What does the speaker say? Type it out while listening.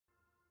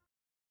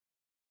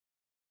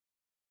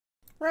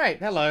Right,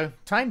 hello.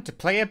 Time to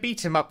play a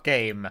beat-em-up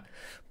game.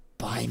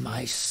 By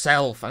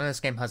myself. I know this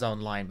game has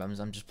online, but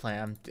I'm just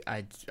playing.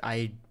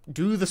 I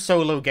do the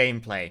solo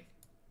gameplay.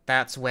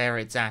 That's where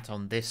it's at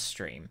on this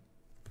stream.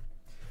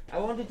 I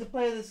wanted to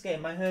play this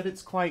game. I heard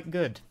it's quite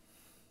good.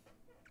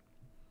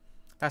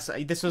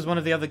 This was one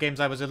of the other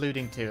games I was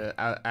alluding to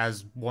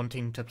as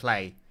wanting to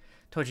play.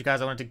 Told you guys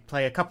I wanted to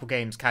play a couple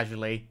games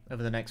casually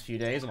over the next few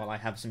days while I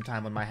have some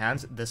time on my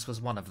hands. This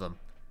was one of them.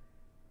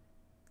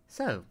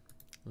 So,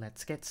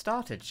 let's get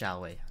started,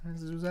 shall we?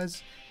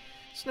 There's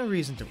no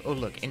reason to... Oh,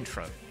 look,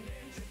 intro.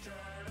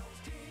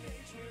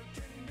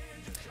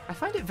 I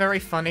find it very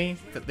funny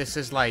that this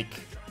is, like,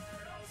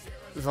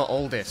 the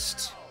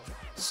oldest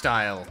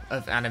style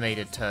of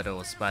animated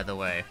turtles, by the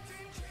way.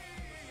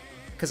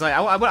 Because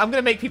I'm going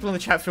to make people in the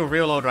chat feel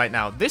real old right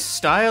now. This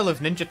style of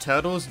Ninja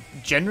Turtles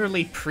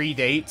generally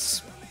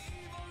predates,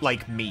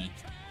 like, me.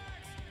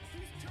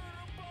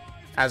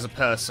 As a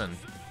person.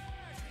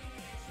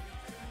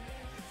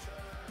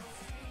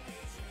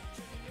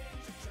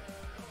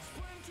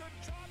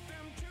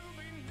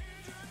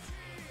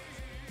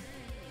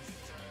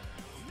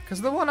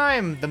 Because the one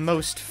I'm the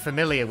most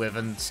familiar with,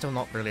 and still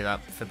not really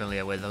that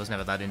familiar with, I was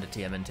never that into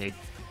TMNT,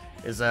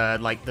 is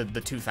like the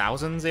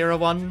 2000s era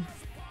one.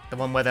 The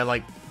one where they're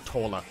like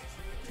taller,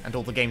 and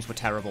all the games were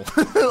terrible.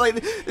 Like,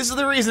 this is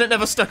the reason it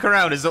never stuck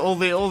around, is that all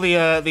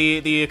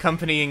the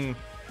accompanying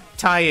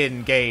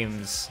tie-in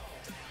games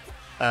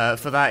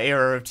for that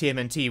era of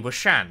TMNT were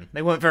shan.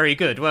 They weren't very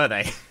good, were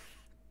they?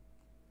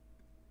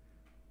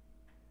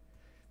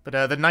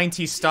 But the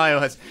 90s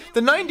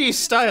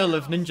style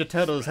of Ninja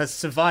Turtles has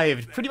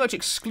survived pretty much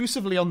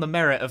exclusively on the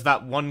merit of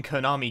that one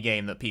Konami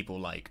game that people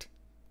liked.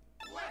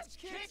 Let's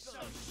kick some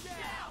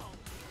down.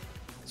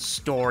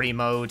 Story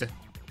mode.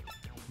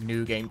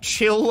 New game.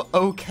 Chill,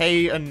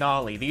 okay, and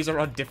gnarly. These are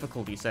our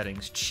difficulty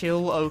settings.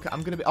 Chill, okay.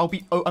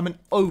 I'm an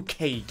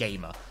okay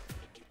gamer.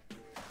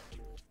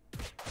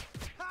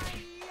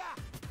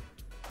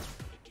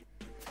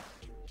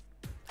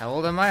 How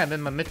old am I? I'm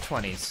in my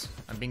mid-20s.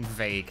 I'm being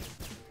vague.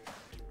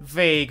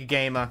 Vague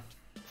gamer.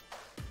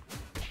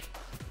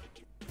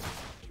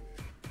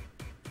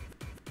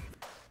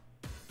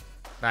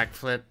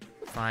 Backflip,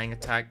 flying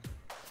attack.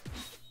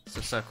 So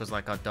circles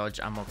like our dodge.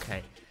 I'm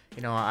okay.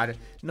 You know what?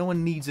 No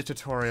one needs a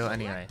tutorial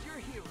anyway.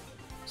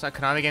 Is that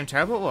Konami game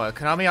terrible? What, a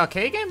Konami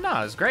arcade game?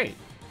 No, it's great.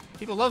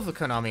 People love the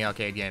Konami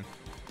arcade game.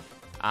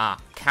 Ah,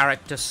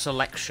 character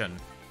selection.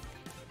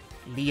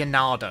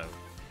 Leonardo.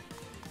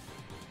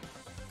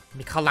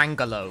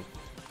 Michelangelo.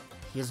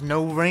 He has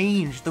no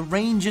range. The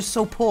range is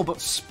so poor,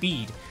 but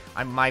speed.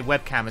 My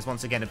webcam is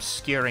once again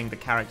obscuring the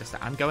character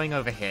stat. I'm going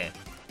over here.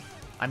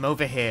 I'm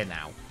over here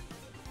now.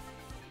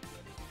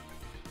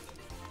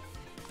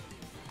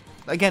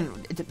 Again,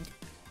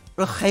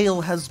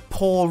 Rachael has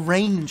poor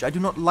range. I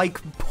do not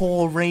like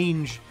poor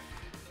range.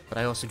 But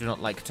I also do not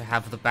like to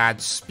have the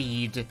bad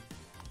speed.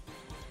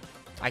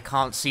 I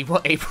can't see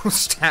what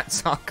April's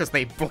stats are because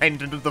they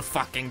blend into the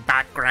fucking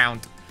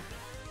background.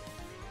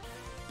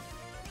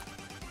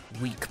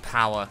 Weak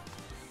power.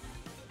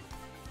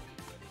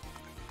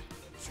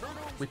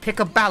 We pick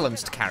a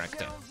balanced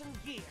character.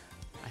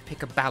 I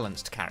pick a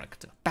balanced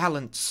character.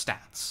 Balanced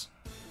stats.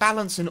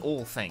 Balance in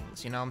all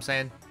things, you know what I'm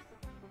saying?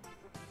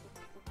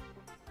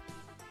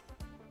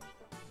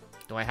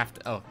 Do I have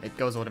to... Oh, it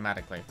goes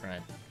automatically,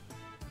 right.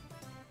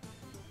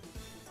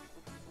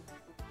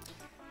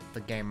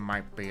 The game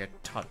might be a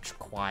touch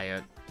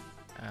quiet.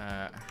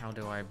 How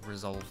do I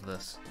resolve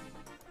this?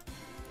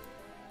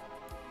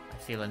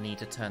 I feel a need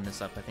to turn this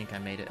up. I think I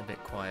made it a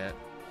bit quiet.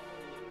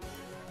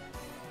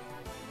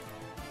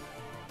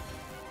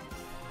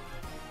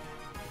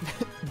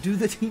 Do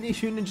the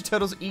Teenage Mutant Ninja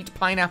Turtles eat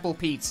pineapple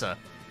pizza?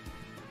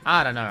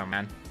 I don't know,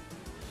 man.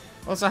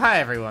 Also, hi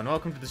everyone.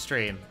 Welcome to the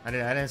stream. I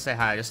didn't say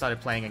hi. I just started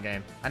playing a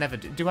game. I never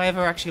do. Do I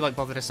ever actually like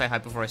bother to say hi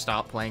before I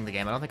start playing the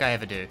game? I don't think I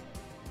ever do.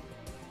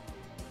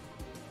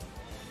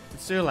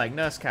 Sulek,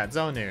 Nurse Cat,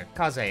 Zonu,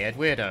 Kaze,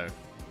 Edweirdo,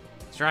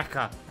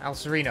 Straka, Al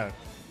Sereno,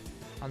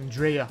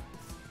 Andrea.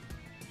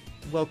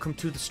 Welcome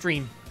to the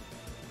stream.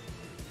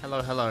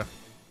 Hello, hello.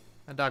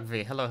 Doug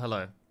V, hello,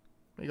 hello.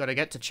 We gotta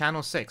get to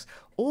Channel 6.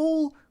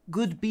 All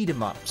good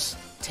beat-em-ups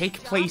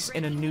take place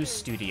in a news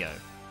studio.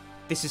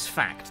 This is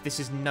fact. This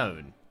is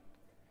known.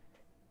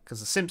 Because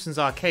the Simpsons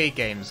arcade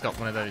game's got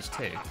one of those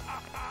too.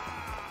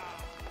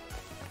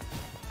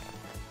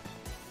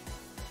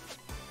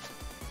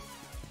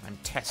 I'm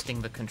testing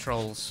the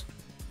controls.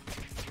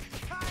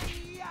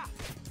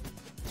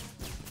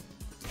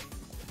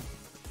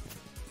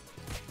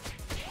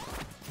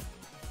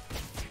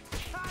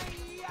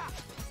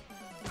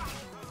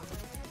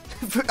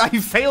 I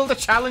failed a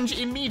challenge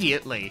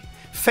immediately.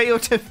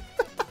 Failed to...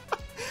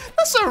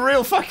 That's a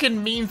real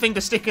fucking mean thing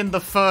to stick in the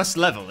first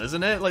level,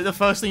 isn't it? Like, the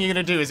first thing you're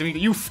gonna do is,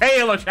 you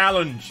fail a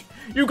challenge!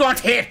 You got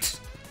hit!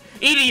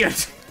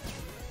 Idiot!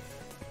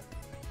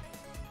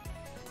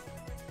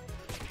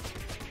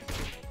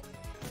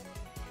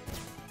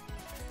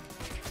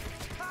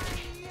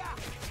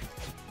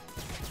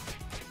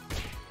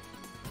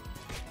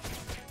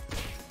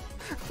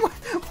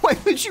 Why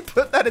would you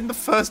put that in the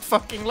first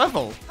fucking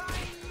level?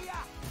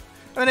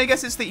 I mean, I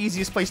guess it's the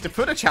easiest place to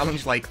put a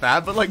challenge like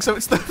that, but like, so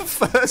it's the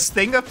first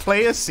thing a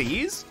player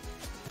sees?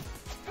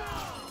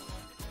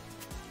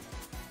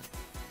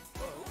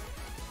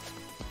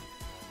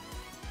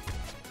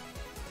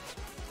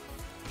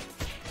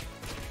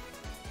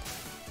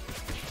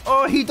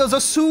 Oh, he does a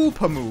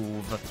super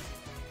move.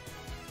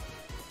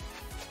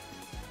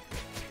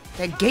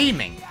 They're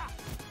gaming.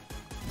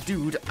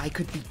 Dude, I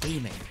could be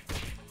gaming.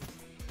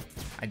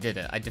 I did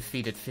it. I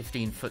defeated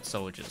 15 foot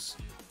soldiers.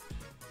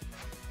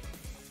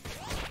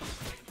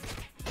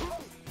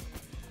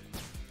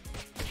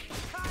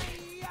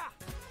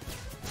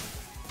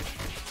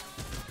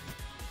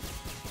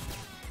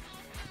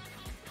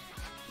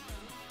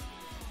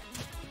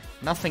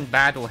 Nothing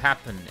bad will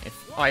happen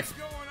if I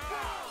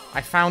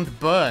found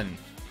burn.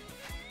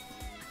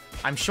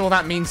 I'm sure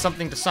that means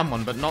something to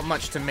someone, but not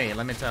much to me,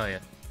 let me tell you.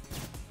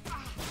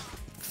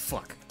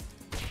 Fuck.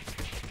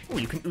 Oh,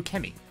 you can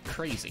ukemi.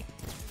 Crazy.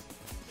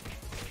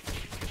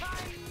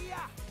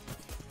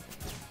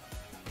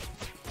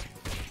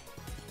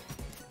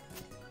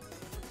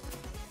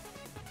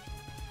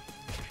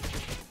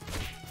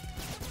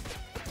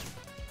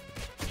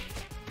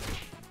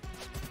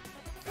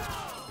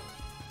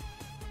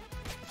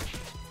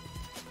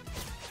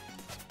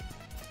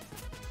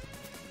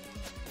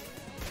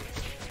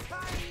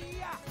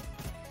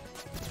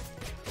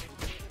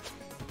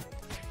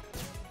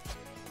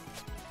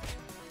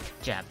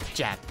 Jab,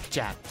 jab,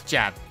 jab,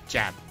 jab,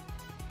 jab.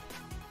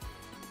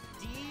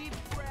 Deep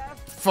breath.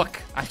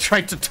 Fuck, I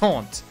tried to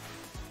taunt.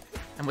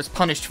 And was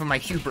punished for my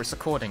hubris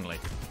accordingly.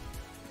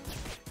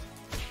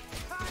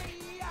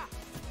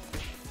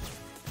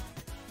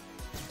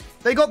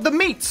 They got the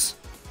meats!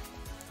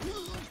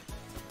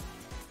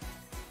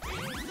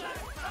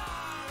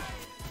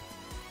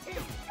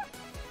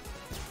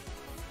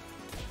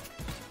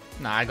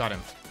 Nah, I got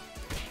him.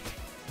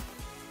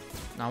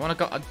 Nah, I wanna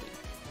go... I'll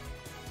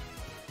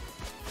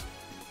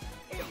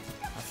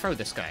throw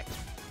this guy.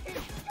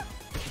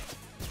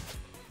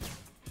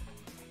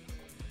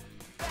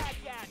 Back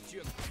at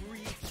you,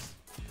 creeps.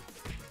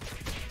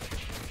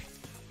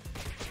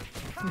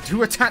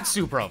 Do a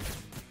Tatsu, bro.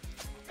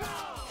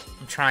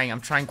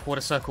 I'm trying quarter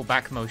circle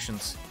back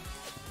motions.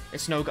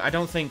 It's no good. I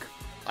don't think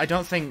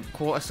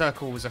quarter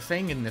circle was a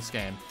thing in this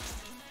game.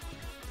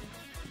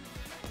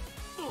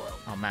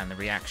 Oh man, the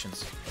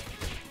reactions.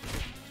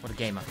 What a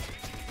gamer.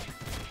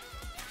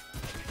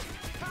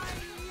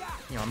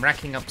 You know, I'm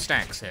racking up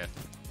stacks here.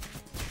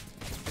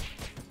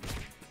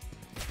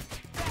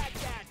 Back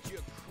at you,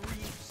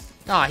 creeps.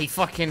 Ah, he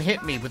fucking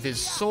hit me with his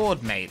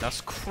sword, mate.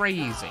 That's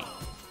crazy.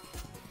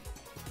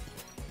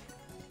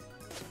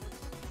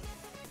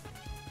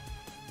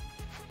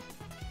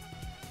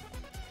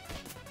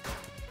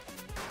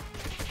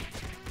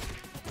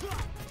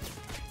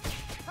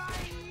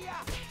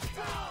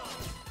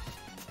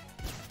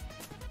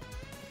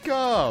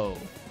 Go!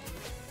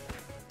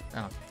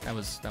 Oh, that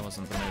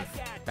wasn't the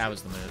move. That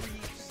was the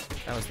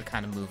move. That was the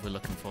kind of move we're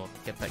looking for.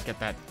 Get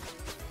that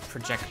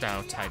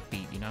projectile type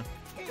beat, you know?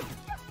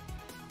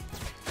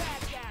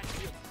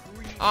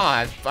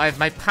 Ah,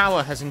 my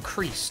power has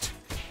increased.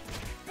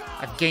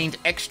 I've gained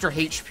extra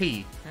HP.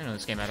 I didn't know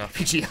this game had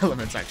RPG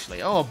elements,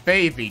 actually. Oh,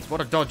 baby,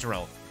 what a dodge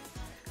roll.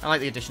 I like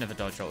the addition of a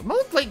dodge roll.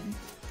 Why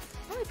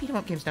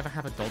beat-em-up games never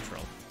have a dodge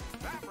roll?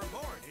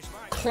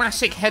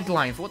 Classic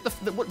headline. What?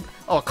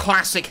 Oh, a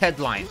classic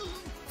headline.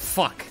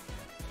 Fuck.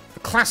 The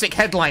classic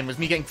headline was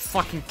me getting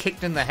fucking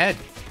kicked in the head.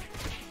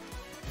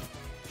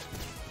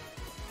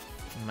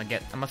 I'm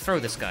gonna throw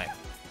this guy.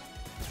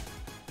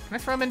 Can I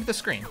throw him into the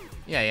screen?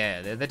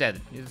 Yeah, they're dead.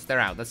 They're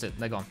out. That's it.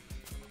 They're gone.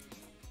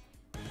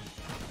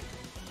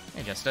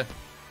 Hey, Jester.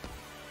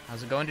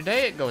 How's it going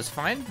today? It goes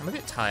fine. I'm a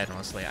bit tired,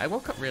 honestly. I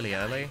woke up really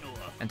early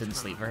and didn't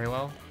sleep very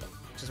well,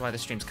 which is why the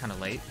stream's kind of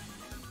late.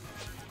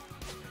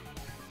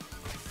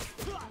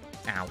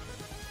 Ow.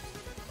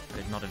 I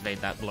did not evade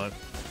that blow.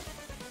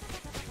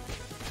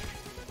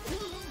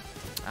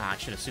 Ah, I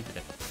should have supered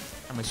it.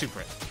 I'm gonna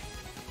super it.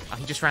 Ah,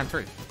 he just ran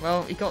through.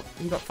 Well, he got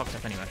fucked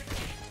up anyway.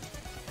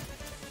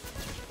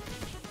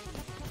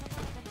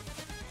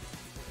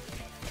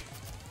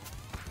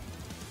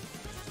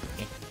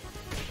 Yeah.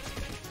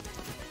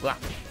 Blah.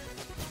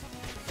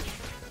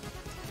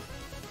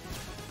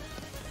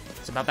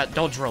 It's about that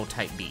dodge roll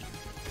type beat.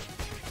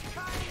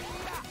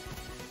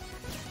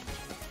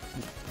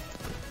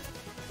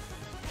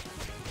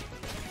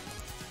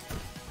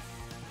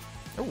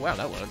 Oh wow,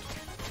 that worked.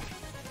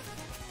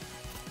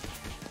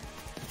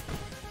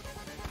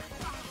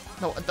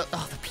 No,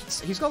 the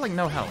pizza. He's got like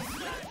no health.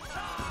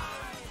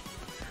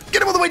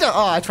 Get him all the way down.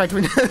 Oh, I tried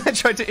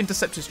to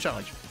intercept his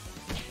charge.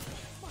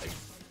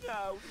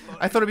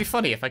 I thought it'd be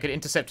funny if I could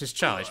intercept his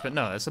charge, but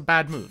no, it's a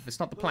bad move. It's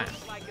not the plan.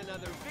 Like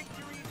another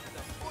victory for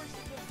the forces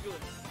of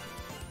good.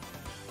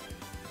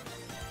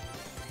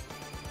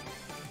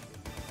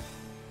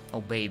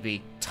 Oh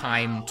baby,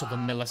 time to the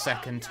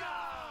millisecond.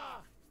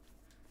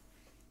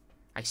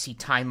 I see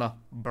timer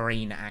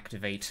brain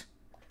activate.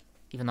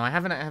 Even though I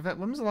haven't,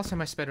 when was the last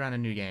time I sped around a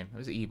new game? It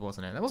was Eve,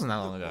 wasn't it? That wasn't that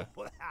long ago.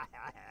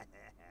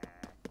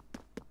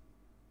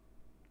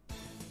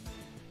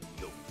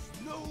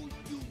 lose,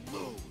 you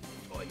lose,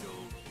 Toyo.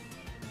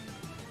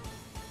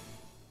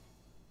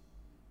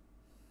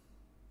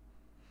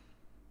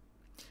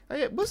 Oh,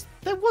 yeah,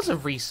 there was a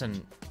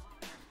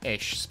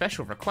recent-ish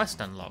special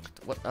request unlocked.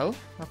 What? Oh,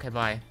 okay,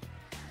 bye.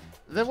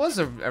 There was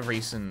a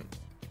recent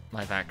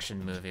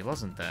live-action movie,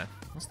 wasn't there?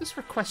 What's this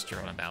request you're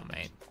on about,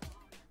 mate?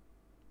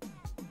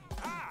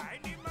 I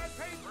need my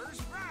papers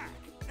back.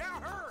 Now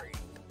hurry.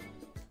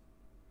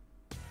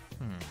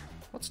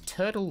 What's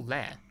Turtle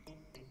Lair?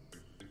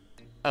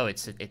 Oh,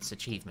 it's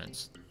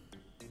achievements.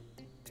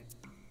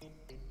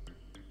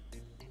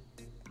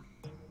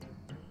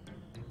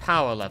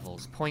 Power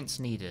levels, points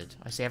needed.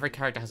 I see every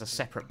character has a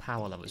separate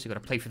power level, so you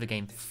gotta play through the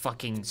game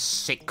fucking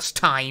 6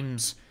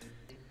 times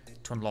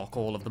to unlock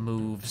all of the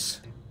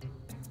moves.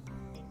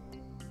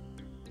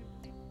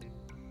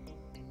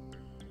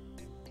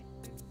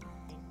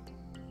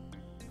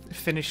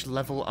 Finish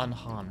level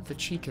unharmed. The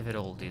cheek of it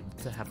all, dude,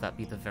 to have that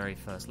be the very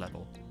first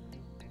level.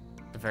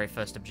 The very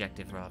first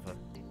objective, rather.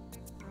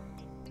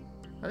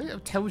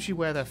 It tells you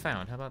where they're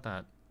found, how about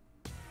that?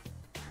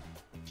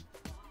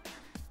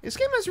 This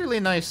game has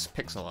really nice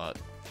pixel art.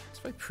 It's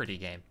a very pretty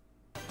game.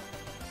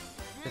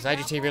 Does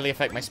IGT really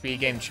affect my speed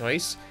game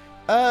choice?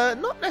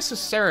 Not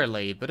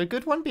necessarily, but a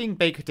good one being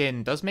baked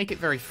in does make it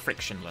very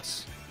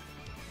frictionless.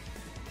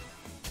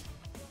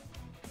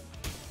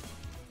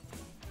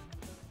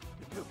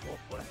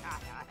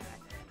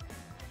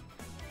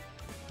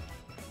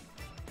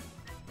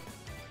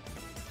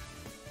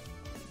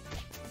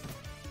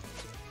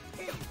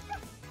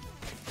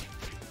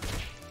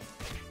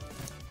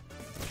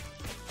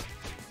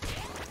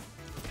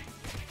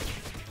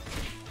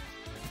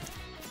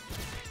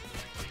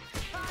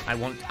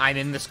 I'm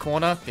in this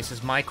corner. This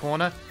is my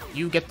corner.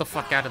 You get the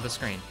fuck out of the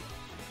screen.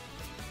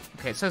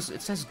 Okay, it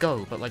says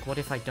go, but like, what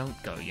if I don't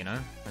go, you know?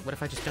 Like, what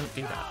if I just don't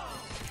do that?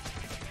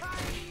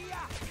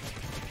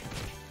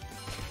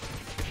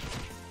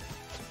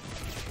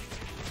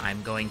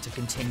 I'm going to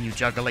continue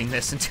juggling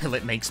this until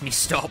it makes me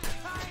stop.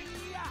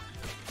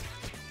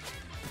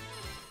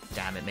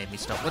 Damn, it made me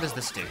stop. What does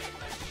this do?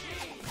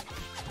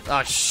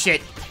 Oh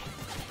shit!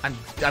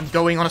 I'm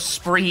going on a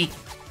spree.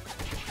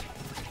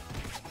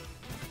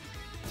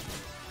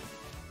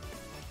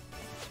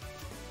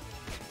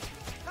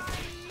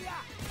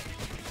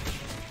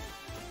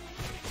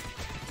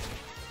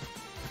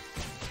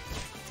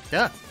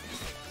 Yeah.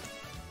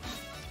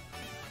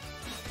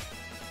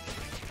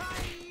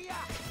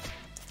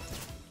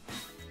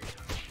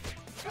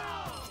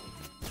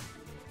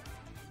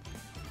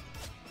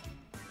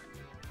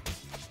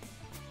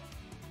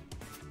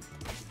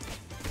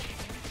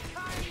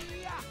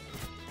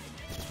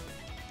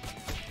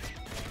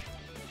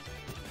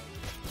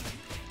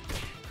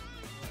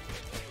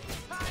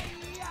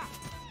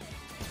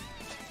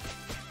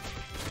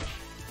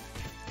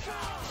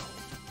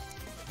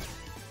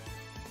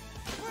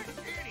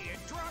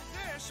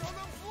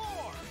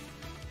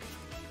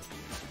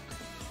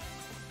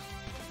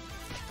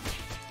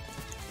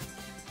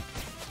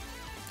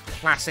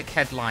 Classic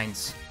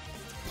headlines.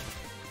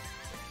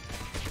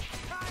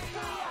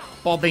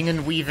 Bobbing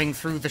and weaving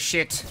through the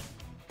shit.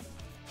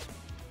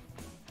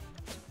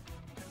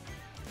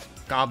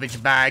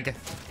 Garbage bag.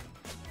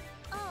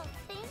 Oh,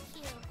 thank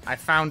you. I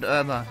found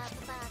Irma.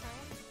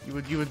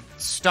 You were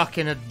stuck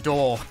in a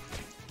door.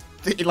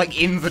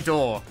 Like, in the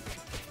door.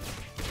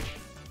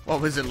 What,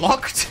 was it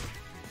locked?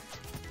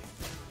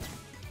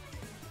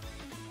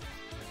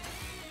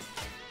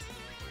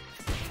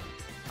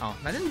 Oh,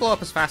 that didn't blow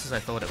up as fast as I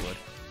thought it would.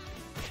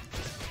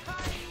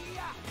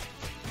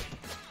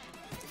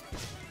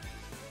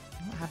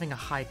 What having a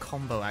high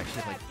combo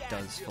actually, like,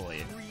 does for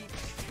you.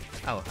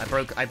 Oh,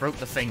 I broke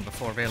the thing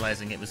before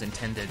realizing it was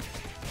intended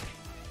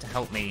to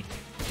help me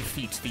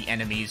defeat the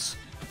enemies.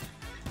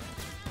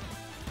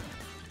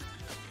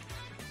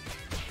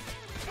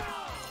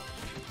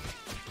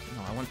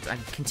 No, I'm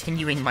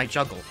continuing my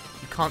juggle.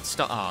 You can't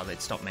stop. Ah,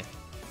 it stopped me.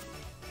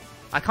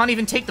 I can't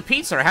even take the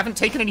pizza. I haven't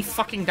taken any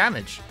fucking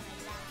damage.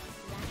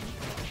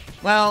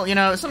 Well, you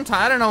know, sometimes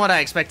I don't know what I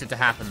expected to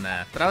happen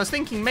there, but I was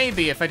thinking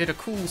maybe if I did a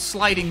cool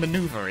sliding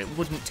maneuver, it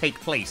wouldn't take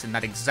place in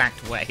that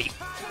exact way.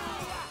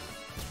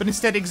 But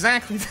instead,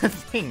 exactly the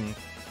thing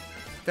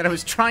that I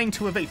was trying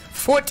to evade.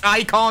 Foot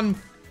icon!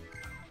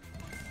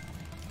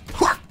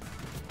 Fuck.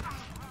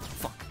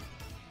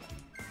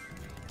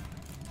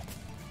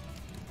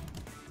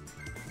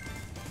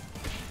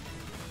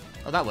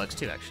 Oh, that works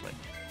too, actually.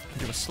 You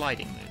can do a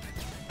sliding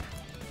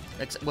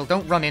move. Well,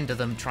 don't run into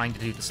them trying to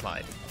do the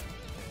slide.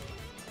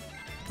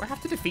 Do I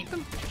have to defeat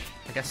them?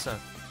 I guess so.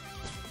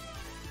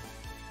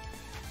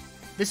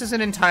 This is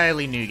an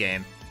entirely new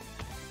game.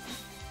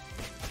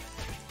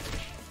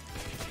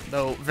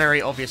 Though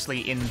very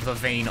obviously in the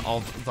vein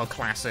of the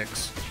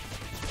classics.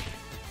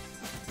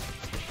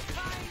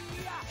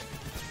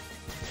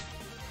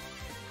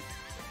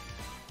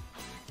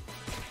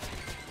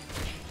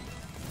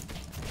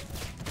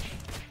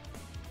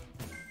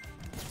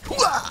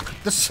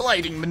 The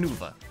sliding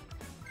maneuver.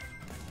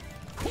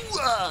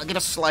 Get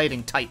a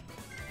sliding tight.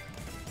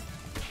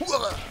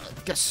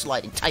 Get a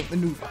sliding tight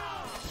maneuver.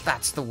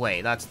 That's the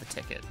way. That's the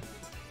ticket.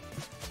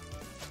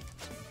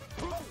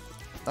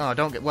 Oh,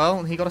 don't get...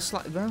 Well, he got a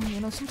slight... Well, you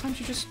know, sometimes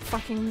you just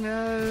fucking,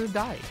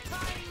 die.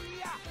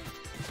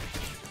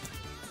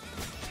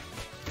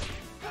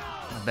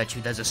 I bet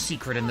you there's a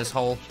secret in this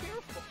hole.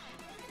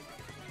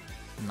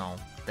 No,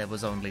 there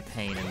was only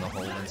pain in the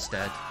hole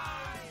instead.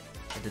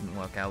 It didn't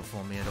work out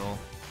for me at all.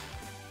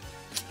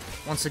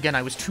 Once again,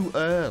 I was too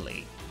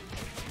early.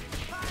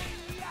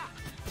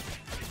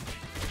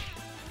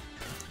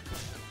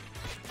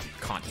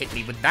 Can't hit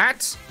me with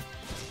that.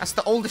 That's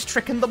the oldest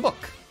trick in the book.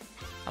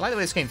 I like the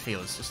way this game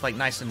feels. It's like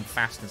nice and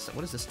fast and stuff.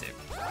 What does this do?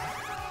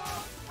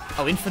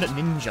 Oh, infinite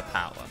ninja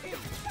power.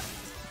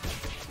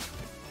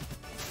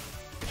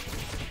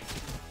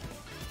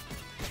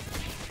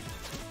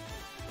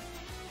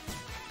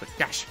 But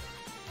dash.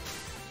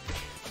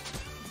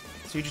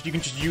 So you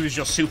can just use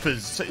your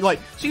supers. So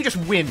you just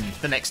win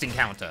the next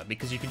encounter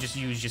because you can just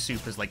use your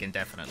supers like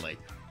indefinitely.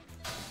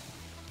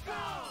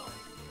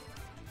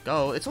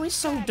 Go. It's always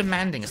so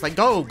demanding. It's like,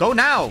 go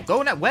now.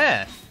 Go now.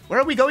 Where? Where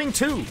are we going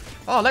to?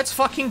 Oh, let's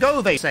fucking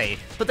go, they say.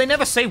 But they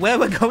never say where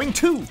we're going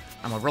to.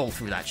 I'm gonna roll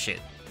through that shit.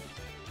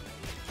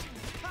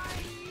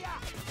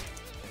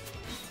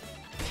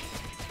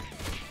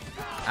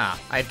 Ah,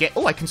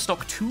 oh, I can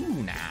stock 2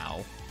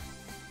 now.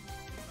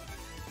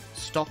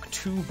 Stock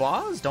 2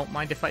 bars? Don't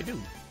mind if I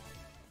do.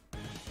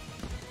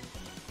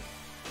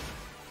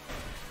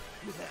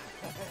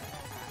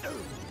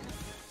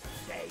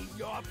 Say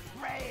your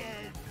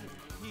prayers.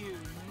 You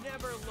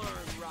never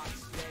learn,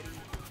 Rocksteady.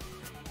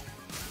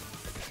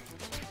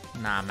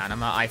 Nah, man, I'm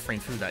gonna iframe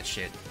through that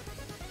shit.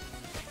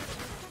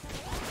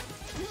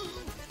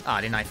 Ah,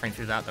 I didn't iframe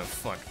through that though,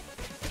 fuck.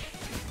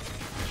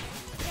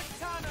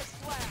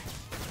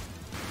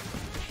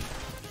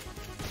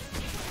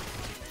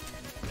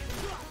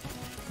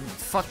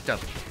 Fucked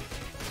up.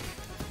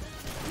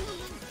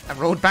 I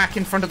rode back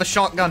in front of the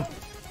shotgun.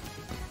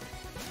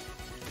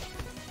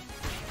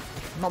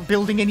 I'm not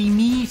building any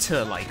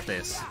meter like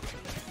this.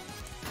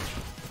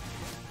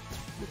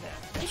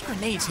 Those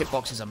grenades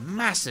hitboxes are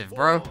massive,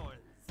 bro.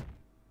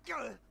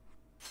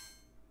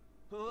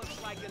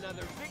 Looks like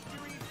another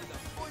victory for the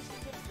forces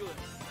of good.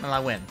 Well, I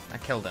win. I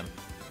killed him.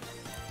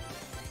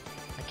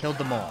 I killed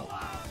them all.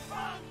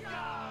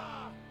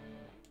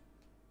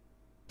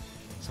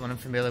 Someone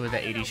unfamiliar with the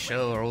 80s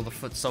show or all the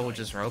foot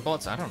soldiers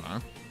robots? I don't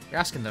know. You're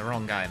asking the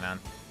wrong guy, man.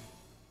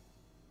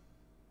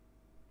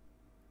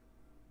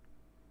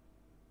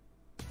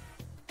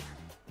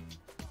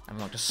 I've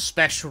unlocked a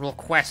special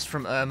request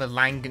from Irma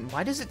Langen.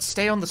 Why does it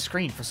stay on the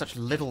screen for such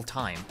little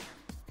time?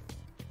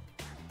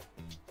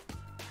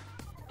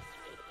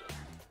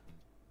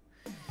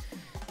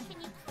 Can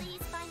you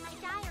please find my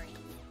diary?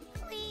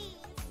 Please.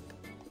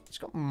 It's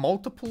got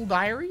multiple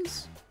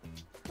diaries?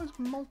 There's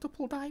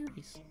multiple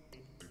diaries.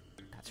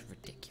 That's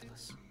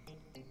ridiculous.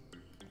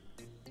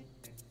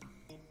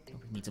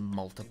 Nobody needs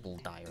multiple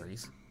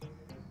diaries.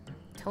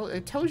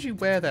 It tells you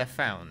where they're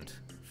found.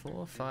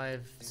 4,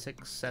 5,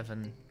 6,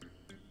 7...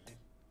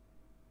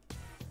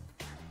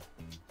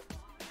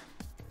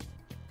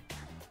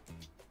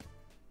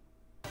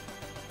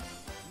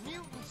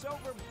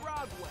 Over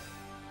Broadway.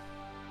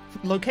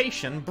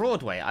 Location,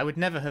 Broadway. I would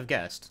never have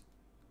guessed.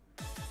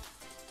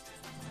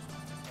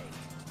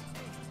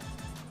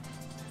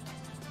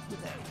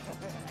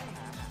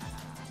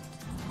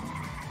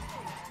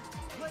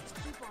 Let's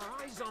keep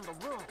our eyes on the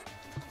road.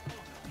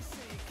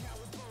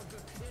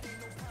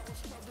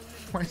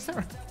 Why is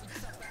there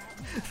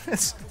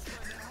this...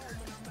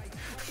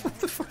 What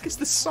the fuck is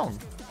this song?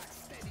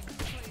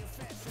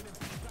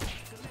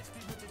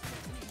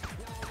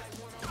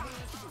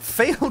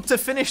 Failed to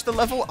finish the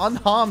level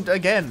unharmed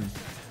again.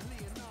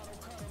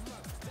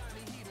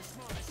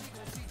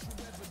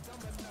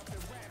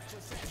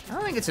 I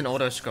don't think it's an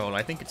auto-scroll.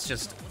 I think it's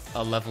just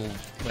a level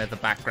where the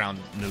background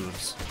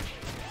moves.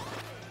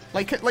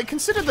 Like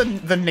consider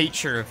the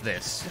nature of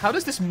this. How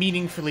does this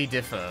meaningfully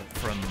differ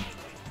from...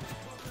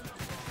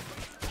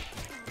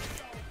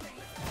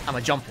 I'm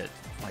gonna jump it.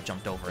 I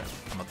jumped over it.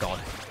 I'm a god.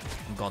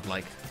 I'm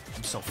godlike.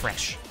 I'm so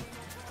fresh.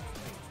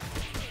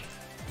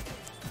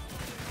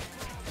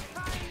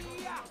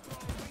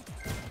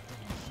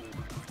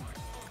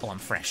 Oh, I'm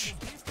fresh.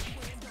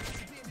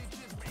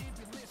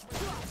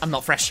 I'm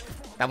not fresh.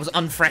 That was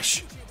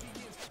unfresh.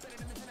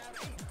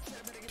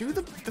 Dude,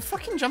 the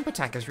fucking jump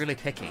attack is really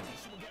picky.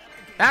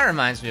 That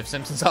reminds me of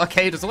Simpsons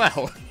Arcade as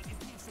well.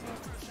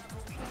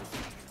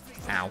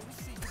 Ow.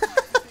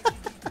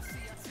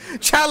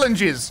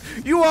 Challenges!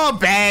 You are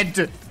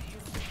bad!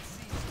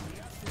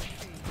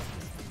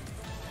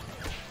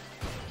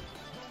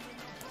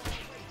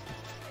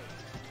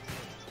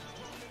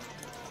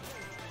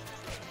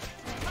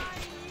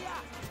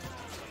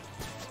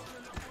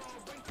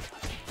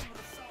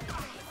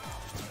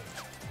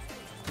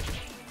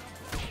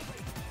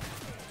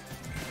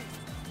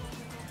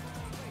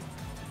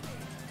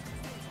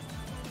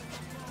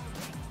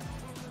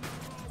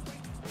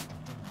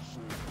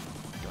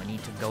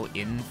 Go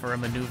in for a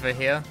maneuver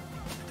here.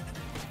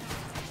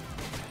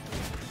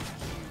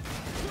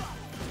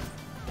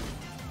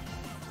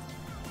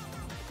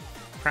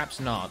 Perhaps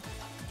not.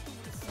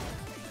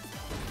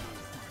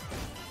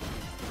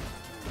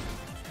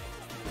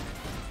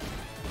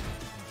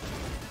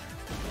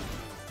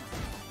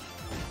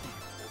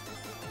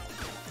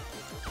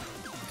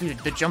 Dude,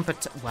 the jump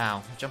attack...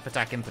 Wow, jump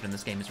attack input in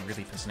this game is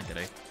really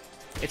persnickety.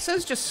 It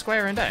says just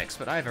square and X,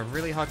 but I have a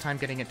really hard time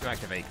getting it to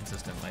activate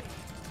consistently.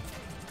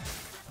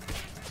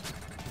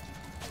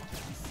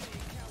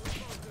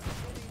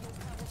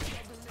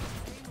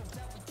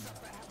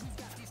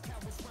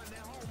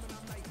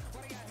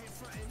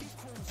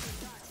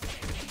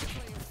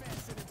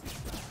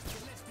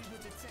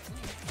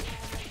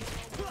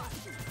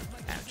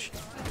 Ouch.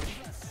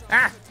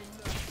 Ah!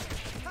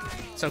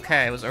 It's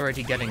okay, I was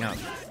already getting up.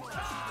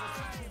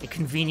 A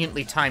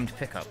conveniently timed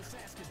pickup.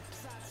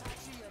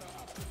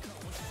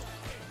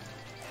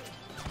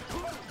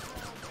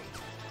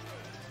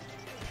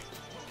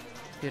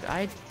 Dude,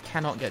 I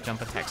cannot get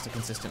jump attacks to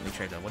consistently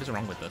trigger. What is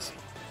wrong with this?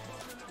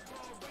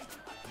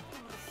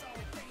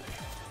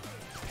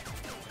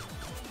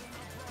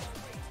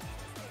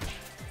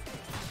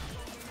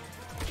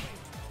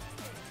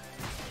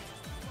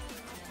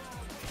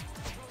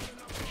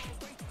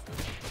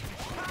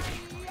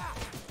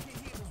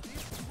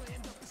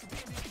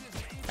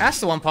 That's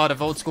the one part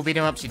of old school beat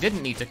 'em ups you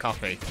didn't need to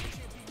copy.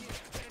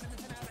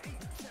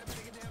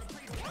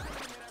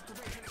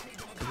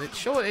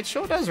 It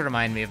sure does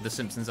remind me of The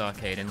Simpsons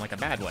arcade in, like, a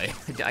bad way.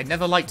 I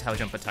never liked how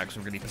jump attacks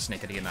were really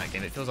persnickety in that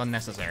game. It feels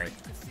unnecessary.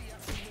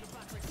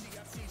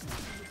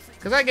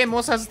 Because that game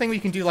also has a thing where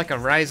you can do, like, a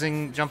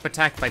rising jump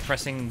attack by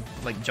pressing,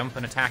 like, jump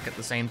and attack at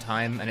the same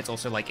time, and it's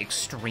also, like,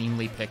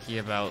 extremely picky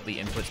about the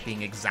inputs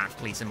being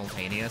exactly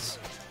simultaneous.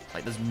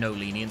 Like, there's no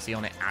leniency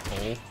on it at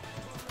all.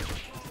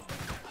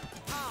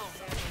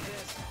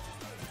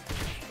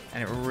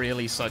 And it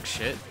really sucks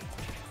shit.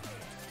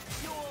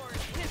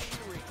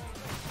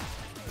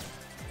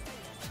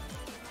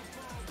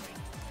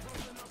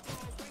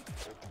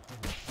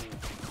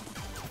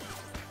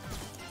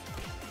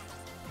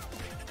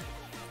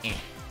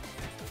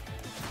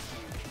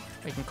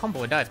 You can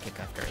combo a dive kick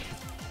after it.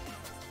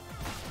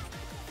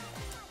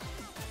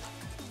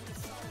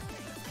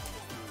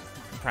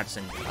 I'm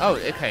practicing. Oh,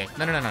 okay.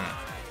 No.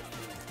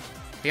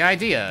 The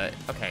idea...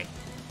 Okay.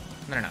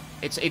 No.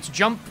 It's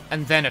jump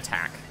and then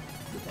attack.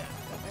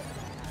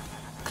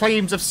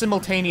 Claims of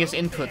simultaneous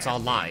inputs are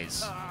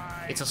lies.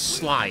 It's a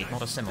slide,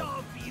 not a simul.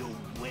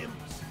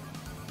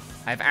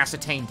 I've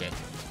ascertained it.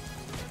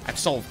 I've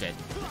solved it.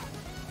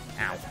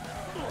 Ow.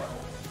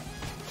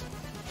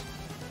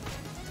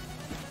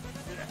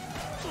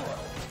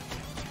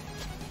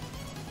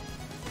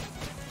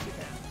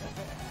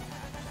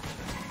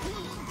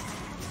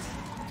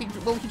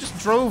 Well, he just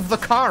drove the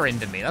car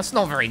into me. That's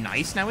not very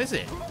nice now, is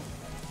it?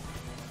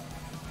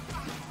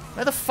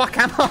 Where the fuck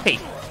am I?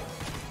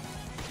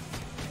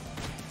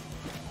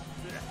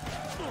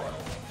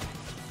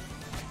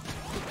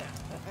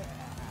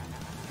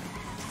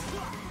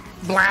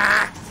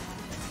 Blah!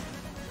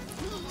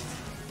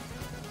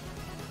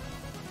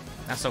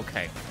 That's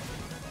okay.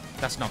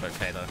 That's not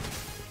okay, though.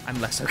 I'm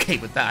less okay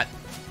with that.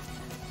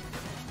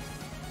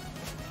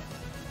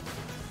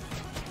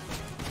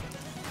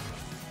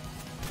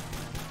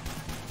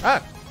 Ah!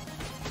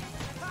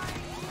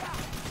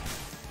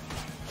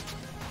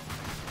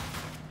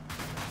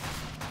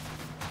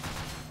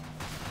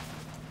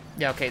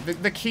 Yeah, okay.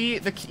 The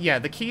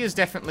key is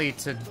definitely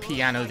to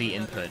piano the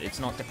input. It's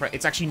not to press.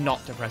 It's actually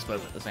not to press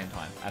both at the same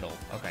time at all.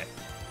 Okay.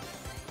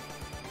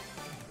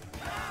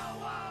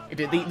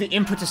 The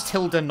input is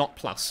tilde, not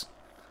plus.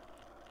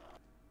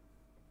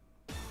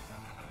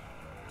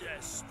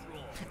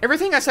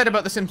 Everything I said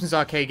about the Simpsons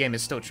arcade game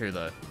is still true,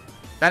 though.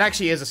 That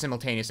actually is a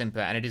simultaneous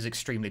input, and it is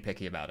extremely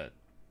picky about it.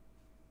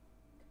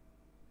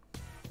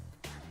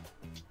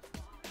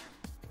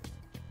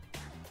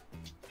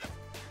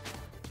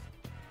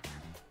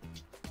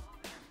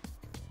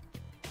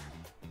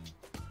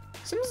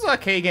 Simpsons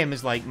arcade game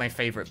is, like, my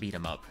favorite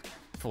beat-em-up,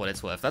 for what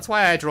it's worth. That's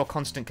why I draw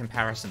constant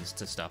comparisons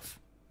to stuff.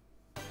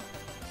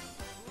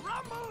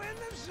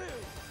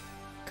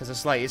 Because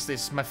it's like,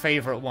 it's my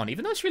favorite one,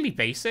 even though it's really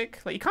basic.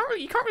 Like, you can't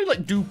really,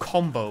 like, do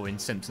combo in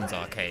Simpsons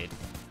arcade.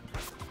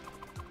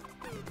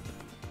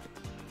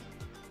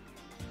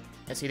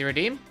 Let's see the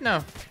redeem? No.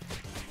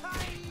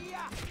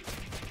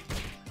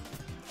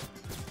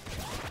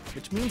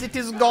 Which means it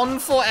is gone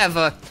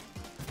forever.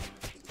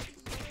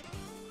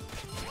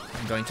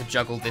 I'm going to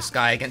juggle this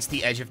guy against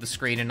the edge of the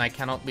screen and I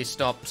cannot be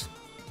stopped.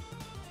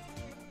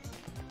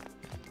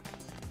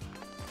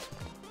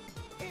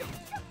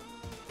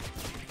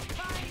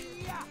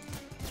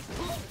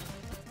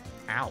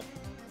 Ow.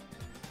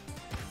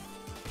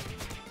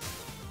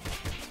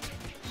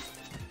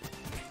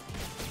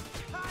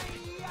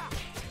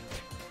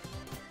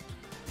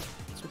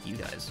 You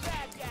guys.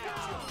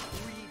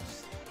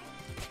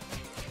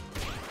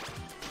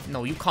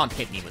 No, you can't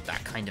hit me with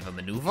that kind of a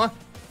maneuver.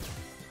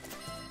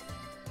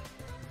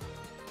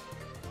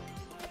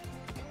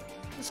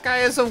 This guy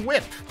is a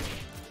whip.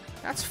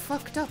 That's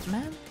fucked up,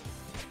 man.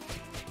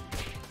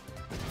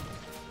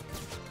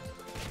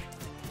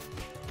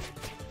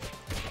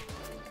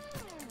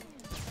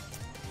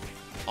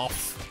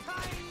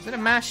 Off. Is it a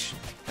mash?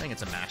 I think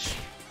it's a mash.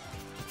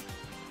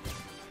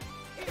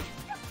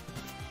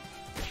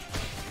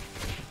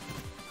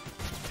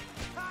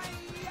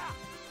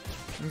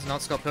 Simpsons,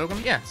 not Scott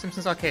Pilgrim? Yeah,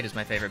 Simpsons Arcade is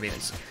my favorite game.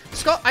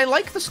 I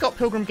like the Scott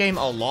Pilgrim game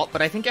a lot,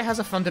 but I think it has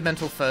a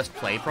fundamental first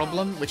play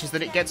problem, which is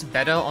that it gets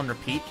better on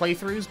repeat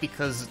playthroughs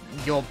because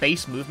your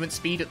base movement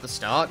speed at the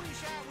start...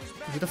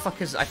 Who the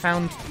fuck is... I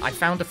found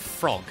a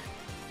frog.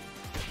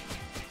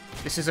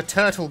 This is a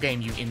turtle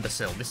game, you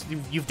imbecile.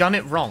 You've done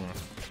it wrong.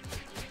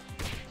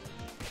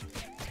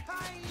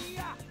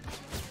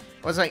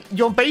 I was like,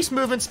 your base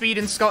movement speed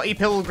in Scotty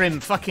Pilgrim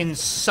fucking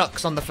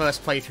sucks on the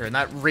first playthrough, and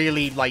that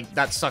really, like,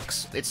 that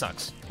sucks. It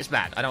sucks. It's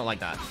bad. I don't like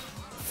that.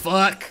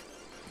 Fuck!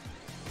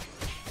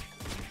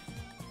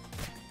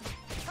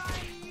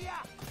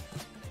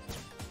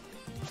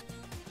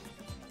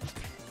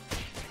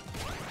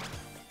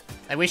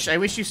 I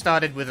wish you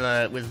started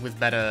with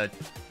better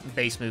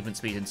base movement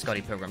speed in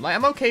Scotty Pilgrim. Like,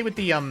 I'm okay with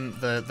the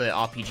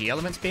RPG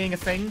elements being a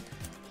thing,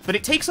 but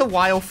it takes a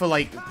while for,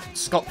 like,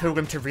 Scott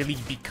Pilgrim to really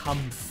become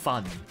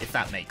fun, if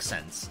that makes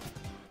sense.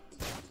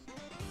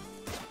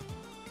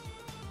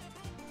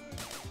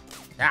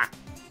 Ah!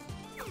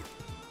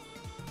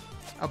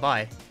 Oh,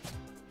 bye.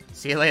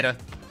 See you later.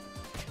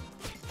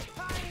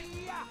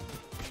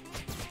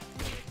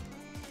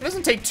 It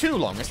doesn't take too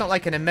long. It's not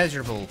like an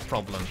immeasurable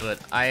problem, but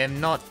I am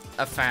not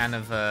a fan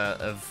of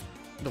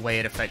the way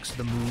it affects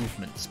the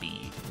movement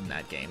speed in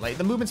that game. Like,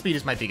 the movement speed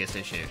is my biggest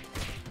issue.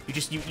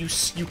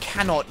 You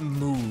cannot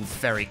move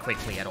very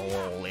quickly at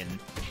all in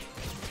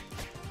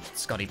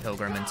Scotty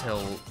Pilgrim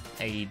until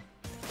a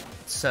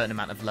certain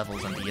amount of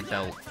levels under your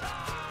belt.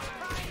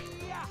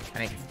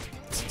 And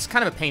it's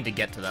kind of a pain to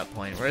get to that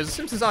point, whereas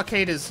Simpsons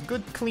Arcade is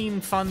good,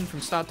 clean fun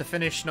from start to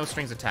finish, no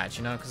strings attached,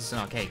 you know, because it's an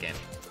arcade game.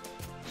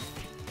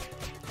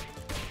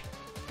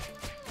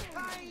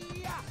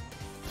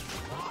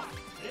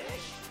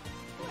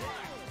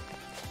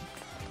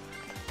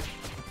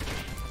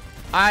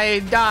 I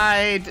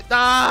died!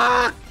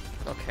 Ah!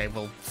 Okay,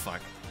 well, fuck.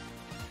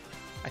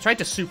 I tried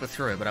to super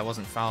through it, but I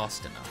wasn't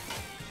fast enough.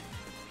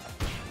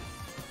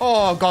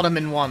 Oh, got him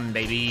in one,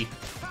 baby.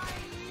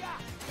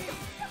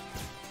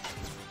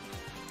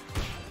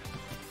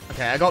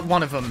 Okay, I got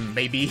one of them,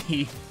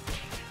 baby.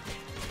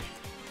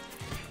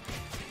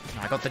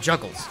 I got the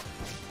juggles.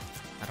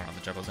 I don't have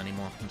the juggles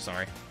anymore. I'm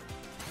sorry.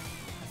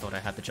 I thought I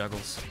had the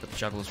juggles, but the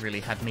juggles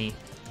really had me.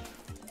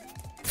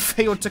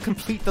 Failed to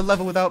complete the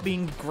level without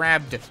being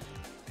grabbed.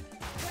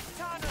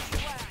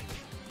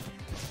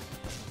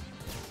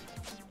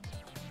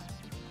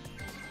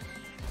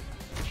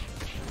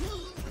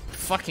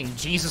 Fucking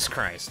Jesus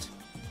Christ.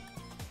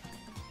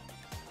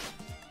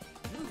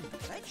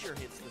 That sure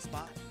hits the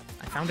spot.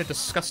 I found a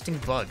disgusting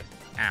bug.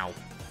 Ow.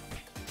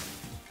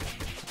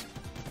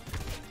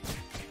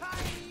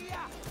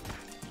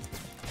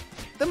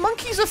 The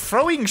monkeys are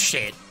throwing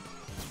shit.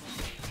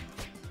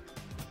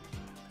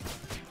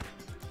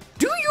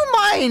 Do you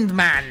mind,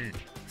 man?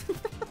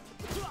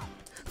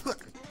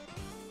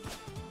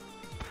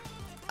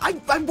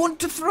 I want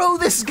to throw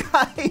this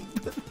guy.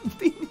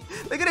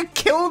 They're gonna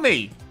kill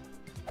me.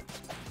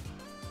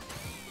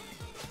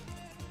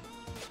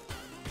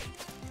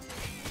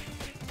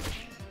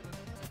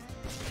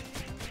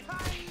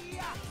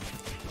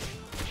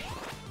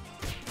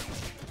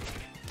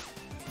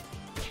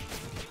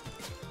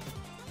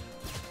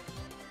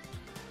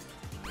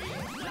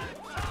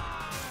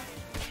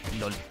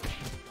 Lol.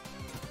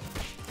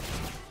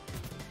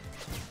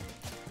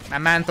 My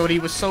man thought he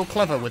was so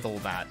clever with all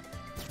that.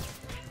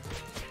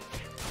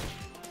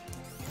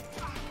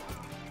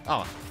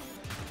 Oh. I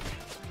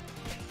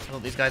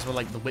thought these guys were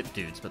like the whip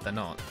dudes, but they're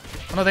not.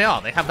 Oh no, they are.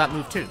 They have that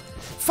move too.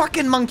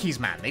 Fucking monkeys,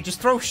 man. They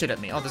just throw shit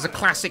at me. Oh, there's a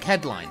classic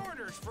headline.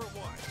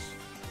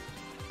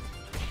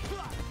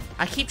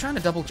 I keep trying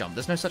to double jump.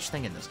 There's no such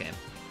thing in this game.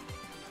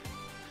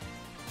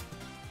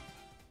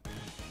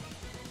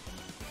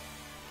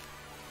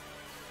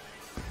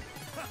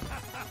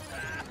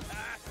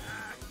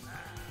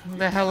 Who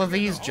the hell are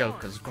these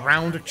jokers?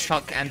 Ground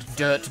chuck and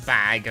dirt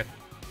bag.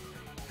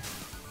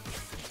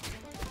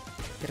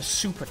 Get a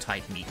super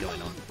tight meat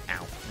going on. Ow.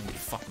 I'm getting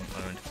fucking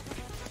burned.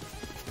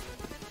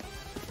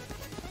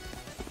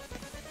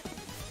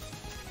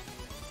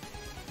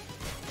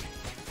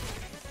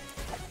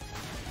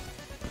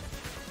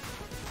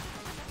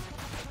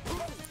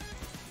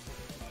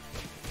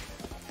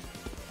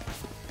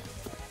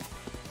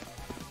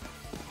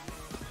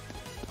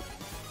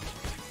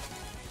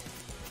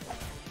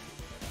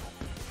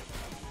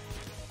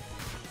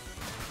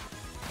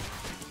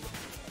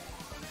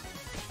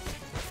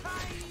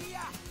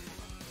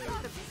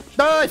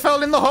 I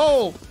fell in the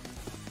hole!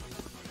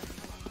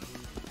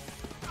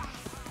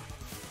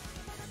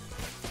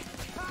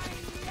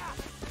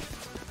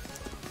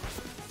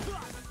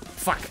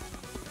 Fuck.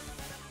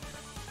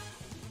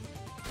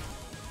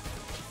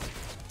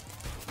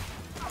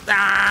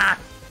 Ah!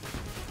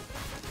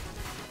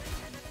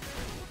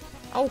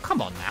 Oh,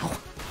 come on now.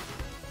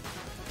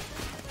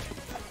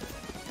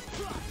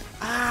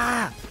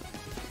 Ah!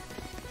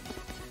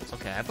 It's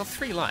okay, I've got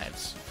 3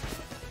 lives.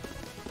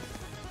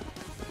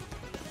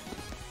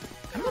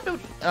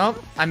 Oh,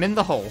 I'm in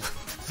the hole.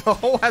 The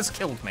hole has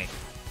killed me.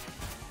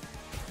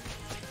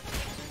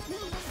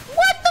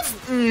 What the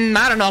f-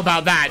 I don't know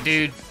about that,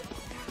 dude.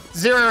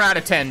 0 out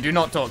of 10. Do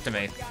not talk to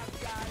me.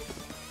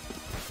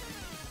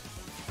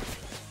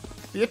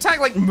 The attack,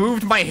 like,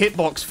 moved my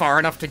hitbox far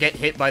enough to get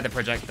hit by the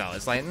projectile.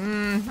 It's like, I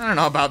don't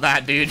know about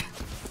that, dude.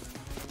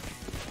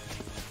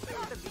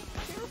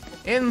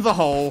 In the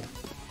hole.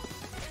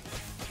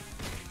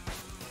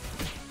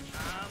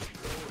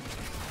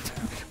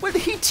 Well,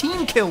 he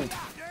team killed.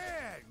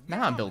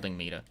 Now I'm building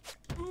meter.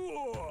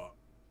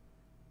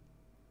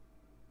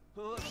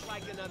 Looks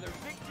like another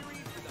victory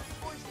for the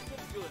forces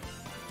of good.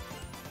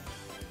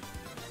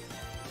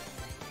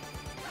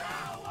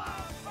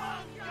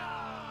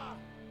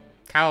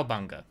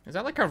 Cowabunga. Is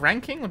that like a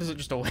ranking, or does it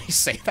just always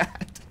say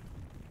that?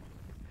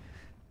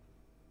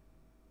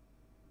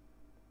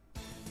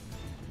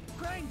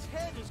 Krang's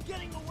head is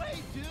getting away,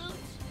 dudes!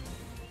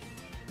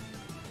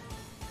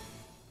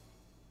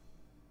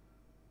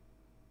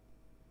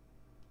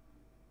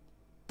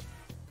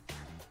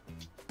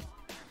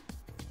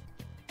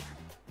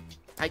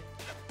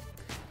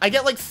 I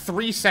get like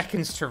 3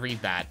 seconds to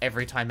read that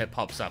every time it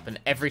pops up, and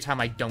every time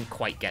I don't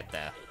quite get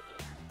there.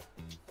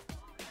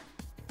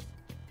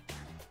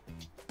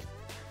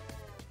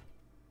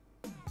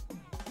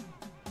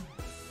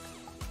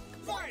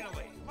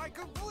 Finally, my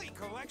complete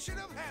collection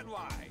of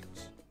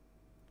headlines.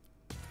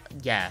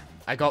 Yeah,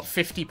 I got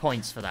 50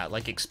 points for that.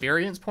 Like,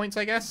 experience points,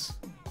 I guess?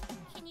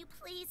 Can you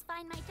please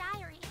find my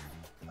diary?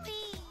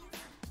 Please.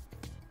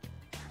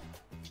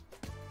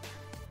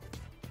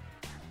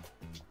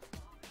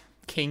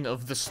 King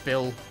of the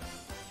spill.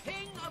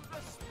 King of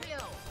the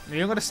spill!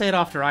 You're gonna say it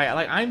after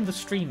I'm the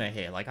streamer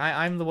here. Like,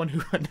 I'm the one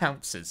who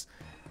announces.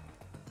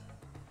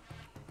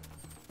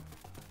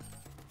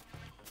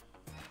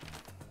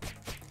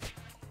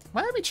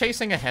 Why are we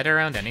chasing a head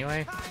around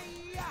anyway?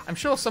 I'm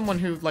sure someone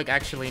who, like,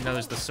 actually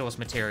knows the source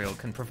material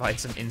can provide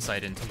some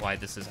insight into why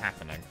this is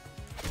happening.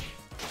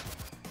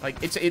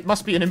 Like, it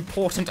must be an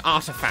important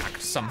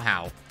artifact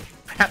somehow.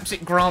 Perhaps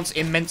it grants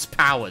immense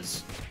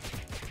powers.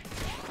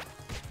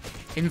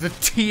 In the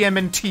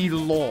TMNT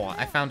lore,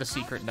 I found a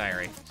secret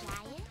diary.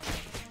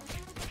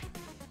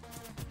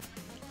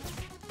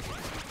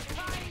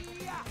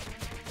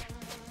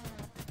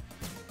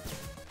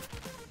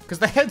 Because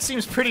the head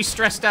seems pretty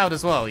stressed out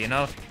as well, you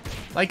know?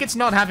 Like, it's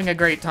not having a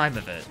great time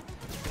of it.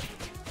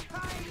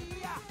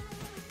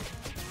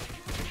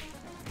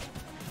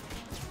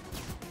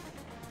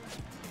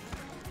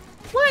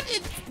 What?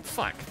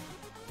 Fuck.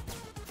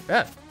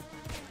 Yeah.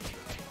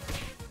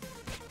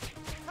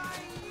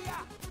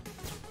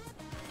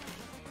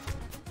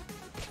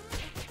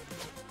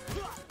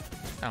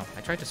 Oh,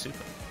 I tried to super.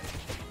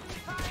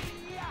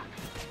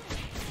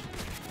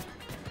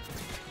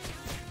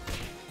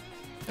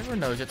 Everyone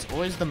knows it's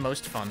always the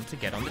most fun to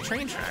get on the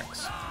train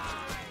tracks.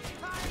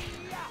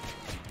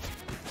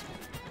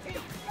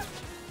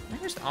 I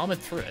just armored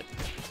through it.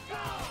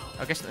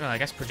 I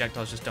guess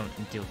projectiles just don't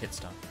deal hit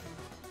stuff.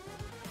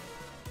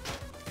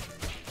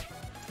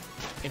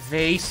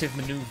 Evasive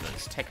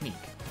maneuvers, technique.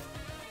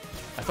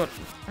 I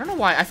don't know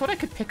why, I thought I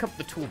could pick up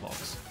the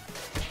toolbox.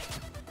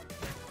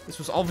 This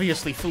was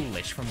obviously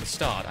foolish from the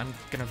start. I'm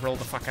gonna roll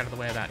the fuck out of the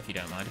way of that if you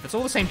don't mind. If it's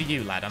all the same to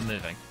you, lad, I'm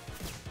moving.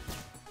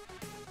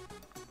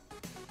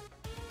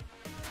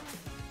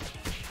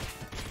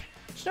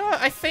 You know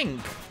what, I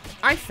think,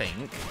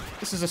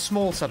 this is a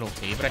small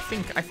subtlety, but I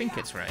think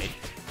it's right.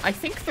 I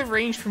think the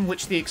range from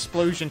which the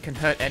explosion can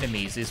hurt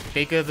enemies is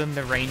bigger than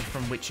the range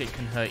from which it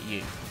can hurt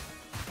you.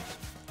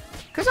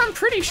 Because I'm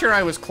pretty sure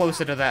I was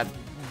closer to that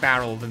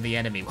barrel than the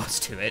enemy was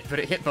to it, but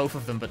it hit both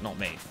of them, but not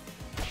me.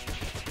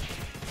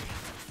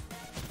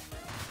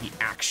 The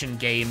action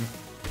game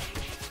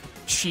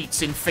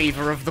cheats in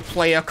favor of the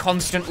player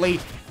constantly.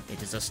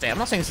 It is a state. I'm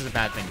not saying this is a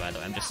bad thing, by the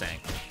way, I'm just saying.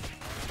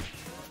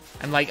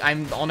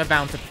 I'm honor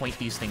bound to point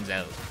these things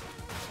out.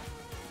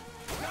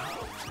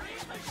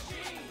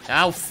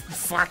 Oh,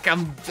 fuck,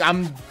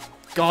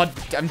 God,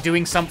 I'm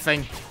doing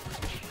something.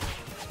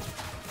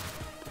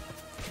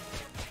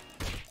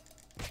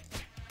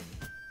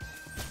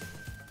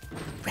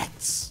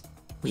 Rats.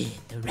 We're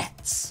the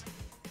rats.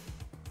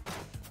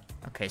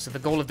 Okay, so the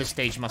goal of this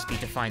stage must be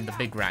to find the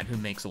big rat who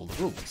makes all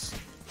the rules.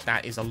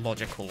 That is a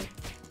logical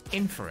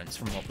inference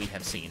from what we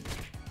have seen.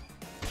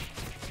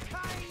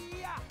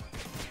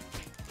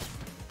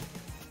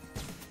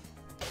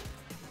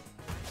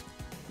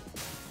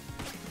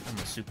 I'm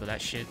gonna super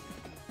that shit.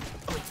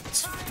 Oh, it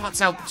spots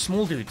out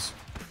small dudes.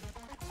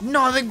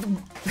 No,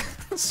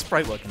 the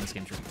sprite work in this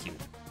game is really cute.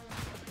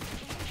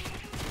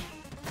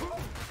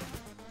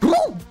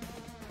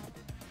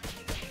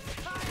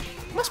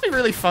 Must be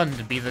really fun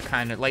to be the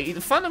kind of, like,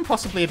 fun and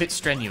possibly a bit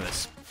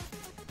strenuous.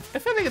 I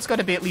feel like it's got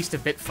to be at least a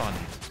bit fun.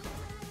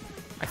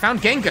 I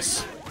found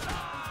Genghis!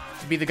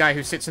 To be the guy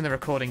who sits in the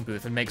recording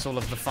booth and makes all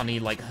of the funny,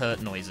 like,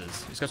 hurt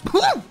noises. He just goes,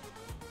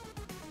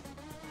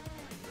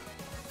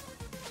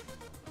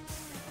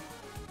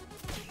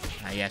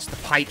 Ah yes, the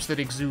pipes that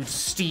exude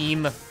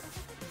steam.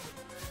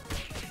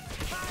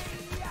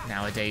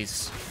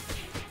 Nowadays,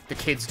 the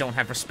kids don't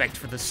have respect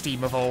for the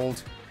Steam of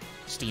old.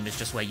 Steam is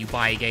just where you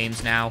buy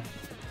games now.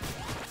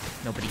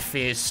 Nobody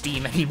fears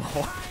Steam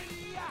anymore.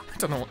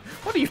 don't know.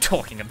 What are you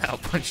talking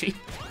about, Punchy?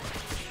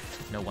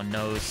 No one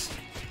knows.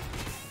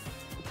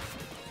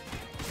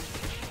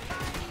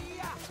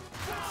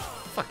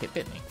 Fuck, it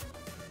bit me.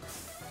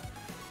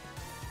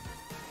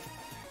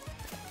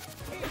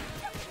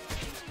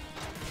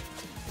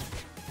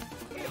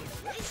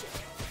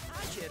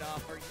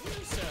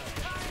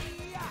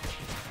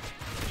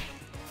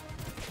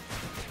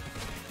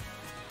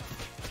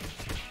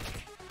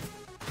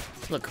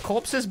 Look,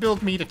 corpses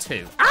build me to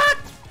 2. Ah!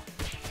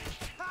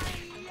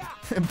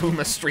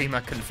 Boomer streamer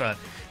confirmed.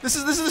 This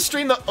is a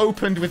stream that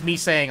opened with me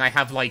saying I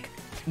have like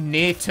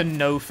near to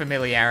no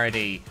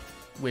familiarity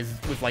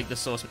with like the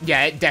source.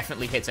 Yeah, it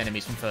definitely hits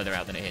enemies from further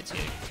out than it hits you.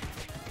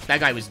 That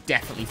guy was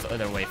definitely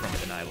further away from it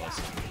than I was.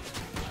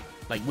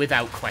 Like,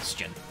 without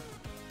question.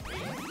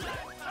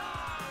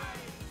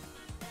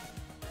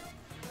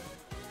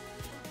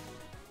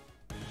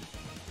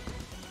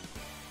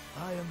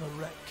 I am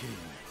the Rat King.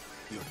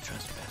 You're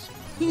trespassing.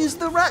 He is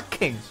the Rat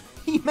King.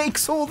 He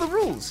makes all the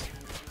rules.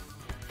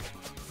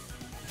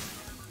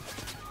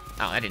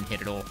 Oh, I didn't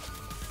hit at all.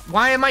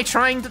 Why am I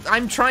trying to...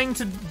 I'm trying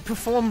to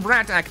perform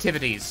rat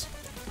activities.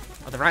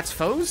 Are the rats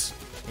foes?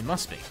 They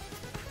must be.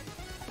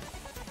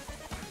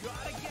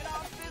 Gotta get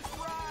off this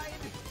ride.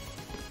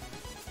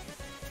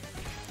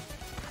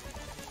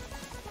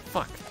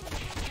 Fuck.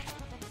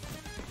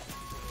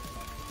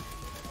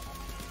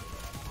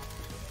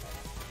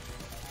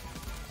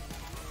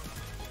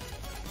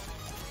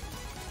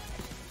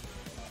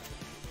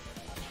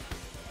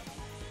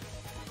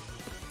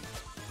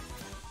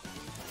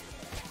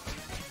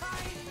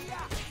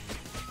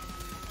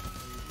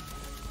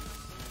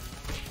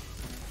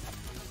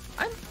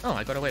 Oh,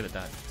 I got away with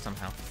that,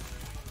 somehow.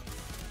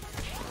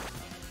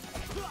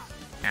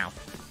 Ow.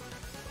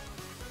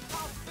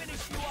 I'll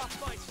finish you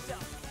off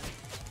myself.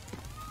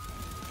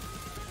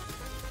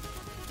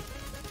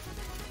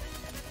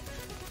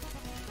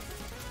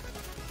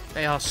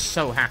 They are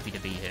so happy to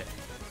be here.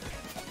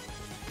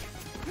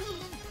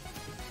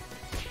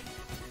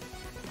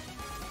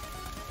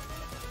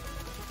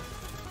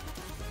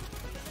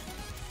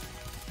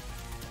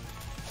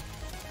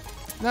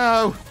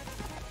 No!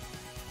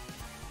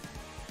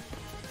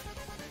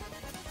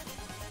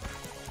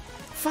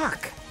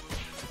 Fuck!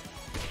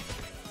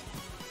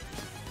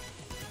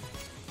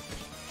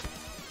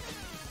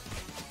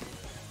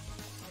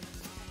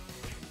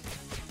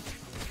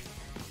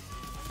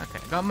 Okay,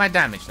 got my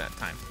damage that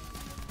time.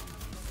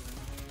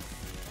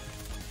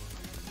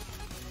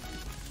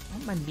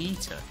 Not my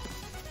meter.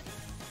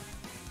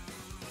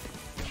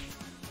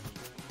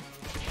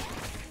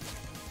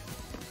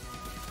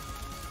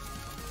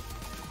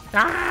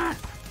 Ah!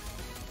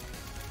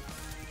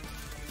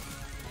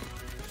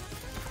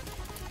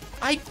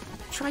 I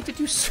tried to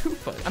do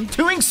super. I'm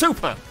doing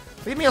super!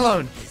 Leave me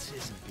alone. This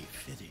isn't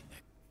befitting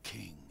a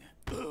king.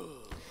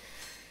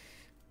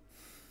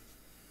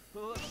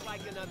 Looks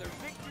like another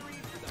victory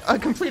for the I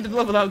completed the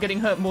level without getting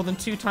hurt more than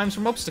 2 times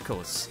from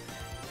obstacles.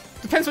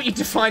 Depends what you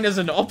define as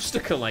an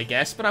obstacle, I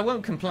guess, but I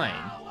won't complain.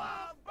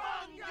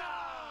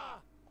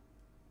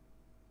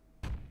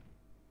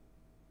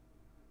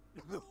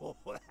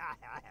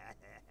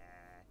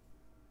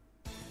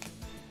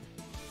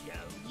 Show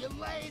you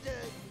later,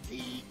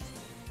 Pete.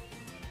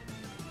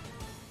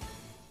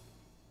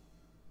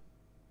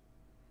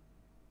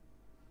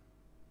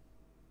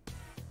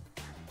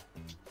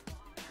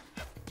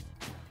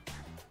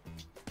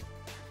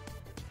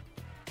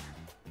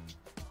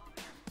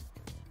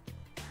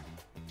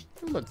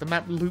 Look, the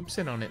map loops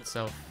in on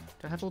itself.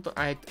 Do I have all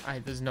the...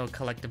 there's no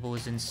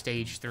collectibles in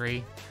stage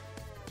 3.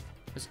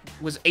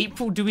 Was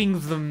April doing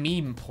the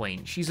meme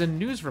point? She's a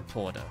news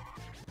reporter.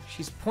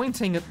 She's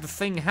pointing at the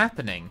thing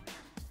happening.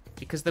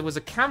 Because there was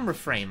a camera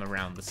frame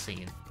around the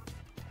scene.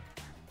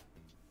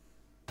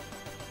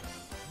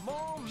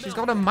 She's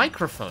got a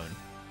microphone.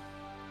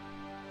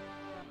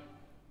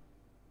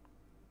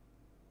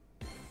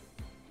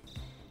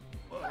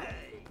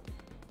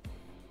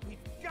 We've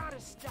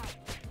gotta stop.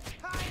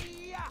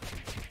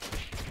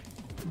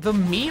 The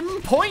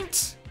meme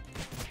point?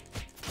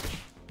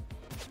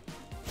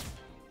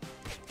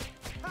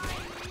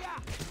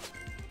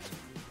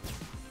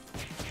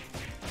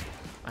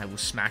 I will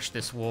smash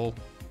this wall.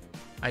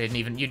 You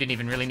didn't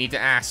even really need to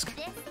ask.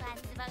 This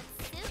one's about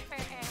Super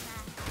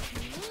Irma.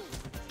 Me.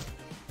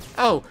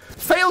 Oh,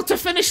 failed to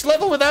finish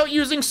level without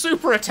using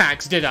super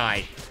attacks, did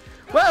I?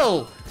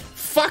 Well,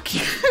 fuck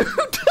you.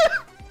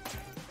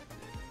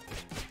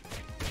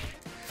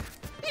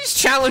 These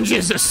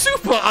challenges are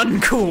super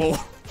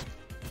uncool.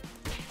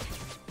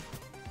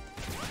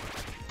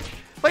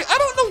 Like, I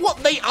don't know what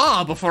they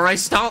are before I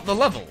start the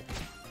level.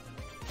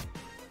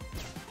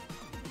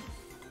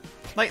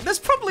 Like, there's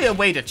probably a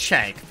way to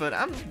check, but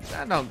I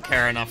don't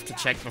care enough to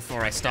check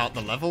before I start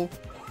the level.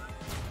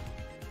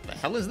 The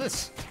hell is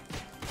this?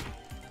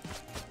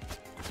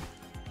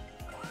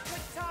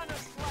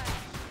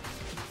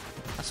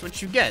 That's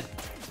what you get.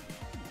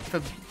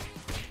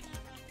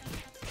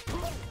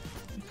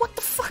 What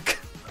the fuck?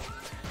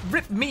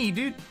 Rip me,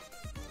 dude.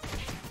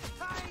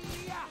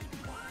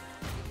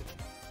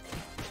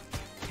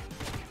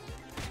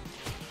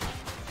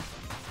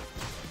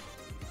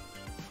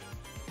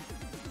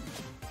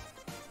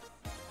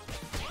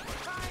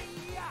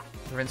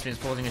 Prevents me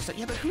from pausing and stuff.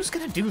 Yeah, but who's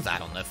gonna do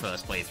that on their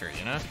first playthrough,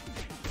 you know?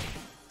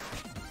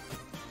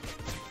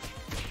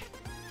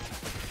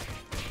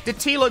 Did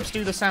T-Lopes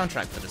do the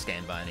soundtrack for this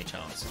game by any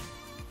chance?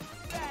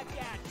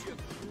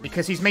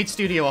 Because he's made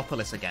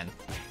Studiopolis again.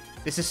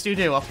 This is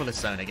Studiopolis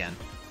Zone again.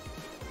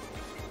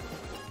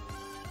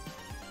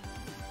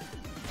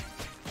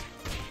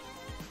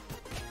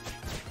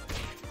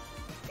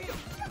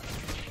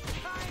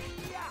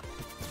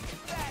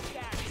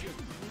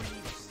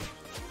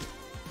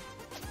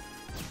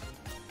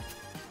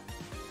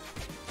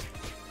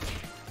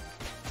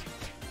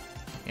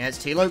 Yeah, it's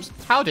T-Lopes.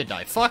 How did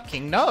I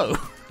fucking know?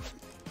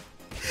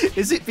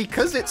 Is it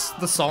because it's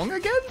the song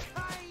again?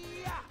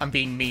 I'm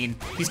being mean.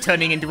 He's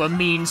turning into a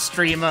mean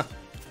streamer.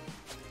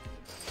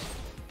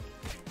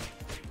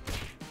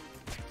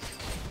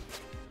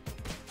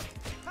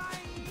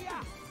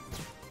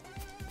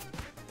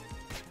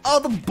 Oh,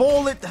 the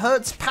ball, it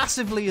hurts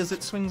passively as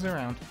it swings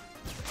around.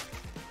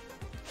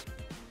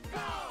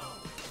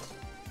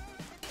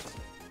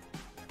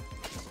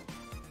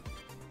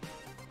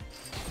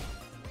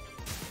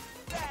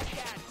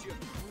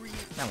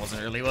 That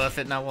wasn't really worth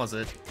it, now was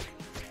it?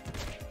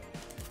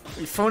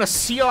 You throwing a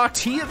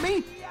CRT at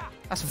me?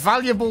 That's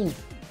valuable.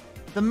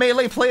 The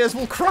melee players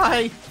will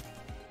cry.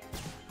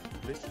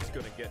 This is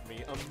gonna get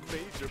me a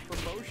major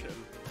promotion.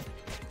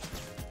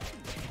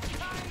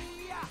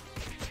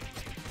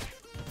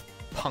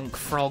 Punk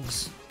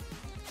frogs.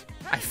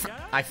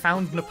 I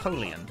found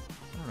Napoleon.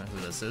 I don't know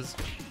who this is.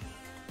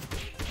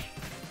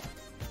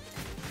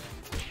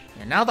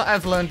 Yeah, now that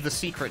I've learned the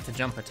secret to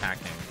jump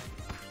attacking.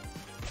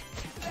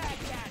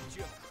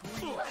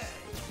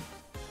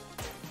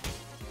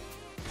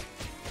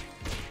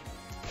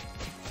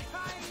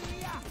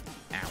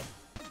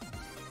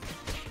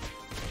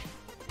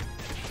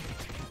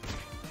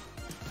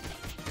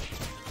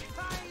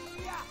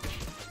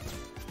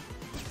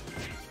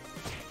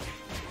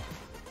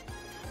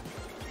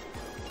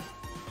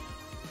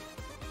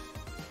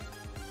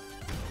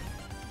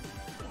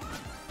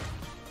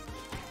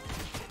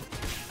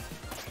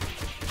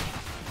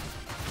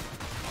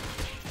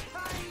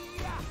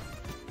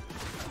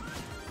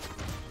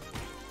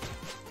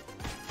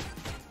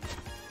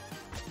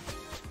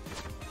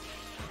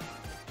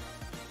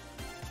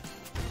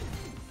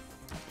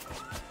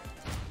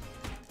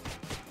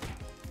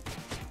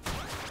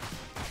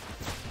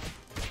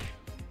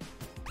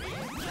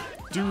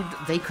 Dude,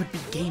 they could be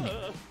gaming.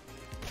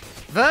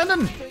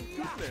 Vernon! Thank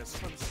goodness,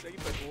 I'm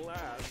safe at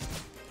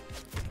last.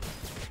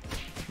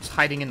 He's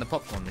hiding in the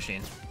popcorn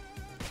machine.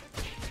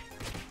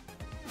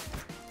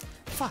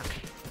 Fuck.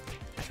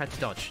 I tried to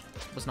dodge.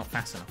 It was not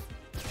fast enough.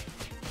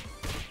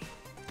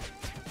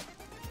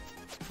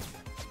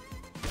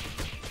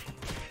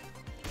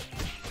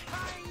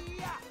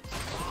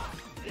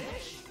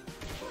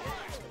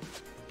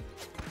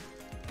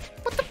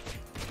 What the?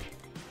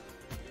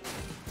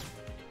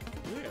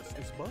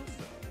 This is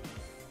Buster.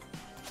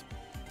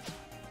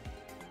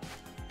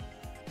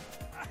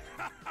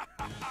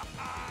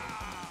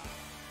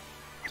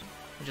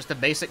 Just a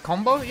basic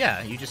combo?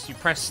 Yeah, you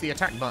press the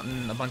attack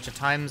button a bunch of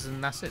times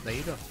and that's it. There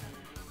you go.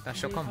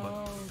 That's your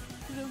combo.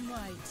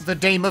 The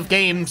Dame of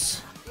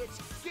Games.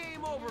 It's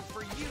game over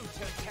for you,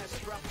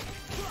 Testra.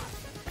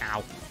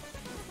 Ow.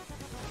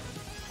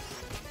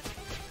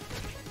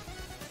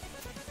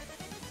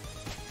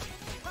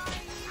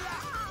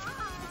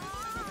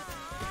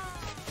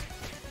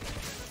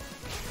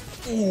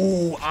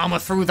 Ooh, armor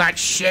through that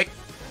shit.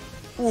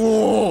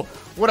 Ooh,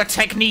 what a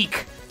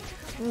technique.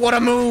 What a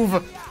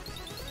move.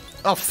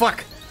 Oh,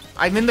 fuck.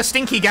 I'm in the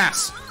stinky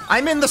gas.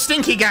 I'm in the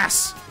stinky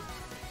gas.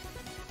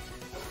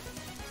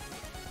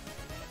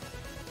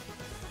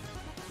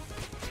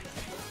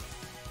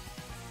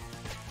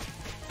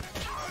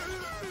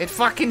 It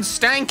fucking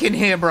stank in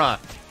here, bruh.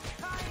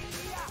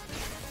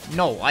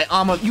 No, I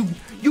armor...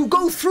 You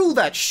go through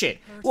that shit.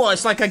 Well,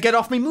 it's like I get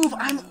off me move.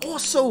 I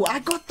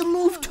got the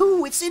move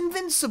too. It's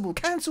invincible.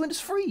 Cancel and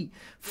it's free.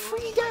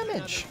 Free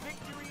damage.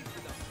 Victory for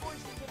the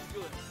forces of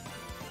good.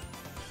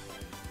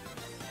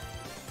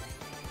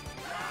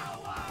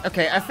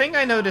 Okay, I think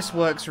I know this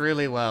works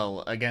really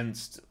well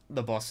against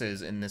the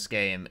bosses in this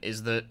game,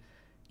 is that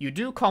you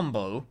do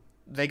combo,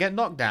 they get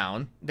knocked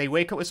down, they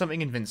wake up with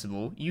something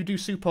invincible, you do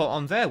super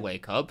on their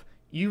wake up,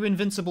 you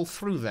invincible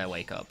through their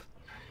wake up,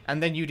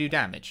 and then you do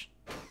damage.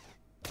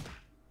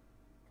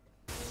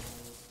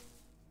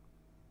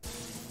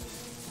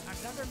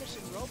 Another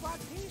missing robot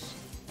piece?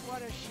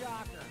 What a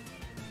shocker.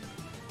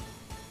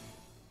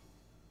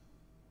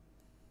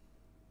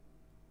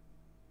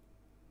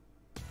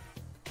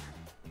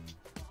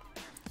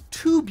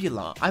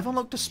 Tubular. I've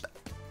unlocked a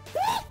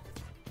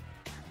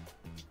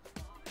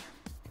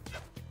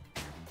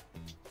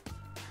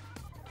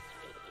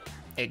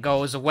It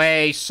goes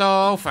away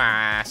so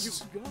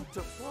fast. You've got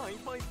to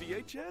find my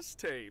VHS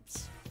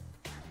tapes.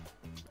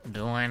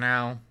 Do I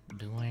now?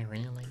 Do I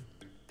really?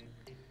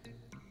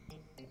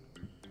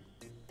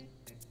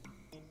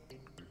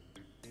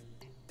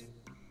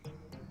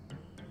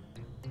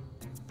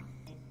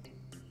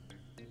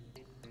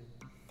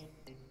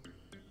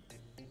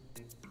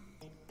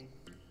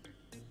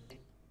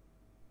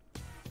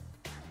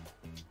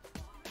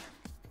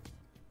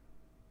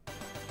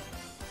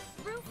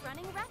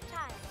 running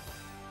reptiles.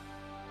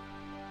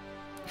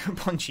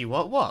 Punchy,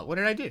 what? What? What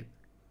did I do?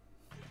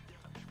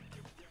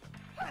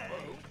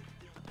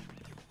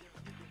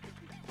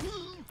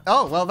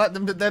 Oh, well,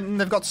 then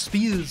they've got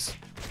spears.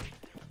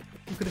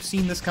 Who could have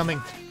seen this coming?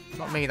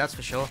 Not me, that's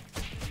for sure.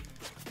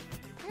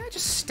 Yeah, it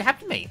just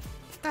stabbed me.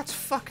 That's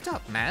fucked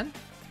up, man.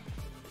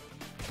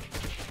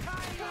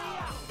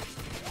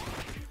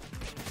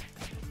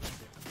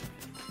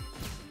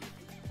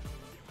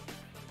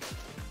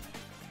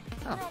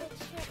 Oh. What a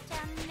trip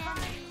down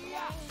memory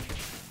lane.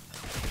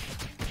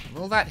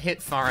 Well, that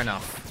hit far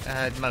enough.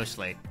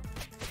 Mostly.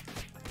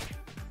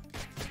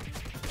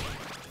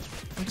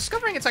 I'm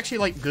discovering it's actually,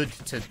 like, good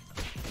to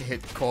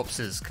hit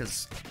corpses,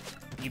 because,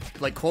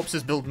 like,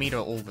 corpses build meter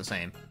all the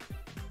same.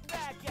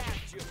 Back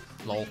at you,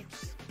 Lol.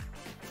 creeps.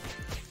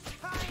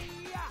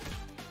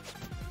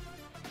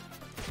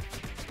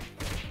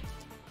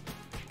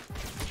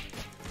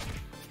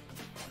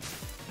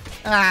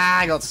 Ah,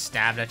 I got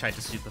stabbed. I tried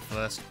to super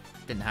first.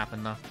 Didn't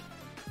happen, though.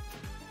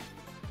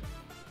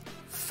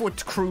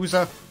 Foot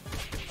cruiser.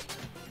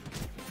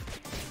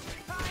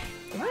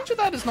 The range of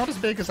that is not as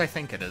big as I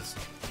think it is.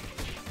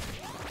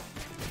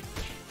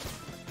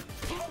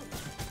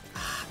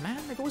 Ah,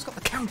 man, they've always got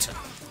the counter.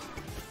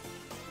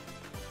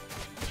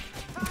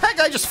 That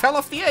guy just fell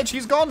off the edge.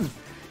 He's gone.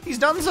 He's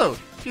donezo.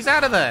 He's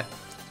out of there.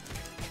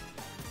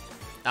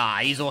 Ah,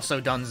 he's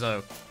also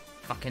donezo.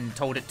 Fucking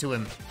told it to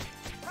him.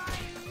 Back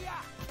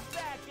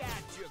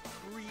at you,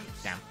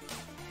 creeps. Damn.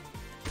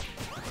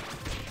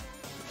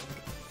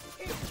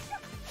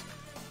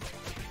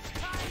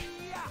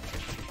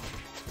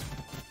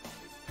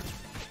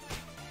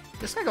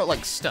 This guy got,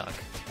 like, stuck.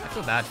 I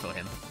feel bad for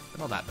him, but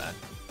not that bad.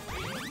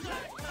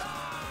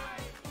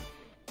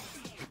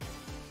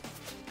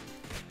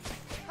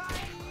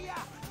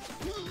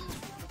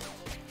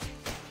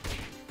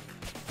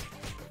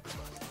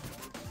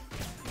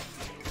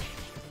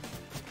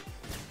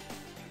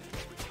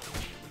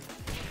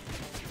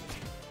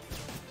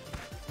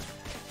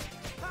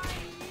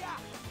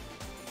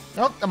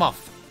 Nope, I'm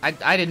off.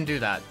 I didn't do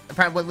that.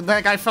 Apparently, when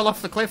that guy fell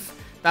off the cliff,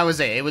 that was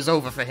it. It was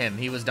over for him.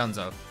 He was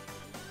donezo.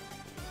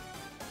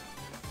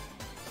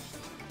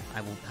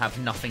 I will have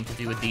nothing to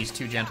do with these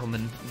two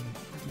gentlemen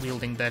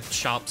wielding their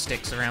sharp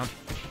sticks around.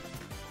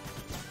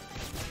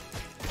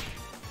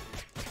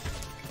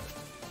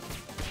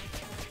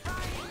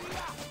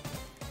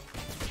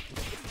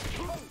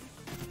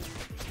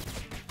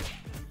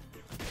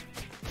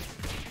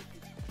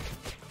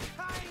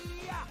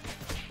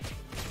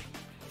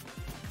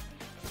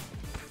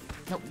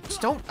 No,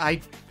 just don't.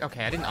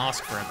 Okay, I didn't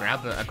ask for a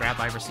grab, but a grab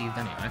I received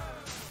anyway.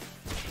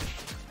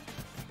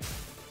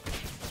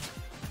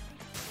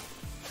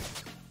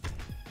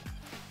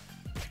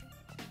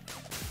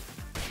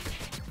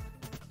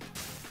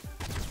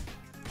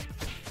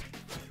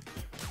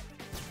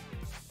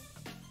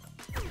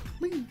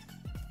 Whee!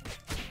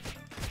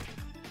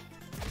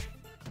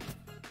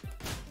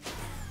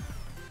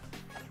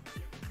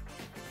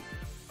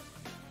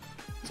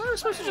 So I was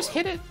supposed to just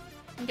hit it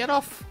and get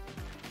off?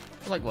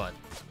 Like what?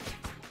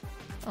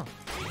 Oh.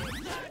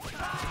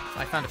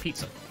 I found a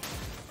pizza.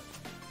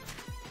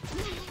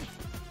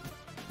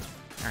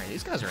 Alright,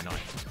 these guys are annoying.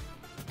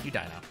 You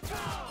die now.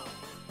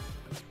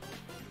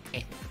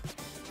 Eh.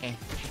 Eh.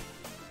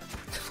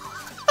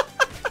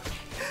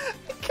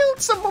 I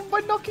killed someone by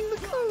knocking the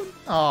cone!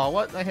 Oh,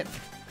 what? I hit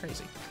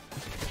crazy.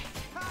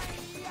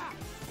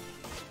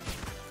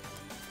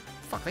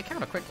 Fuck, they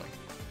counter quickly.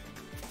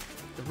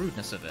 The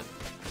rudeness of it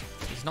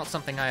is not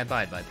something I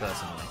abide by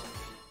personally.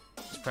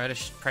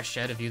 Press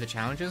share to view the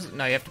challenges?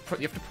 No, you have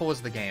to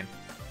pause the game.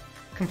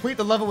 Complete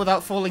the level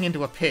without falling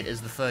into a pit is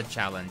the third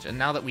challenge, and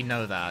now that we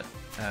know that,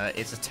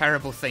 it's a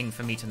terrible thing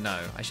for me to know.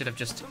 I should have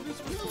just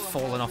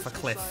fallen off a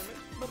cliff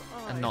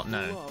and not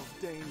know.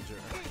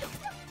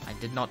 I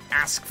did not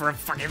ask for a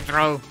fucking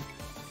throw.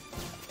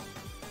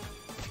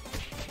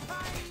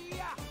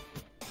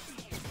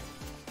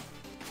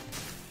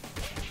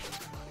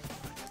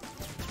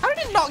 How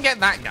did it not get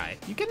that guy?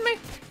 You kidding me?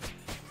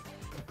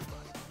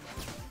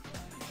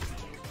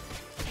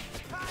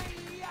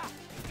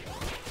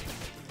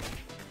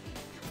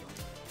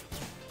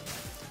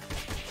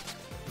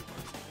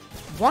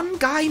 One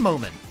guy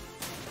moment.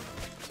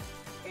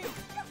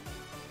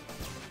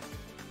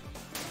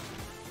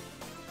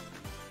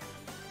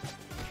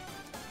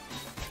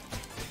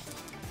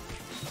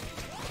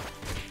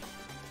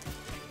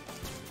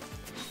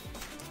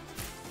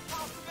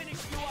 I'll finish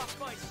you off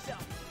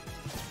myself.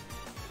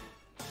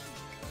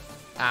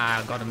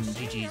 Ah, got him.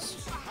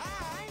 GG's.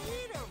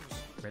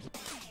 Rip.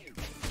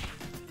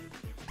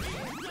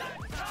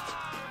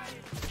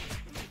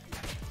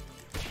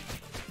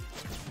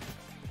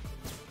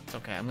 It's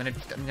okay. I'm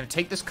gonna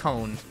take this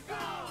cone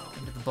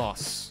into the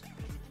boss.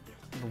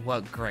 It'll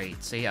work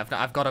great. See,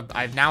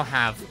 I now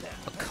have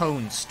a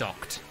cone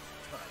stocked.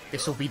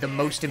 This will be the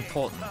most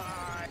important.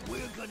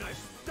 We're gonna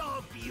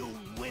stomp you,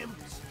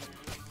 wimps!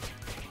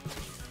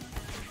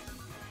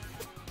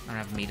 I don't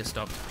have meter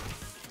stocked.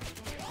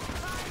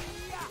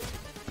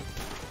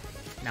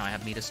 Now I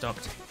have meter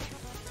stocked.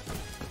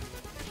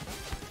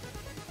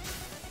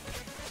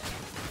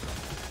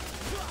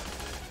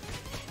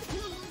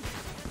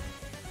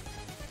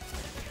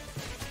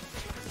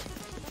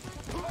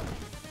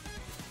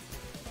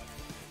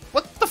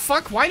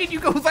 fuck? Why did you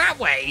go that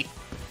way?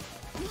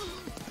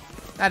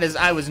 That is,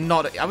 I was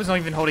not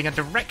even holding a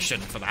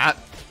direction for that.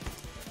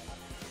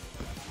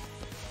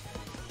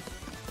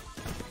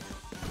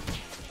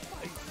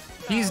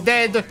 He's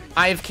dead.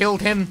 I have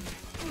killed him.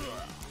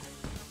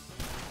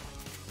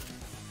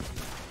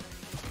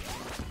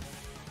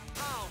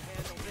 I'll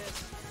handle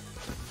this.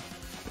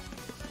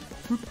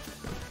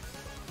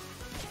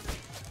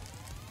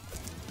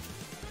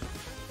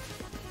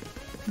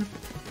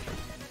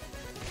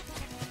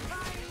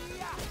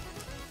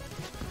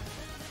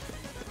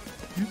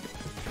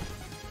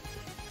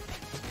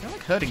 They're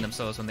like hurting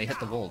themselves when they hit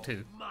the wall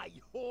too. My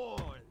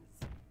horns.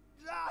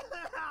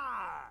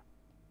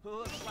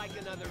 Looks like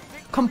another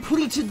victory.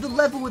 Completed the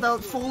level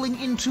without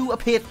falling into a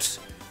pit.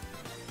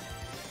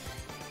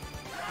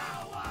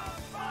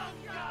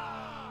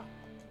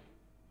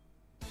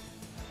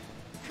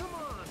 Come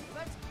on,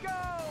 let's go.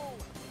 I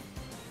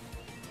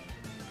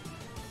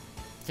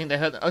think they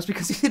hurt. Oh, it's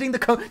because he's hitting the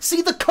cone.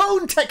 See, the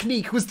cone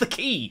technique was the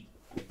key.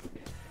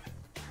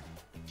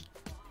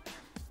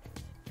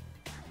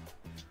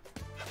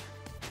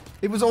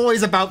 It was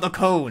always about the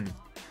cone.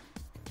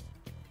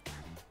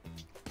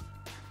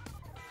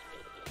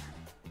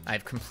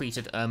 I've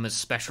completed Irma's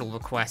special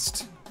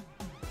request.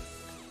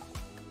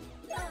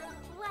 Oh,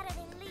 what a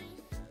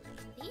relief.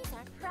 These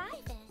are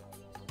private.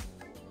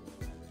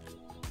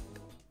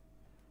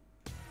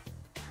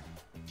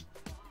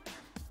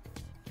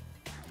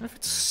 I don't know if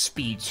it's a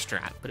speed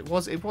strat, but it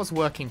was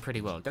working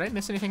pretty well. Did I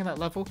miss anything in that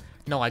level?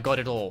 No, I got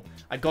it all.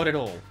 I got it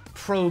all.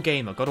 Pro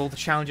gamer, got all the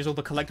challenges, all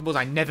the collectibles.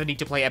 I never need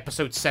to play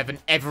episode 7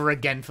 ever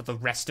again for the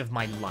rest of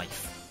my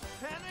life.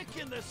 Panic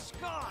in the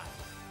sky!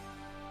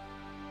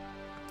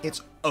 It's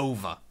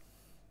over.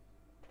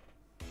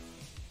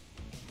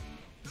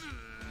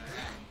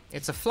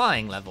 It's a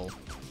flying level.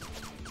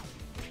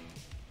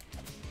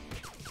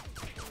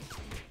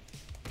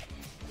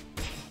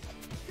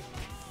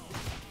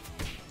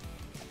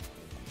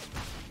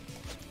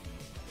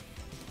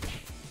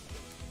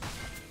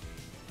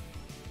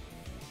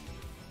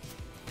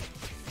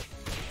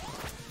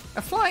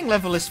 A flying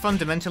level is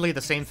fundamentally the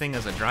same thing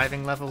as a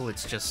driving level,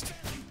 it's just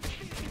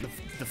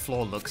the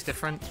floor looks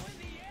different.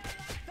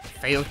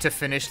 Failed to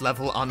finish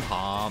level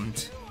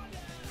unharmed.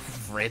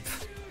 Rip.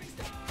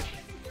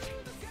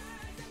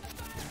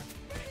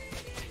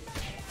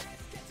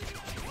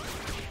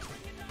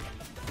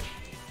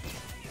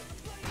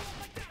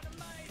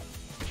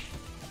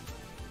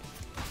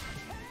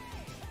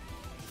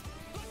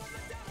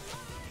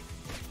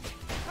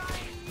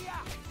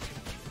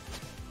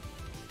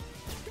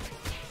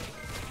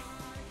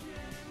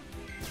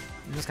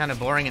 It's kind of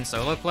boring in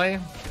solo play.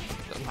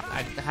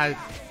 I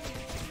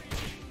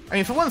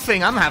mean, for one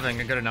thing, I'm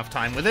having a good enough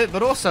time with it,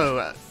 but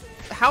also,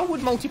 how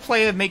would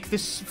multiplayer make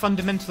this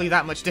fundamentally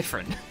that much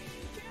different?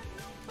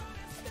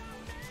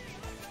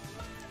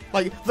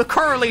 Like, the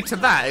correlate to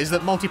that is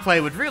that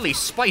multiplayer would really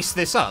spice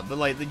this up, but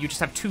like, you just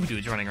have 2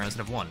 dudes running around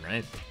instead of 1,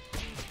 right?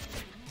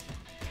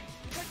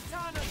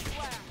 Katana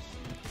slash.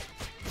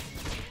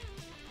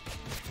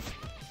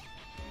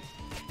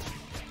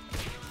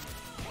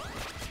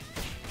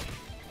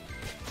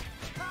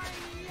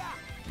 Hiya.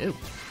 Ew.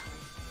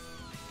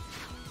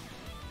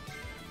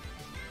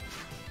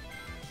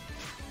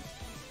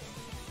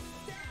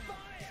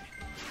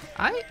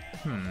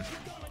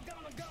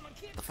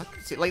 The fuck?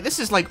 See, like, this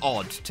is, like,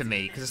 odd to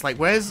me, because it's like,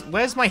 where's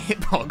my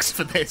hitbox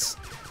for this?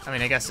 I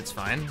mean, I guess it's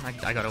fine.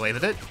 I got away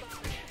with it.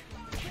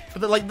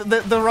 But,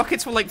 the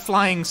rockets were, like,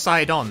 flying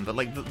side-on, but,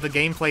 like, the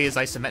gameplay is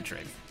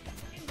isometric.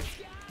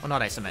 Well,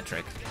 not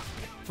isometric.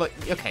 But,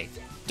 okay.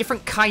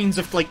 Different kinds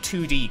of, like,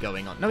 2D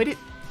going on. No, it is...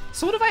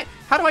 Sort of,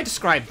 how do I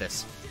describe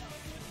this?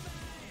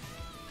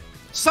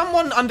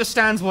 Someone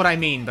understands what I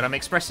mean, but I'm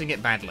expressing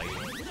it badly.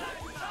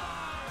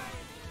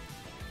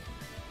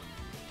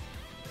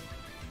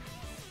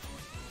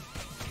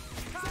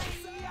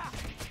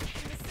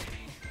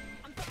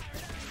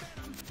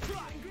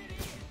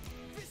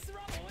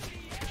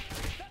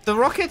 The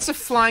rockets are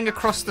flying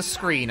across the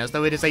screen as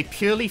though it is a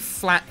purely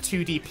flat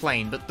 2D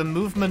plane, but the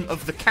movement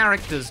of the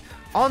characters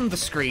on the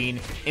screen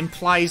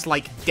implies,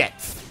 like,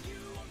 depth.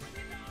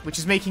 Which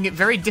is making it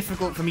very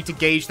difficult for me to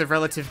gauge the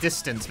relative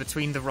distance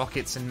between the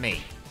rockets and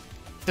me.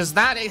 Does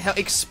that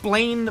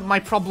explain my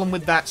problem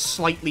with that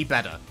slightly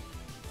better?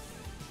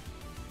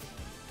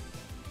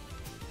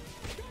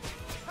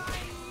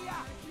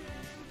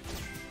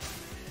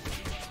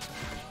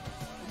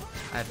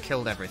 I've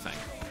killed everything.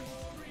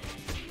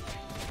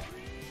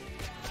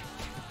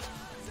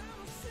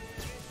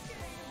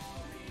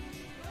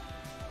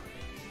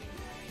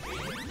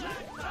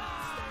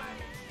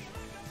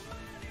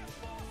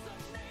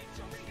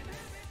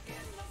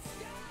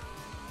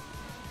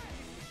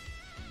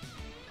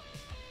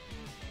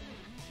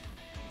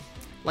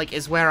 Like,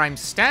 is where I'm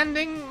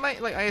standing,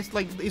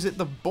 is it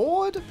the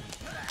board?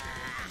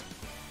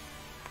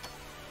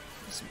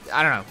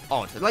 I don't know,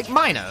 odd. Like,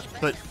 minor,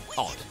 but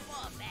odd.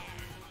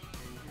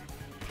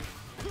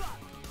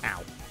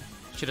 Ow.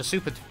 Should have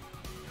supered.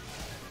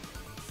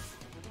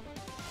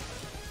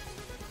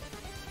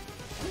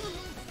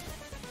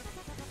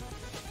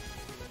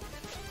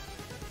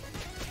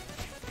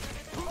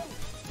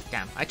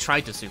 I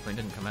tried to super and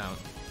didn't come out.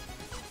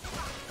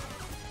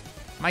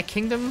 My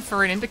kingdom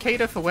for an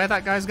indicator for where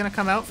that guy's gonna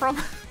come out from?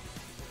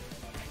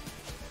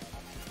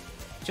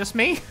 Just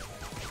me?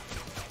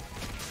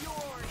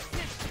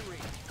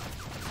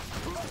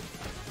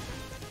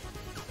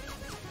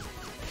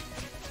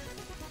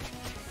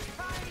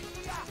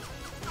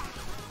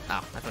 Oh, I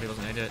thought he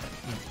wasn't gonna do it.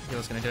 He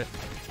was gonna do it.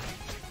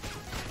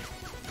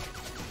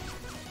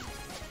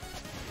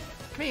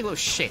 Come here, you little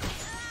shit.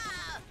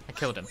 I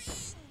killed him.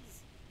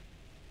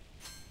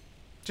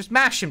 Just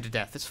mash him to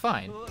death, it's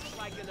fine. Looks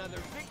like another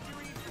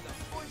victory for the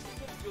forces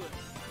of good.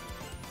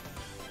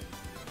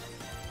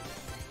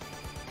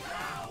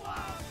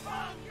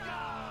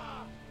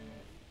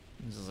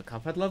 This is a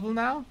Cuphead level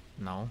now?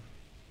 No.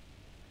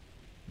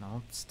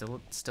 No,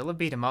 still a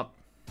beat 'em up.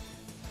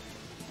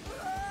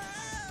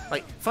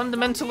 Like,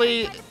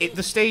 fundamentally,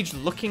 the stage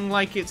looking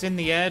like it's in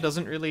the air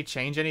doesn't really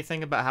change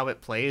anything about how it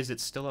plays.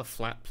 It's still a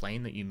flat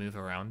plane that you move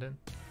around in.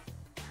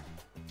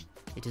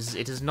 It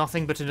is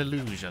nothing but an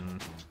illusion.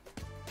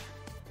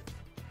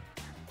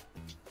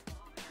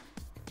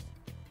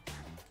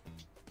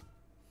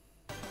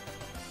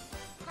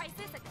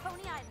 Crisis at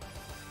Coney Island.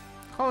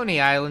 Coney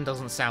Island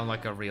doesn't sound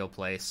like a real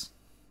place.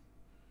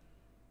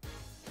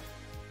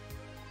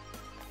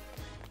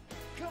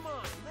 Come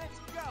on, let's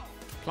go.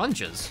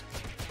 Plungers?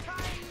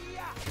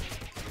 Hi-ya!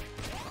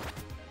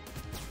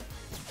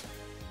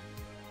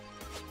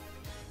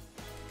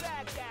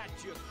 Back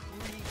at you,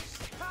 creeps.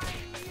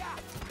 Hi-ya!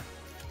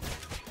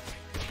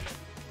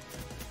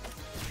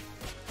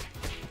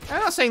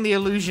 I'm not saying the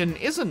illusion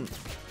isn't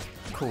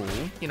cool,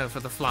 you know, for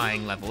the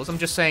flying levels. I'm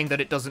just saying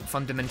that it doesn't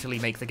fundamentally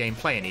make the game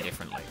play any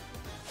differently.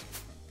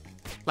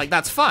 Like,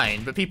 that's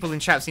fine, but people in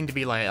chat seem to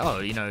be like, oh,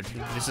 you know,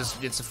 it's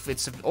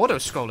an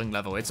auto-scrolling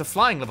level, it's a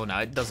flying level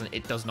now. It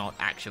does not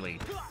actually.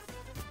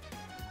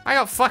 I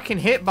got fucking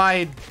hit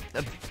by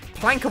a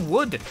plank of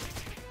wood.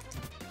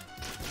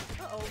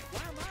 Uh-oh,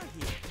 why am I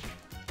here?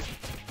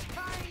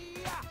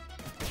 Hi-ya!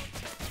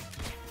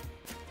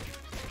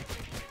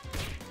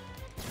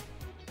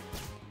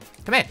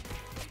 Come here.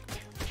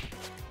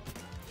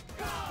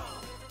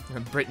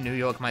 Brit New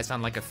York might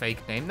sound like a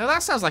fake name. No,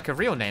 that sounds like a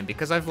real name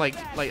because I've like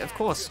of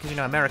course, because you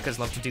know Americans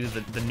love to do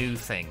the new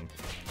thing,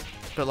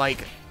 but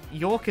like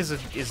York is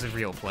a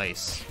real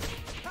place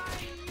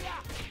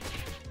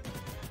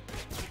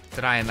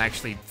that I am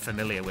actually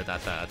familiar with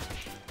at that.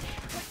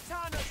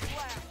 Katana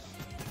slash!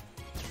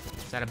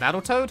 Is that a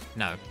Battletoad?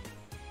 No.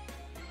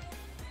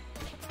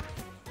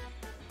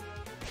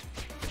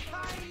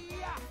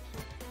 Hi-ya!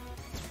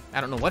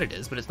 I don't know what it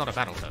is, but it's not a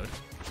Battletoad.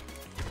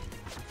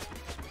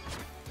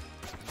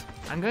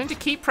 I'm going to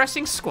keep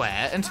pressing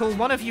square until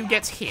one of you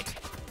gets hit.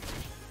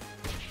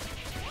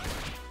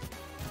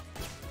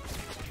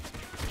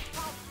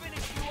 I'll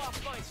finish you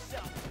off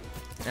myself.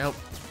 Nope.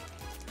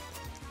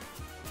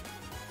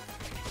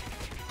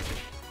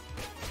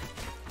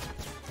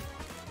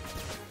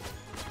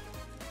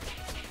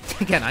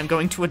 Again, I'm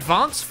going to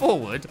advance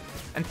forward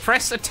and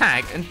press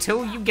attack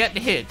until you get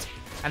hit.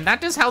 And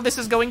that is how this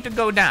is going to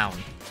go down.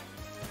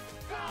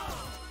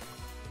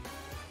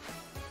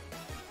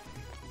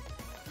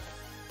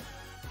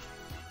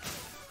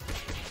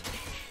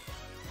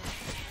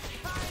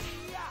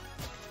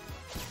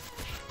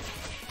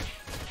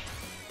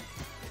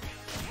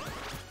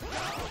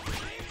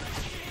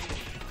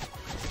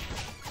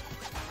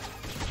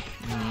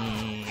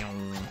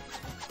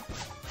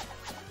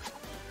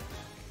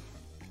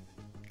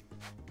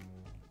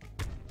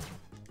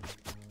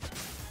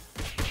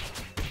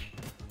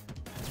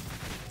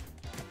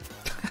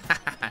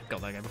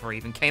 Got that guy before he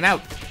even came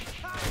out.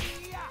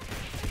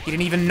 He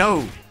didn't even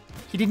know.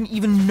 He didn't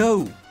even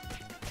know.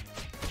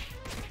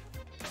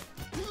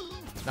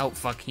 Oh,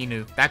 fuck, he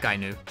knew. That guy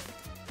knew.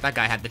 That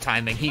guy had the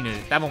timing. He knew.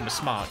 That one was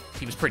smart.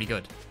 He was pretty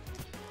good.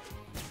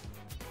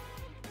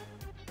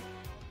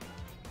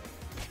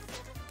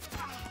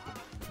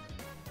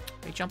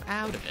 They jump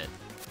out of it.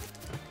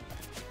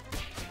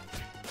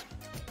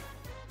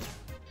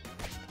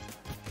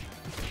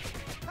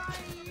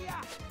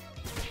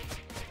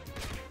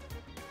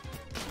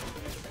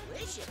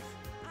 Delicious.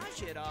 I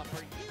should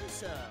offer you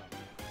some.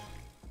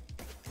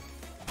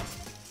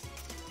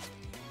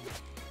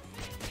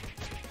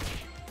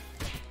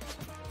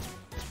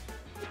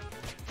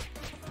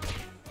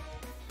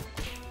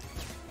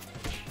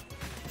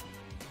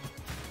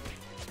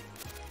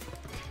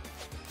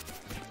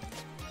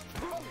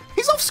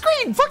 He's off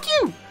screen! Fuck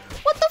you!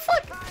 What the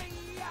fuck?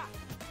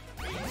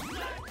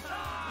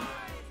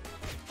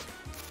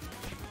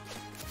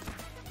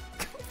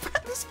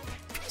 This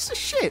piece of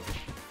shit.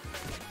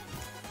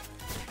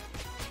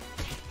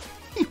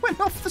 He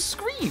went off the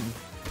screen.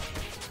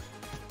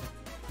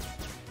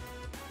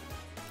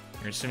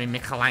 You're assuming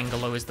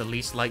Michelangelo is the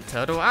least liked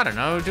turtle? I don't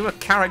know. Do a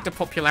character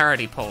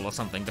popularity poll or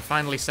something to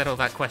finally settle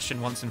that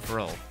question once and for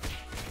all.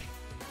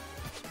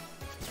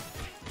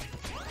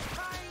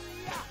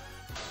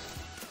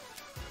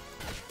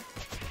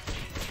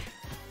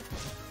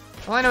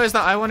 All I know is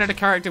that I wanted a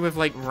character with,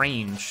 like,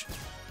 range.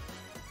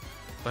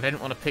 But I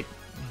didn't want to pick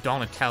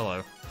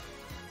Donatello.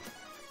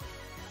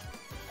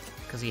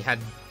 Because he had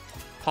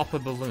pop a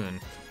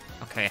balloon.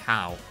 Okay,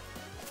 how?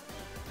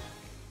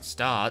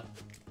 Start.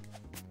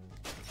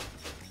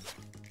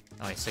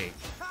 Oh, I see.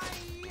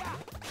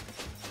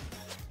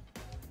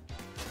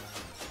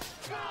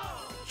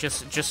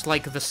 Just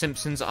like The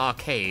Simpsons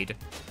arcade,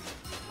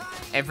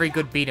 every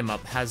good beat 'em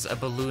up has a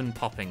balloon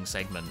popping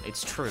segment.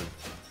 It's true.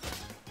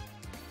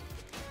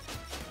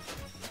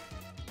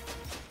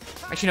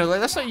 Actually, no,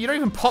 that's not, you don't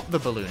even pop the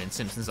balloon in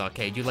Simpsons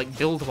arcade. You like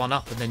build one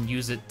up and then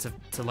use it to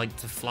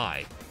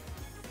fly.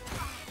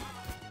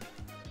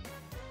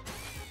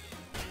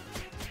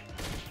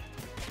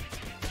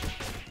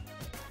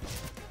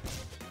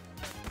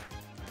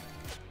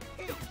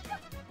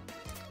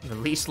 The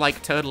least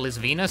liked turtle is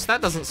Venus?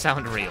 That doesn't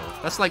sound real.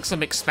 That's like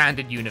some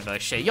expanded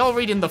universe shit. Y'all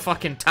reading the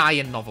fucking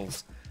tie-in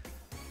novels.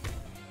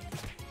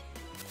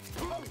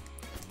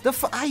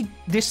 I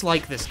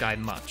dislike this guy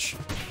much.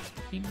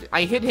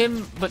 I hit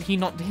him, but he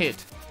not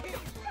hit.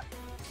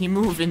 He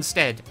move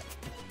instead.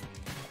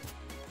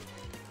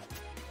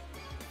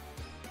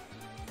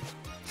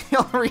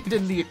 Y'all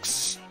reading the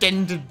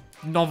extended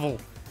novel.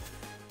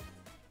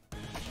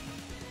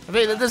 I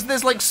mean,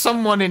 there's like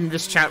someone in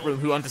this chat room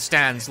who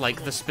understands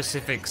like the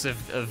specifics of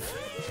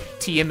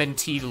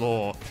TMNT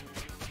lore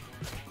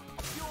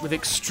with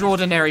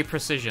extraordinary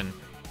precision.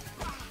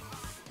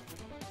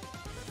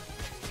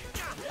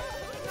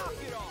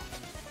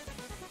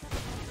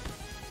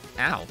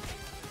 Ow.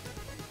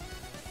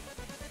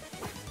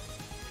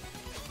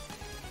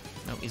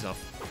 Nope, he's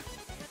off.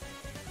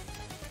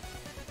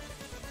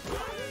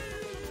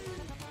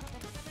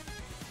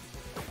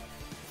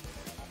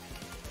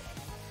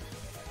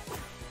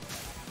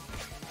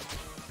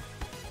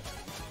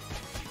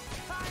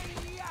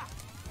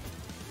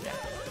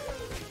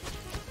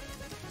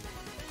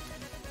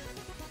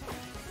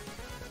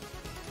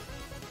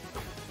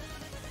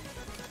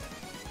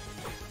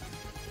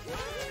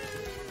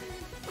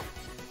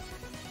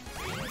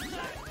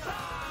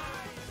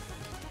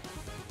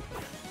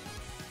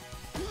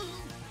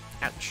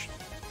 Ouch.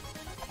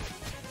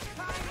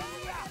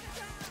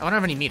 I don't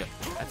have any meter.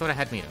 I thought I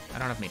had meter. I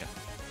don't have meter.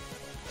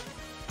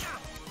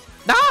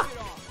 Ah!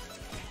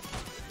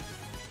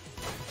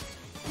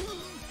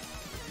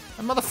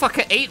 That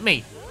motherfucker ate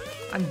me.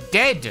 I'm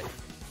dead.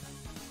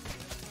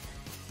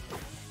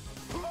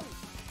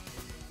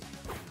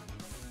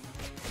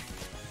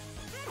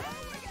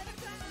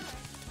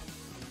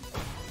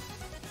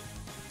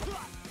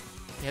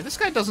 Yeah, this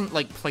guy doesn't,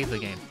 like, play the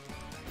game.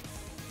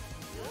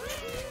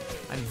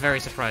 I'm very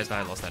surprised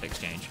I lost that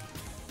exchange.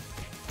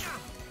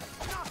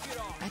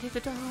 I did a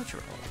dodge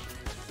roll.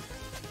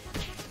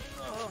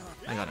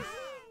 I got him.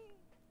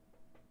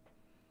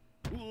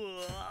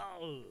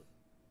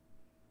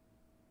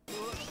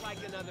 Looks like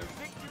another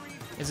victory.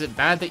 Is it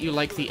bad that you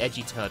like the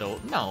edgy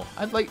turtle? No.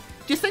 I'd like...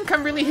 Do you think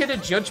I'm really here to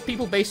judge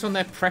people based on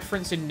their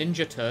preference in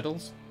Ninja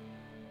Turtles?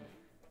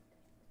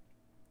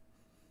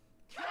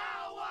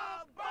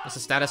 What's the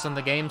status on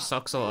the game?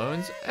 Sucks or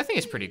owns? I think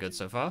it's pretty good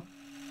so far.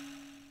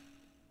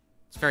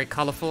 It's very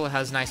colorful, it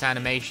has nice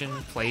animation,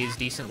 plays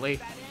decently.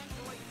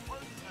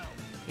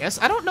 Yes,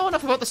 I don't know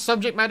enough about the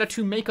subject matter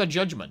to make a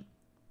judgment.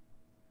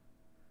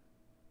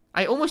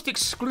 I almost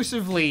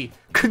exclusively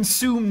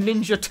consume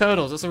Ninja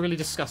Turtles. That's a really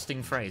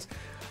disgusting phrase.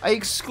 I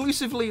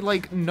exclusively,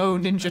 like, know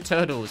Ninja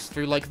Turtles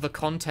through, like, the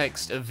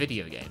context of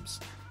video games.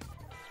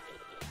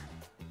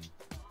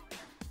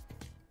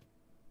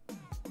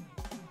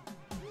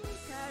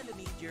 Kinda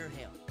need your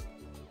help.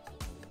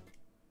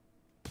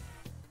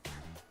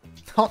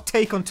 Hot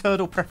take on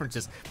turtle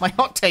preferences. My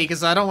hot take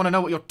is I don't want to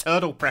know what your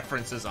turtle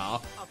preferences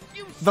are.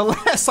 The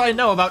less I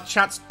know about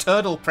chat's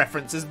turtle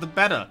preferences, the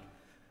better.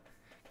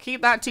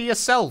 Keep that to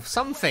yourself.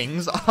 Some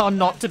things are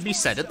not to be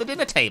said at the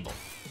dinner table.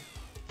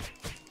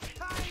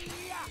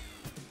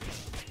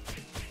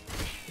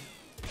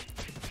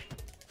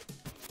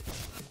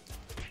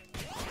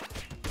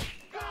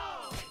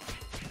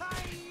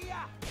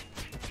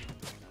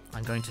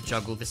 I'm going to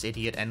juggle this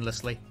idiot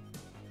endlessly.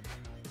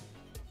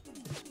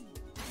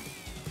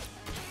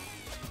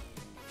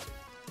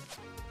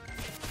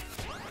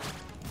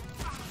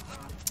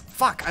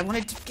 Fuck, I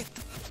wanted to get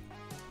the...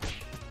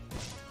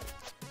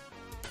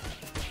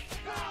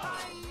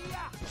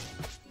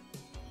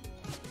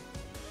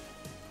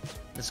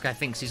 This guy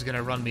thinks he's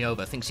gonna run me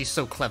over, thinks he's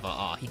so clever.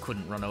 Ah, he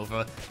couldn't run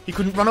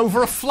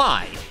over a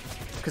fly!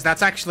 Because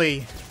that's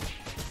actually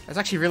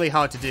really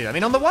hard to do. I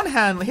mean, on the one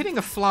hand, hitting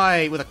a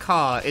fly with a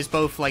car is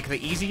both, like,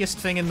 the easiest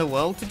thing in the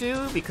world to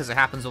do, because it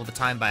happens all the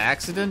time by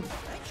accident.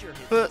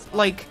 But,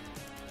 like,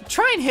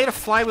 try and hit a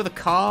fly with a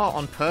car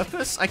on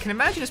purpose, I can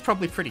imagine it's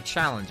probably pretty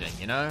challenging,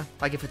 you know?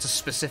 Like, if it's a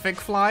specific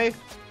fly.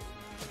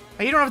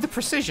 And you don't have the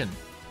precision.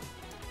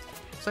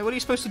 So what are you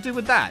supposed to do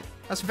with that?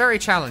 That's very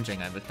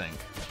challenging, I would think.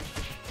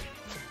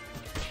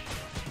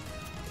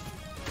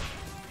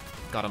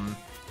 Got him.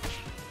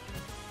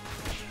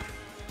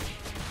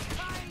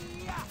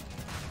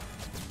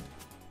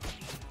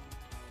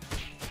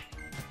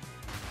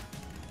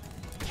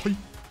 Hoi.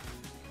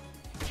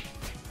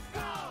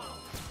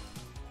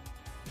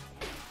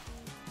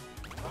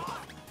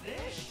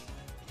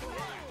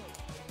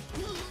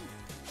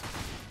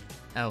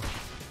 Oh.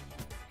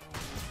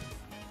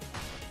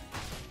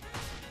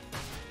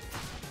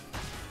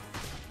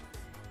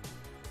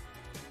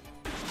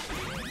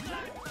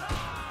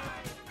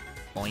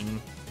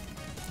 Boing.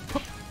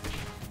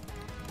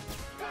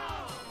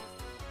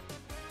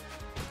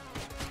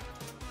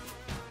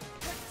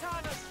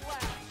 Katana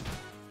slash.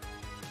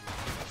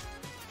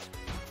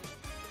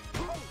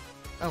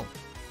 Oh.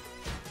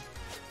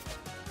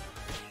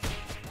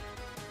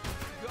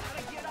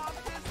 Gotta get off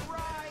this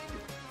ride.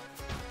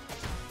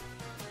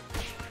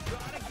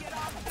 Gotta get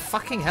off this.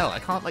 Fucking hell, I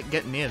can't, like,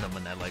 get near them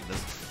when they're like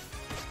this.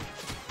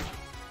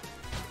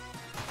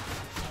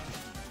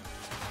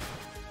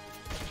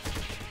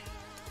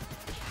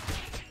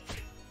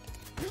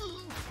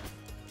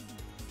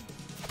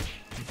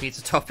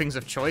 Pizza toppings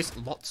of choice,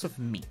 lots of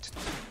meat.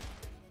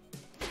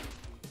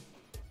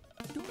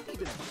 Don't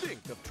even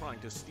think of trying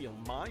to steal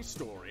my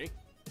story.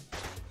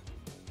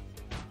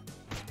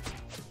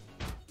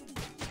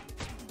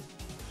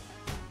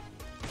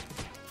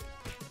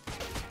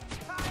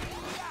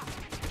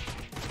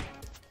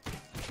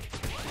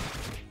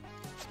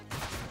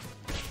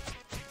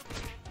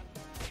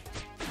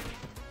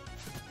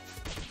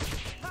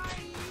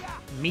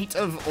 Meat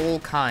of all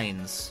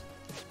kinds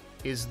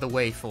is the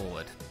way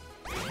forward.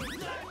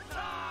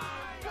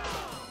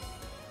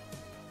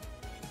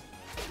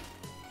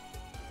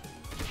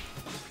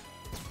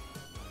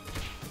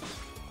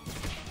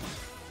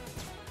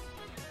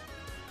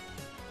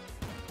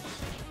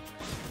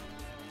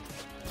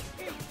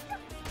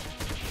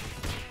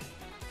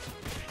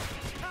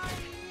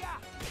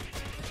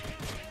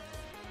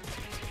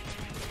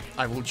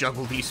 I will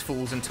juggle these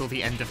fools until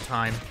the end of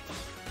time.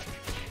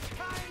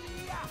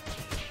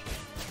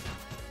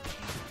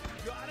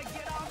 Gotta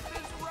get off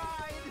this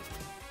ride.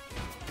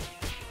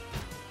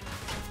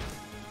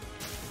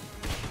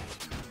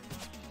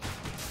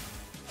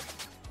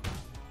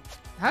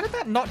 How did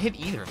that not hit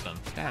either of them?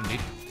 Damn,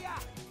 dude.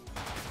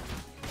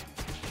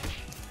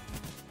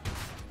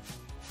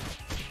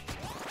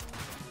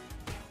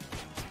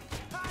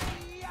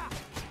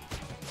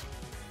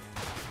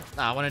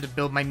 I wanted to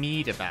build my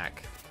meter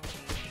back.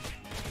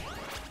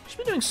 Should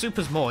be doing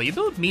supers more. You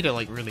build meter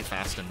like really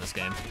fast in this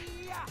game.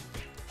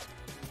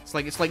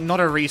 It's like not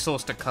a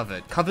resource to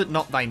covet. Covet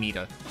not thy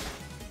meter,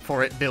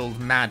 for it build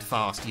mad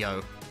fast,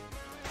 yo.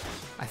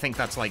 I think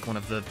that's like one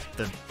of the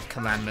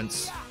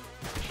commandments.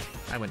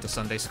 I went to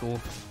Sunday school.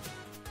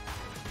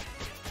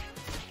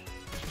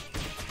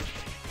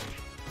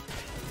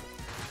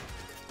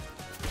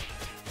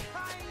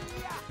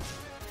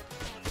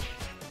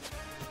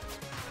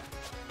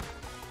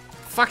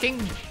 Fucking...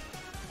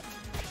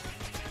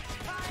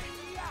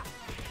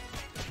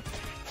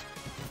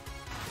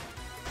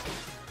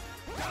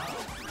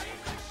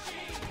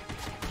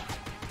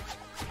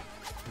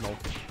 Lol.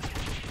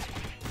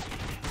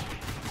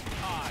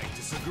 I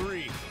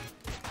disagree.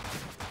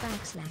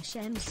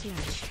 /m/.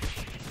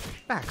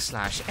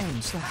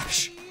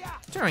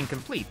 Turing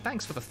complete.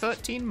 Thanks for the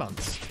 13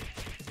 months.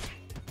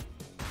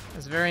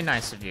 That's very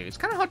nice of you. It's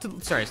kind of hard to...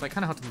 Sorry, it's like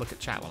kind of hard to look at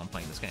chat while I'm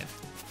playing this game.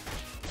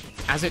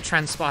 As it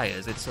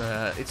transpires, it's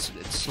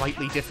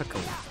slightly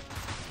difficult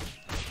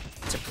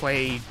to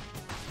play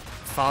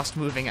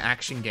fast-moving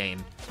action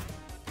game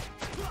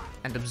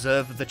and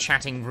observe the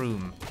chatting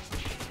room.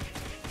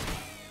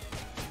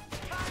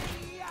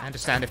 I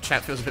understand if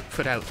chat feels a bit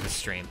put out this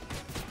stream.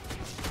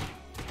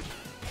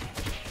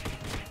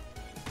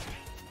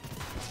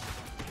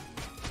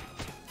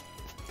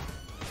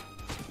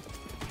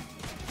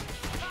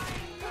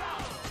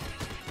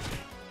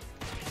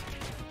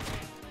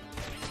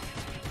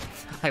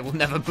 I will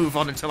never move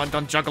on until I'm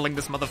done juggling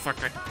this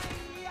motherfucker.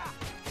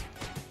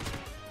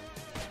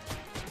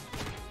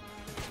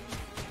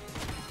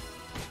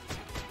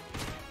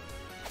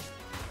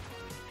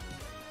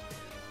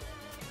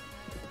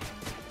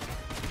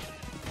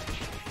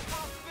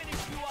 I'll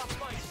finish you off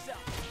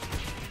myself.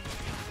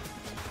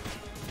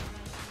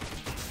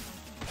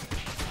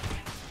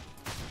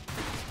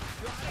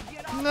 Gotta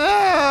get off.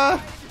 Nah.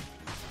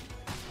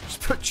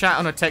 Just put chat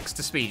on a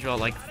text-to-speech. Well,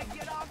 like, Gotta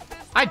get off this.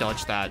 I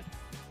dodged that.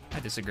 I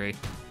disagree.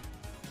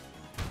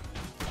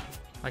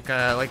 Like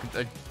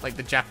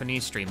the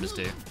Japanese streamers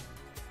do.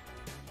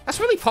 That's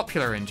really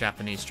popular in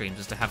Japanese streams,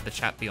 is to have the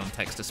chat be on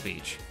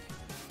text-to-speech.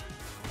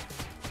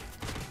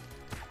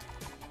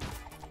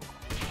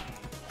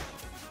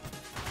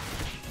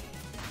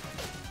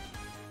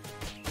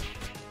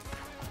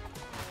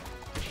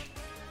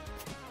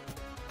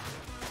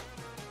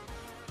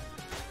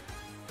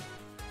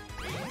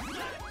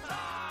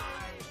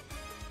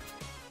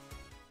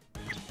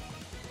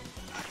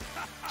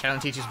 Channel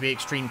teaches me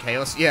extreme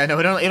chaos. Yeah, no,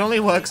 it only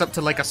works up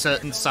to like a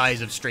certain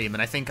size of stream,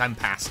 and I think I'm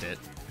past it.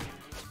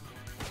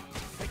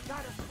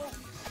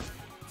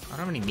 I don't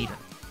have any meter.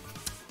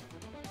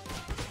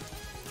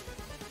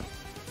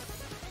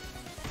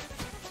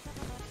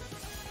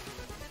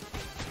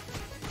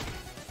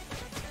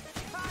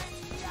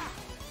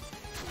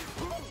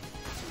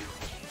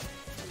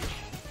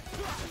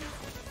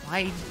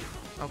 Why?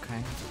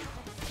 Okay.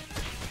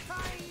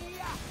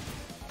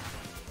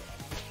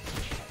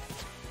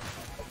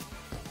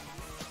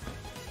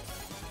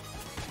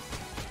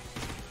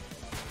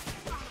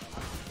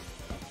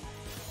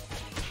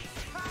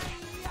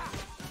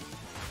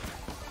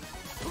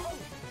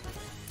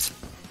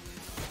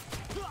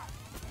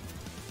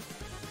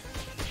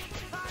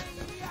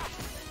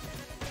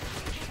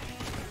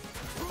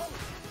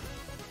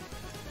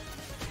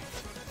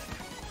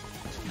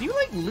 Do you,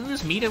 like,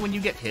 lose meter when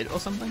you get hit or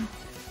something?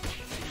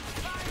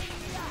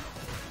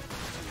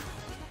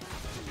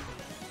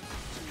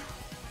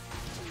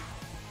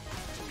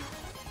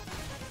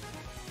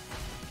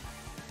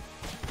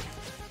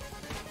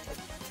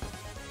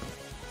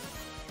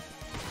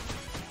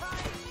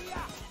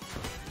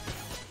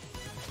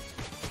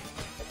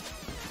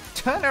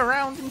 Turn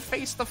around and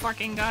face the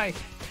fucking guy.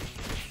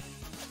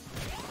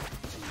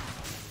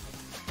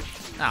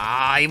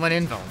 Ah, he went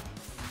invuln.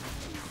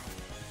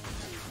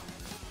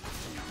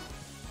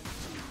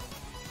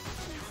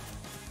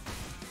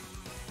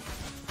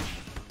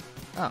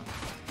 Oh.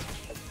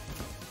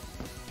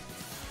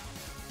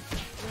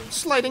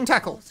 Sliding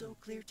tackle. Also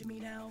clear to me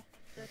now.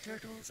 The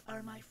turtles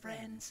are my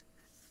friends.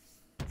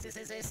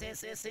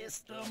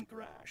 System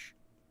crash.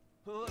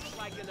 Looks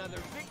like another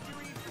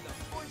victory for the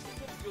forces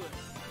of good.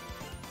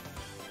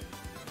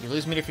 You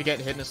lose meter if you get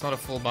hit and it's not a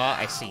full bar?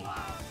 I see.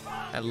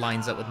 That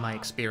lines up with my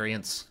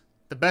experience.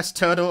 The best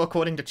turtle,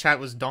 according to chat,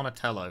 was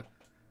Donatello.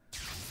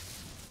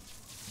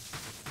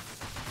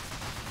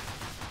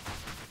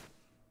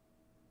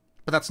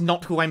 But that's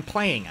not who I'm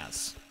playing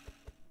as.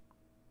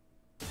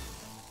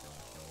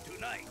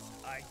 Tonight,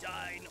 I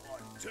dine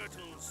on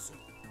turtle soup.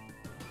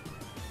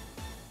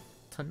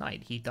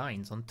 Tonight, he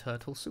dines on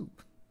turtle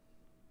soup.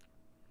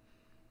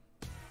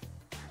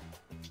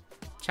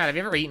 Chat, have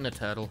you ever eaten a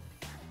turtle?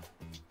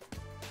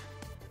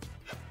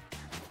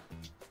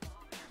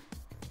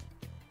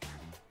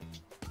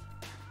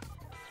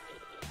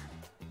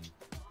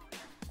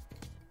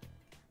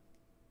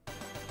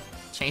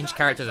 Change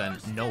character then?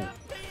 No.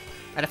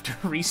 I'd have to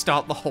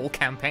restart the whole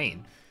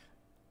campaign.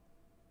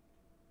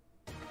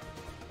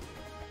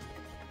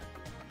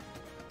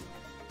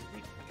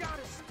 We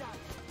gotta stop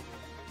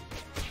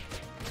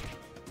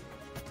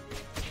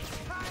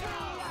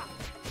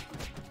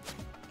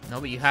it.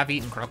 No, but you have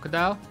eaten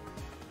crocodile?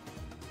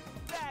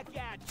 Back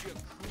at you,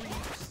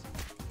 creeps.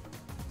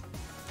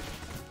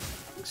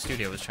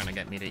 Studio was trying to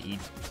get me to eat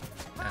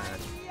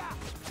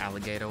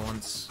alligator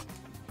once.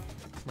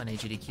 When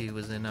AGDQ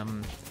was in,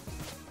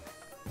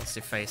 what's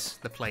your face?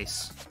 The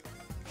place.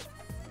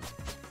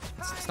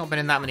 It's not been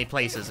in that many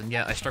places, and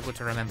yet I struggle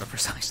to remember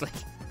precisely.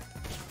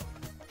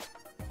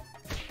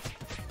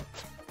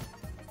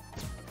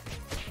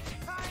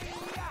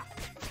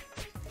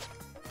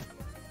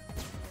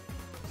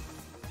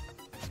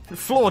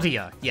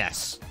 Flordia,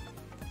 yes.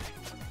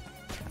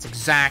 That's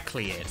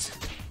exactly it.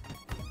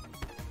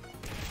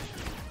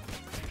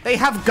 They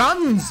have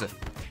guns!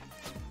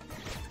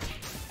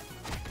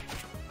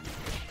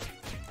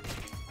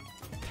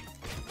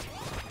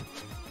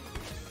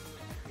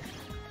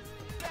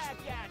 Back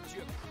at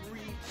you,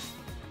 creeps.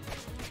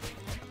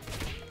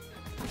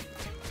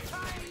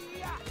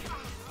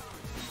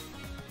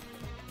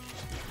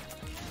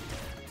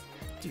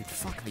 Dude,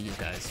 fuck you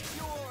guys.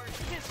 Your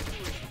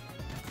history.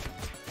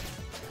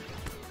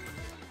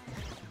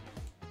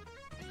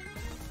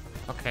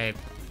 Okay.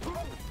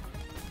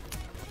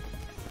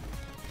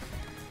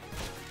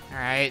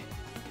 Alright.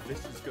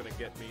 This is gonna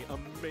get me a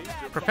major.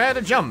 Prepare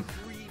to jump.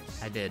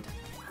 Creeps. I did.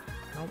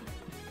 Nope.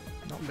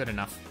 Not good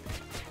enough.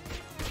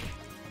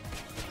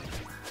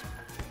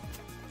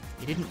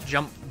 You didn't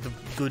jump the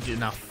good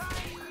enough.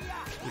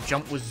 Your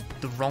jump was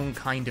the wrong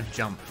kind of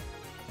jump.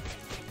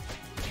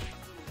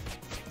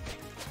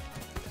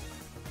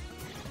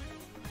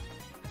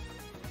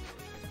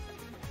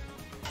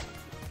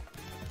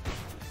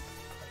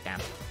 Damn.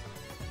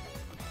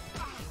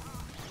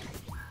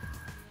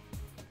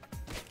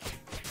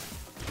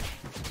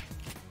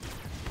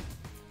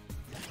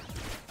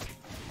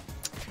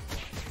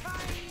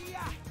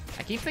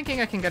 I keep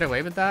thinking I can get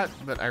away with that,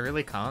 but I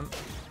really can't.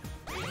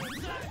 Am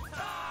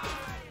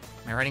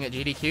I running at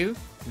GDQ?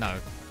 No.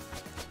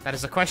 That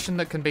is a question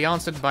that can be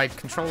answered by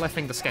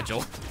control-Fing the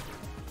schedule.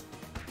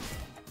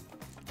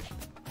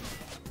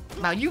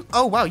 Now you-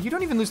 oh wow, you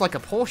don't even lose like a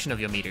portion of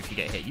your meter if you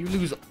get hit. You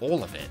lose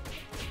all of it.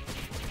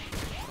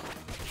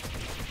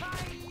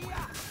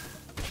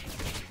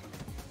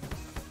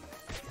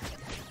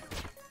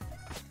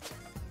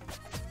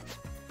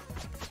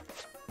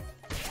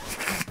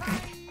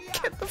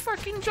 Get the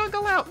fucking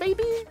juggle out,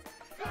 baby!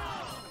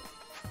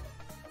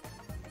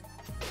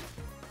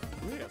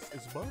 This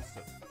is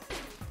massive.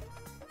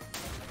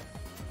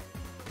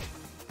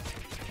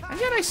 And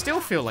yet I still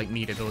feel like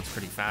meter builds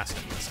pretty fast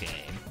in this game.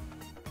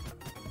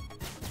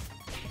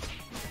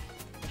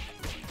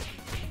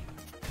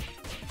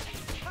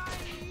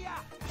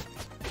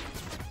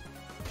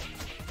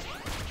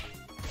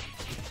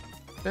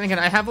 Then again,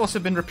 I have also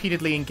been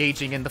repeatedly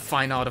engaging in the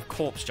fine art of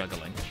corpse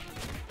juggling.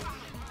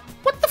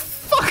 What the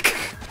fuck?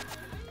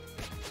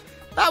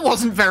 That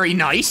wasn't very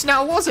nice,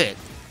 now was it?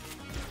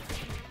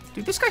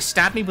 Dude, this guy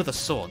stabbed me with a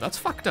sword. That's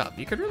fucked up.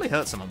 You could really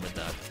hurt someone with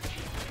that.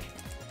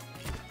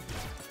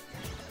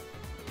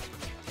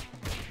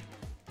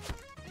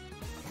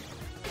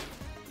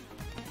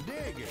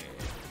 Dig it.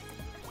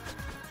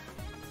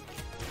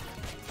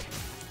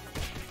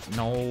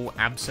 No,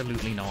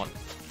 absolutely not.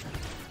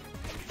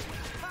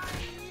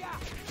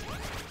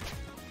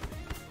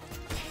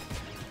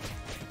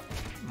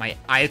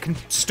 I can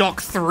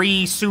stock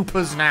 3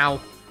 supers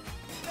now.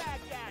 Back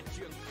at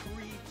you,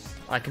 creeps.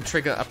 I can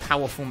trigger a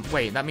powerful...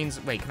 Wait, that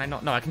means... Wait, can I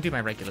not... No, I can do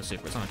my regular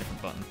super. It's on a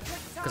different button.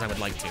 Because I would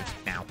like to.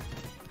 Now.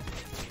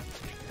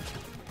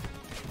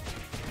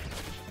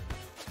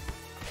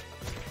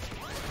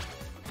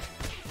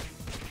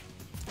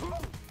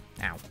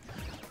 Ow.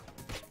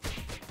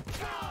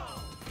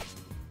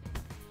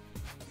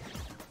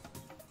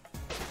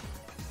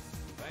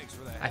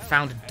 I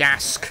found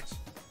Dask.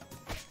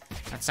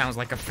 That sounds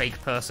like a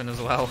fake person as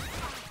well.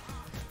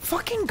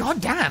 Fucking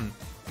goddamn!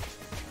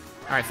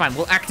 Alright, fine.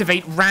 We'll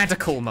activate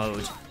radical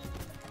mode.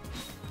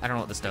 I don't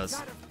know what this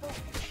does.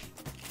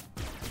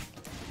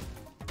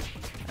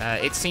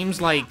 It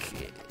seems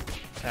like...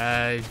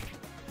 I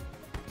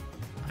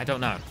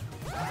don't know.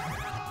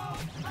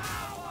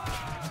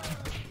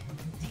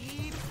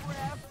 Deep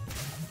breath.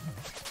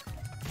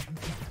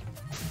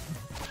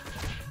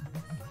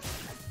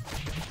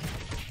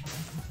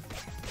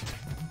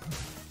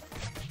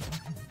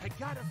 I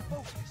gotta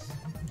focus.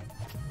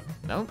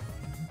 No?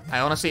 I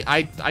honestly,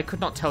 I could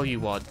not tell you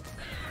what...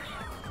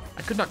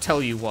 I could not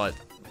tell you what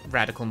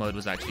radical mode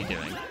was actually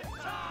doing.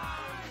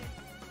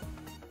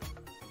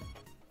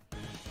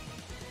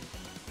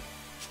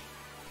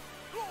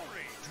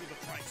 Glory to the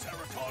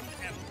Triceraton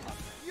Empire.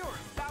 You're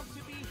about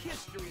to be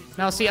history.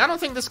 Now, see, I don't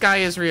think this guy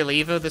is real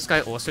either. This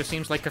guy also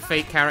seems like a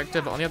fake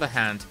character, but on the other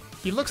hand,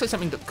 he looks like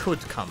something that could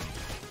come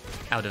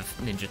out of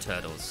Ninja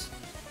Turtles.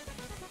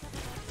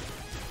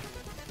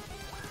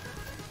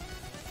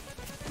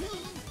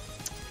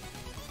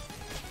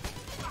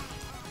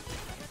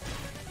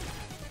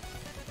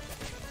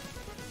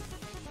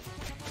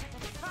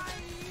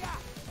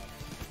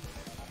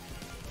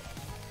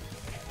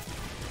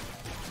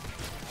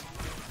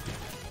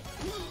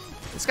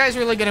 This guy's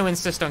really going to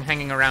insist on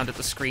hanging around at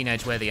the screen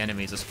edge where the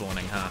enemies are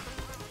spawning, huh?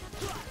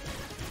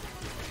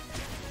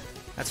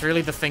 That's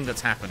really the thing that's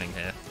happening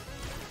here.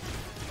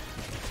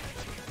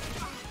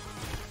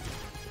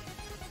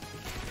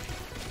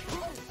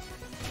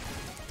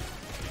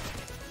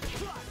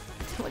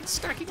 Like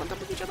stacking on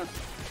top of each other.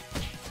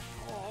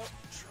 Oh,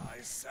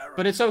 Triceraton.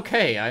 But it's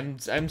okay.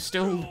 I'm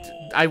still...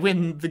 I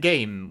win the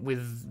game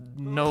with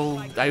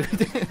no...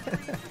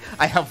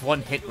 I have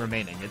 1 hit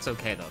remaining. It's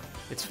okay, though.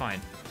 It's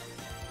fine.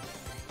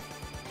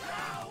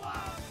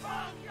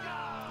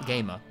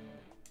 Gamer.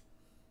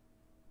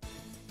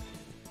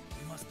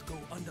 We must go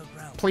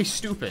underground. Play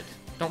stupid.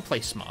 Don't play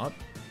smart.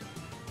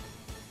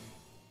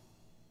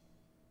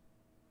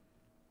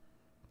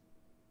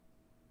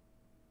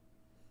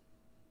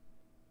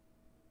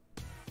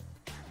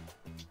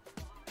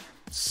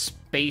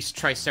 Space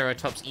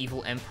Triceratops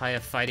Evil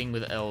Empire fighting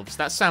with elves.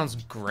 That sounds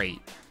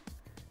great.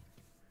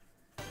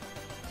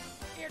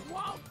 It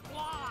won't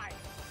fly.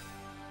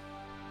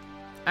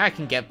 I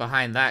can get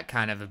behind that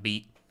kind of a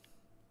beat.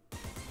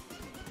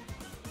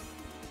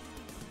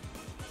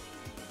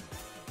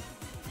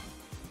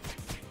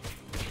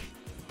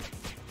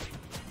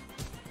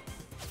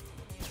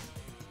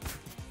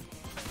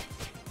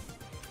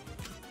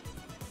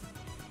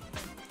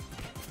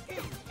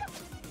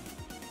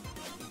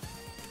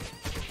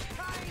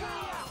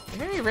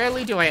 Very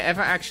rarely do I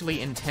ever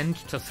actually intend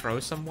to throw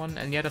someone,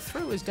 and yet a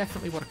throw is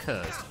definitely what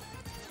occurs.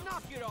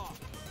 Knock it off.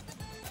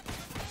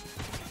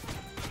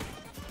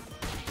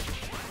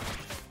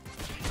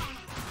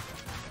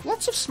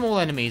 Lots of small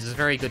enemies is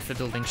very good for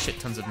building shit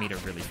tons of meter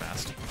really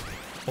fast.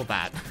 Or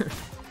bad.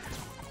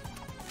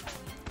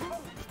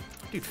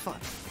 Dude,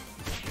 fuck.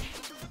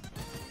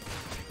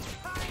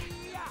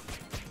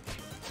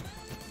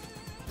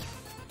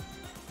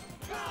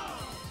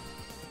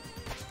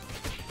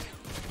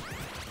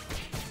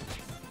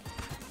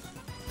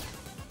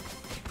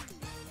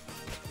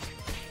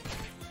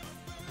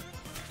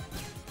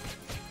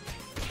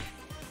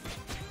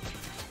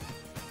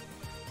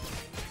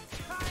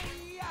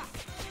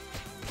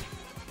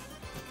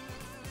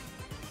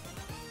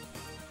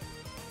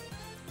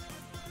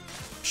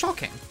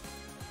 Shocking.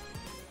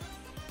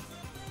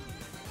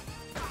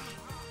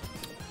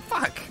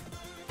 Fuck.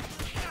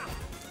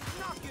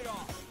 Knock it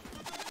off.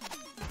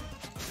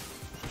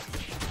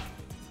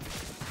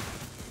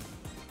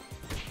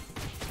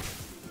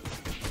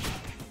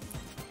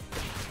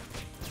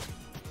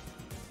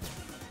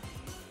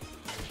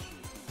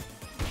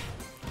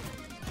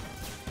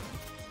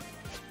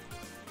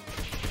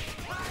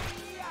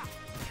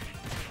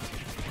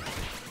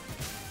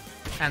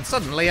 And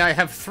suddenly I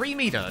have 3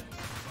 meter.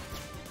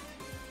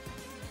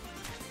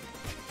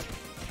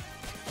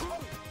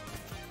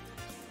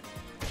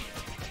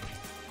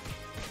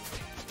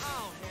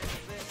 I'll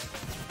handle this.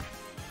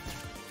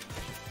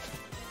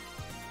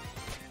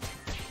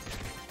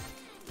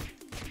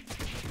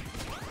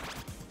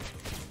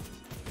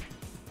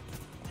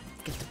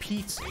 Get the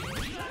pizza.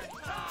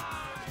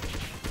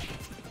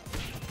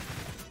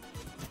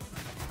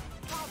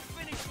 I'll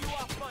finish you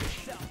off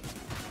myself.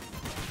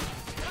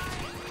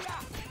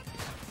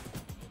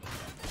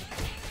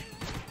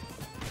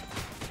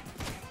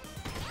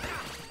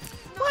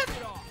 What?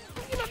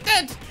 You're not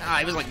dead. Ah,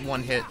 he was like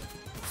 1 hit.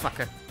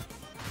 Fucker.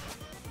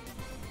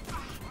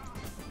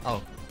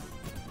 Oh.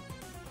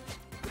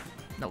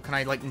 can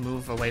I, like,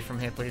 move away from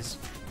here, please?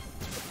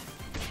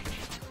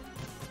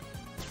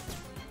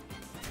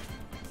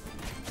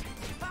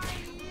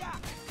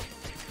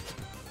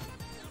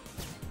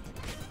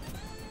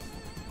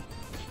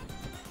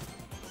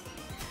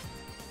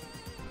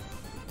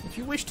 If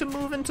you wish to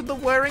move into the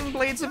whirring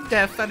blades of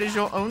death, that is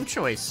your own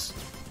choice.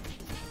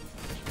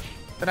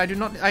 But I do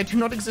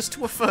not exist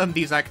to affirm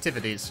these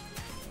activities.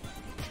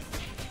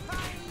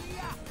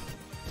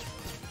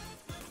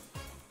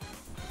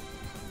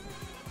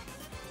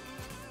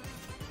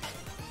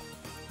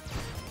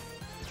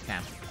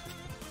 Damn.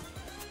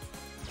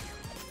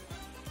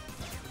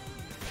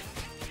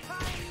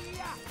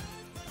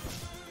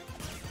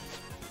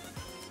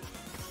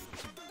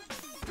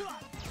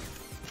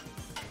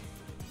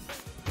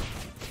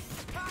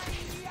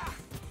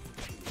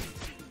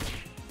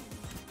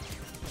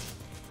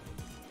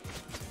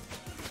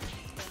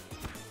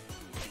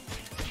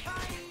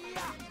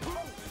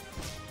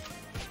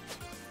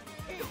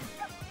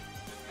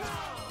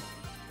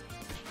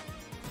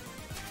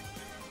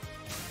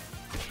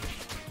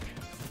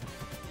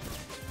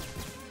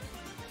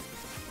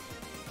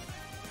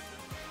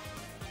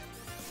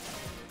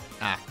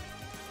 Ah.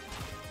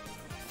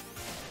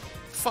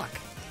 Fuck.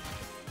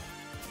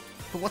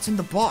 But what's in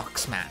the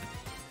box, man?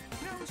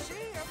 No see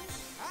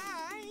 'ems,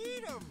 I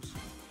eat 'ems.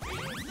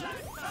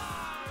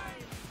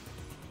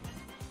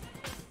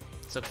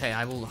 It's okay,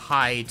 I will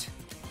hide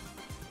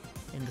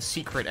in the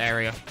secret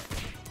area.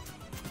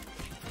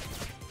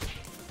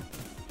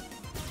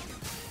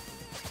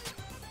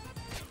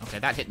 Okay,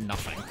 that hit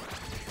nothing.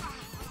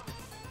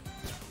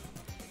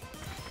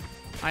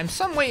 I'm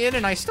some way in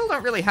and I still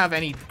don't really have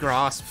any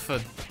grasp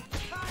for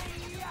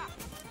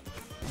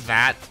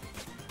that.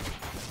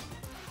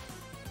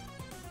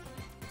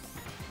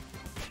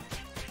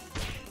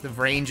 The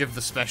range of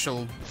the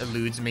special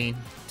eludes me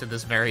to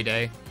this very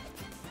day.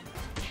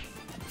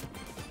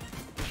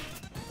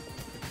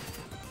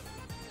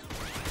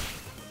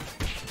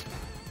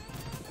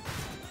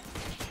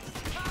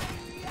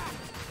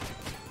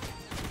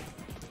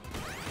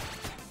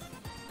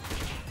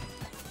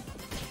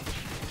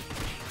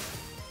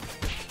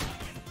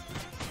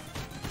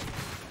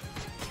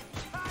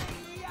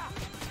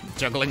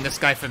 Juggling this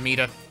guy for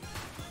meter.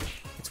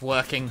 It's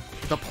working.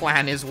 The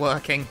plan is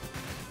working.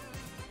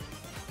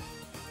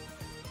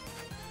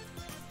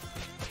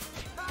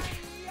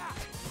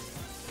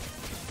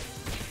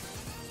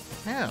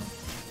 Yeah.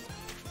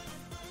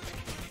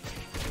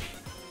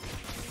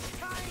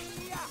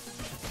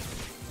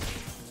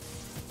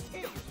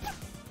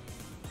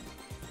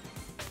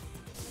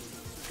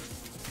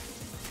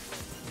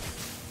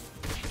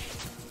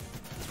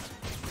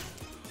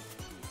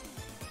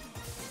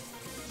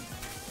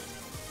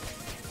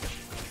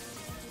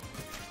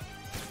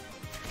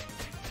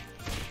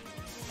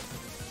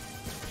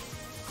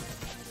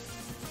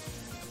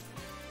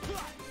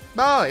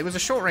 Oh, it was a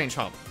short range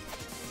hop.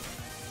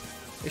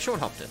 They short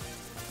hopped it.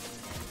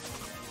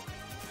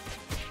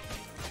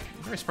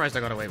 I'm very surprised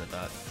I got away with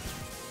that.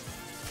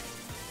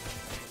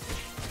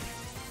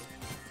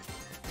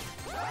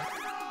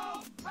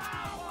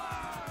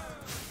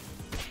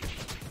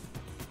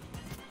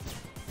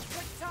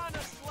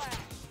 Katana slash.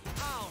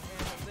 I'll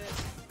handle this.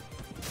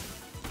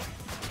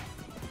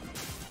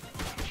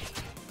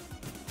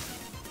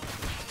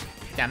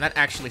 Damn, that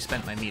actually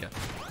spent my meter.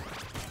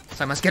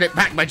 So I must get it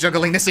back by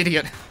juggling this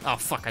idiot. Oh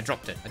fuck, I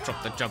dropped it. I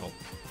dropped the juggle.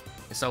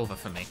 It's over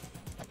for me.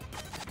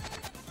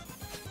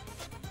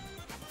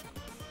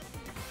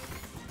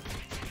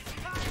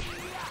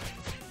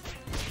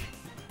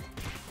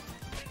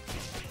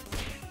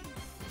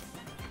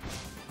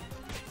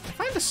 I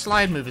find the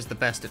slide move is the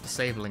best at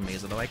disabling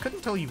these, although I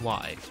couldn't tell you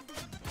why.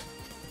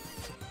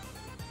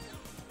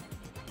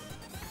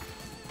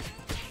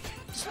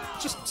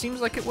 Just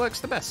seems like it works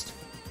the best.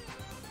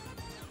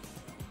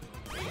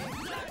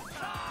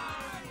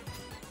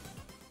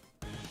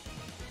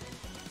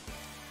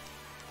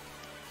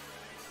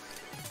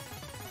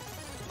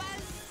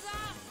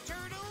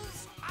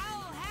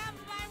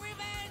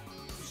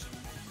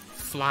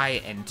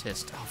 Fly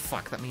entist. Oh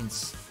fuck, that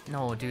means...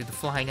 No, dude, the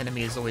flying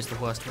enemy is always the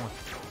worst one.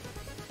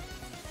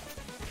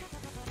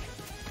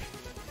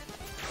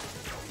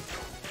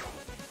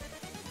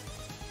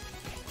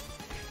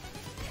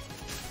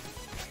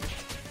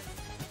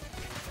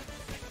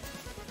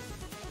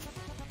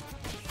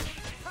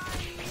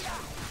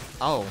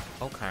 Oh,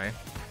 okay.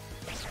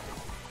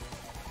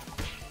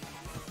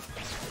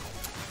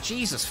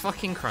 Jesus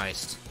fucking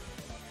Christ.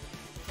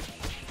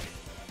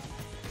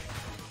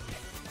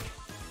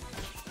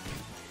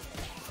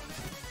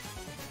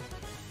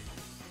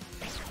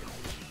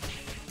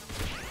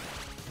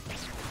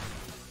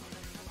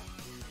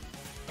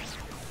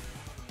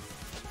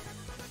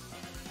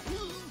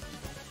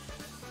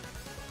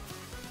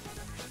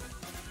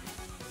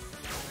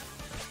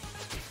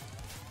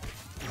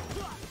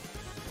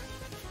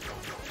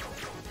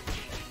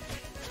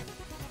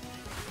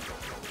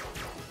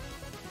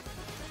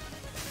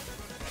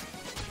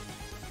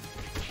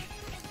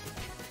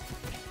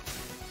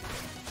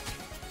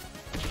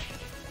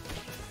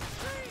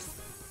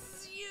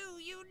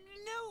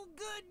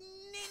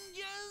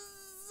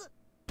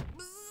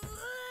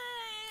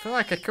 feel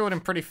like I killed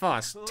him pretty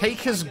fast. Take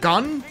his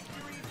gun?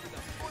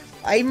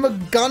 I'm a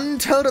gun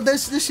turtle.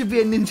 This should be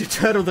a Ninja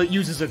Turtle that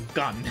uses a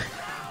gun.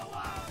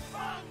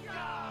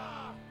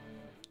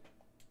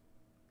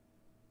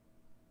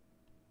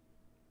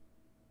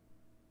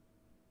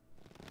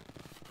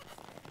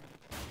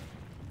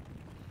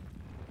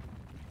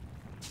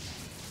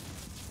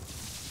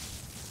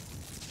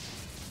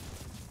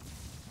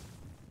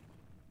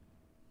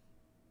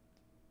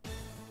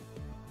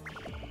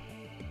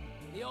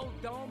 The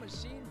old dome has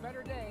seen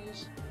better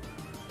days.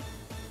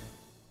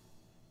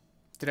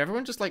 Did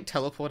everyone just, like,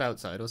 teleport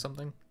outside or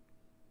something?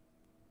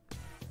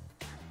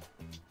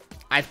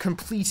 I've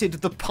completed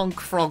the Punk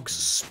Frog's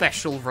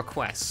special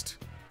request.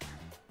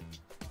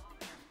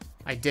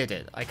 I did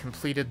it. I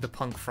completed the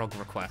Punk Frog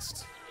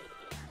request.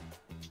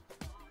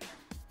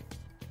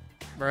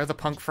 Where are the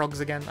Punk Frogs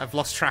again? I've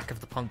lost track of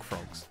the Punk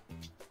Frogs.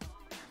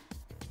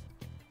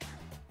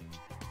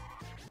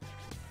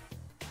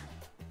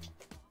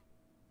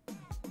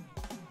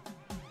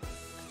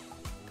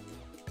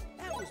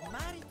 That was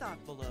mighty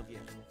thoughtful of you.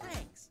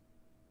 Thanks.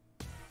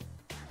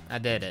 I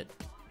did it.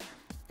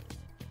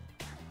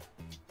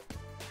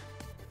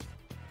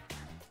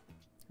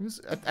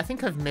 I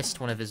think I've missed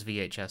one of his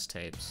VHS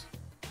tapes.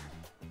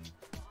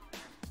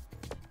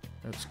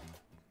 It's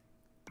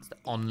the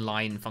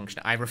online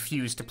function. I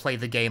refuse to play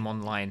the game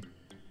online.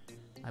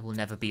 I will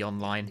never be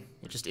online.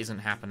 It just isn't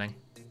happening.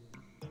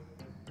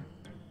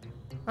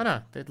 Oh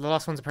no, the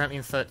last one's apparently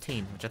in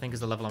 13, which I think is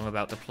the level I'm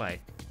about to play.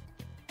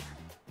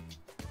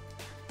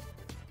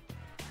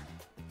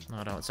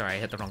 Oh no, sorry, I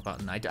hit the wrong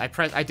button. I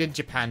did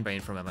Japan Brain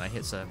for a moment, I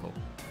hit circle.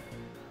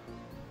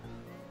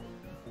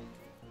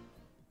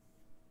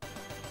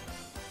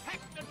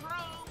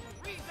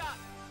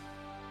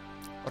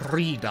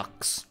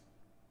 Redux.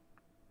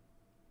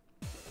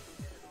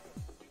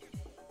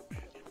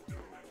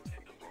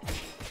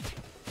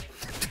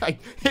 I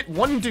hit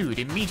one dude,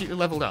 immediately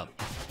leveled up.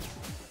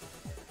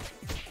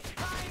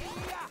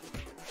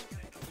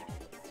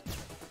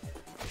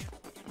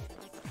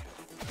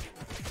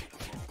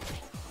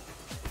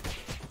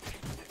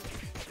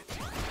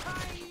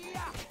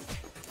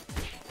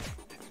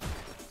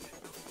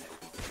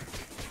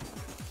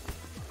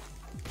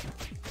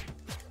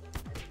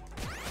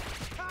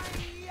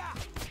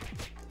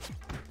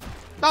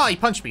 Oh, he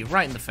punched me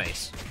right in the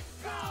face.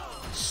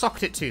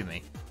 Socked it to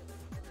me.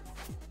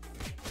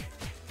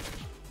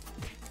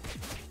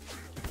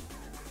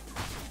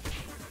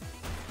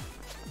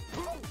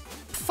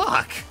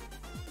 Fuck.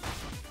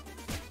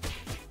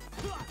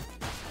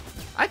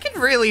 I could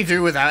really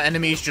do without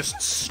enemies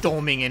just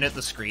storming in at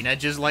the screen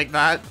edges like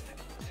that.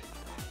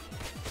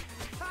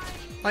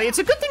 Like, it's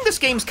a good thing this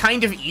game's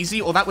kind of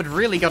easy, or that would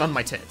really get on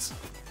my tits.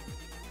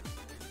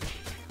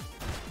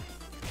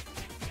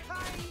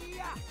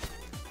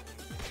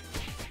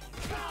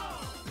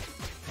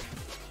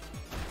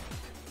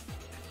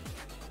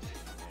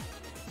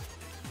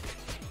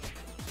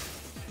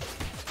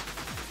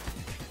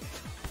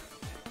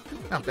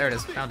 Oh, there it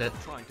is. Found it.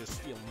 Trying to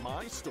steal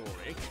my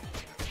story.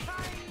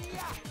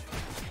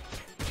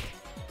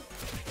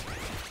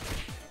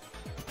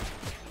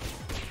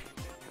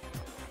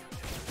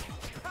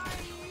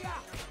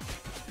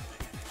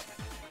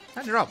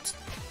 I dropped.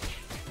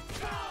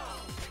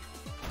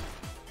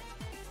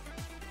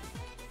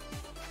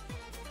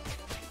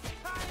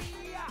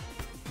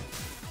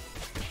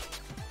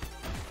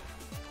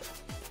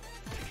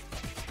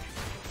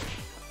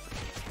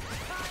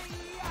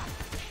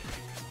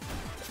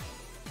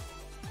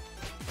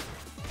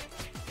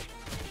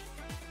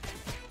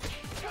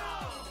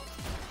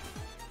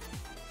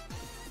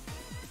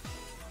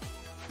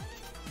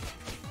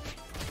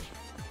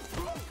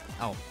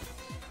 Oh.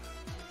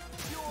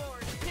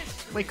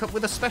 Wake up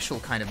with a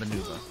special kind of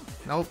maneuver.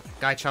 Nope,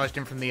 guy charged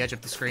him from the edge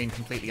of the screen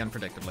completely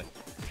unpredictably.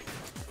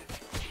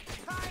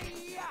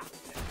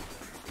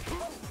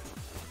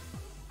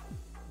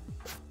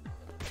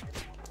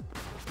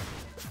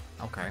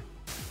 Okay.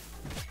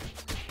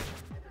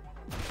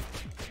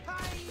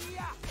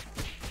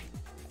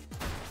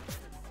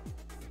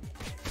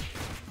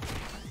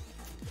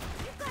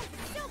 You guys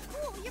are so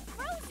cool. You're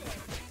frozen.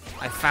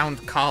 I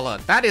found Carla.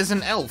 That is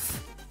an elf.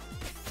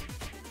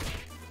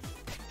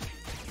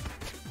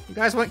 You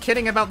guys weren't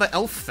kidding about the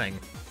elf thing.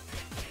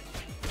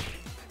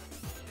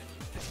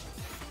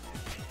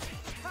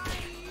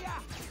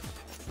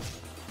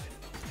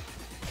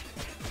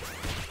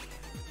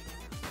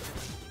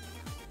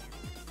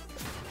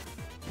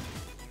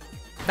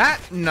 That?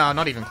 No,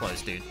 not even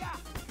close, dude.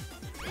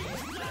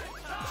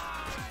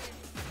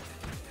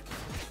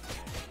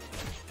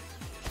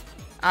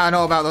 I don't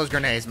know about those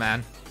grenades,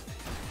 man.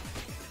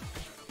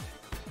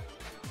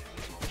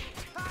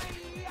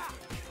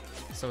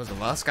 So was the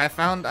last guy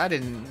found? I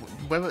didn't...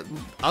 Where was...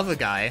 Other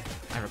guy?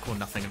 I recall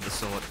nothing of the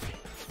sort.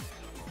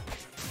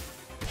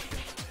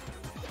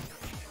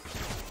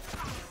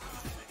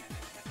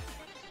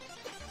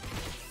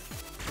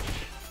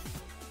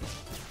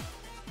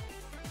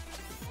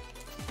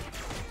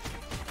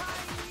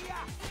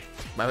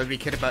 Why would we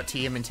kid about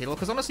TMNT?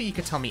 Because honestly, you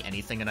could tell me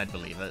anything and I'd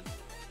believe it.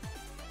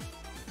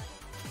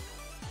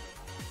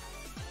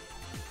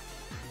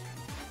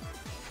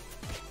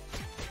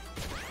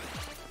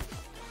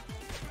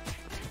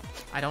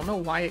 I don't know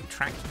why it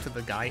tracked to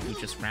the guy who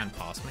just ran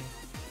past me.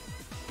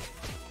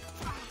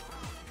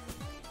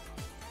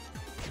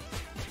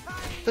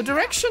 The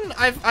direction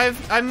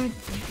I'm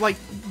like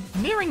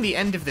nearing the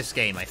end of this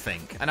game, I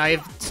think, and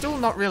I've still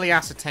not really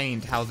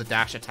ascertained how the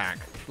dash attack,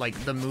 like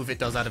the move it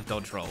does out of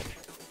dodge roll.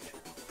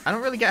 I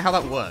don't really get how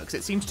that works.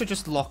 It seems to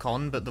just lock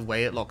on, but the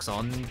way it locks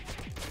on,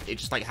 it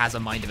just like has a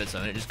mind of its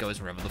own. It just goes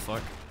wherever the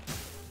fuck.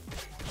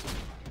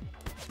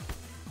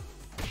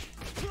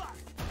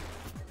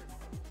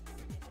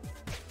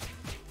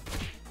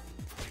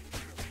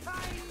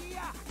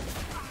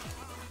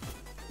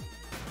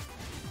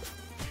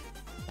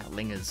 That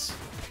lingers.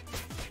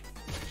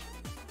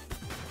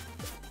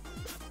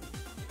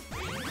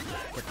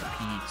 Get the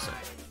pizza.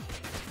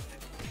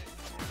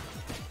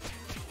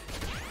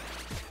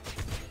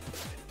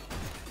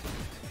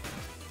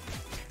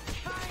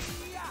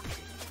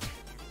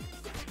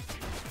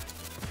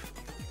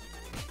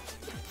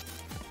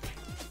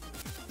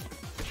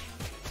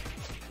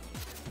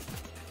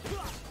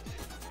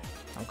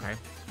 Okay.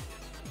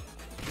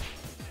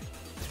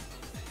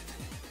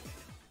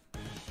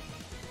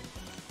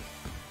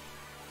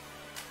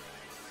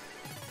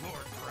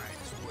 Lord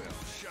Frank's will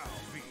shall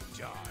be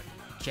done.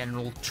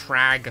 General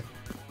Trag.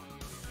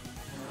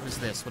 What is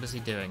this? What is he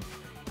doing?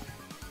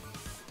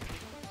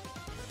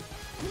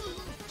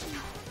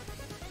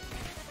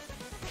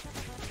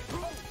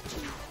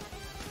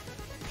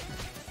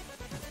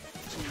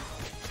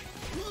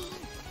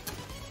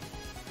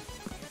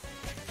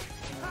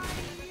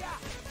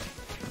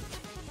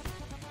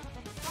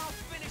 I'll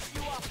finish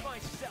you off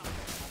myself.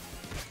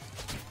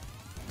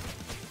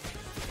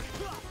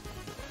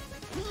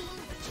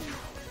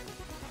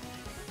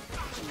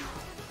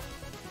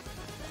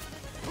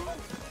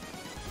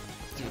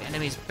 Dude,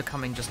 enemies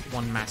becoming just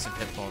one massive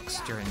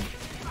hitbox during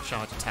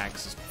charge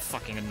attacks is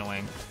fucking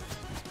annoying.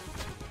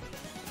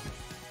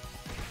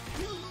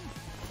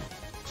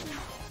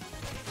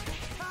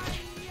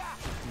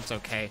 It's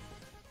okay.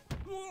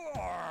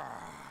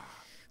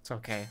 It's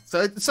okay.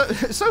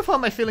 So far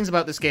my feelings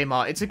about this game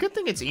are, it's a good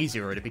thing it's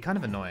easier, or it'd be kind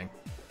of annoying.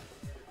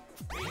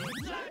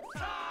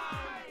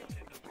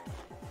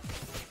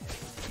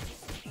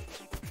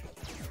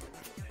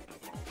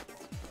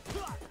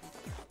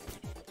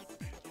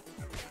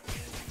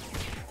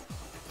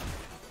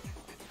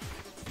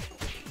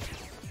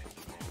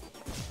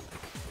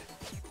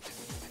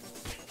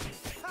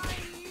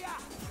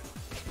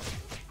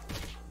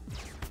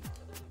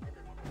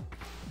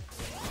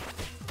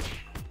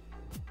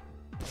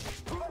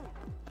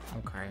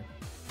 Okay.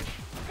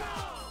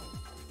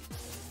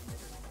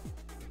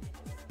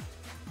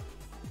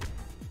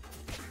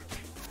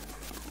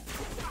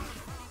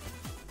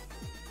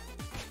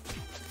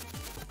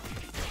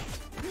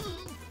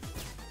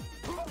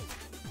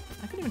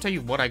 I couldn't even tell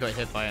you what I got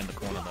hit by in the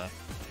corner there.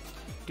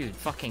 Dude,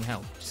 fucking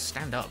hell. Just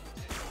stand up.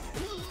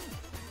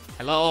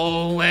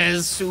 Hello,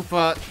 where's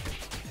super?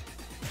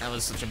 That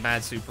was such a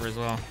bad super as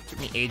well. Took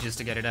me ages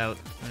to get it out.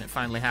 When it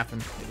finally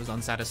happened, it was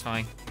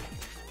unsatisfying.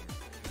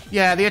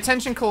 Yeah, the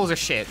attention calls are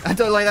shit. I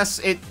don't like that's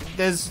it.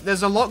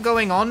 There's a lot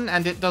going on,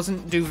 and it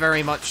doesn't do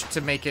very much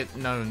to make it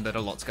known that a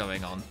lot's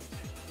going on.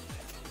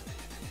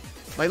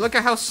 Like, look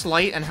at how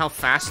slight and how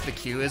fast the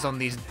queue is on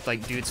these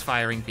like dudes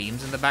firing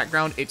beams in the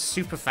background. It's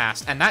super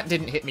fast, and that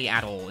didn't hit me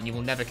at all, and you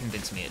will never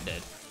convince me it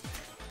did.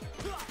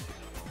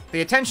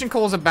 The attention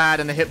calls are bad,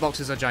 and the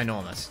hitboxes are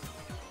ginormous.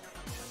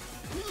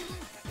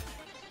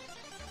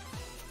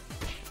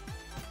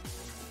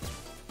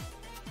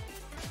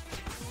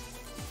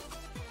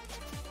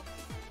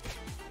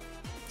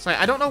 So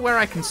I don't know where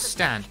I can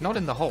stand. Not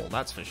in the hole,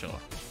 that's for sure.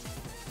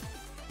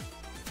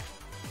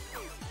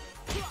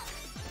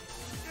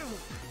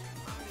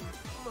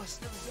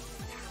 Must have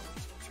zoned out.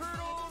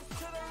 Turtles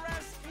to the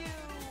rescue!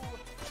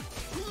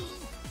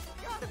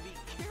 Gotta be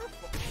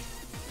careful.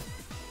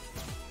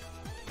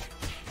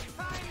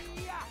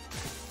 Hi-ya!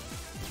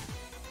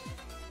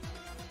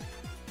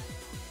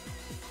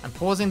 I'm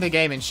pausing the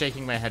game and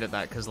shaking my head at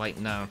that because, like,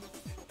 no.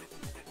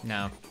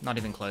 No, not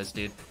even close,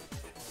 dude.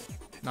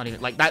 Not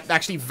even, like, that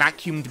actually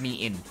vacuumed me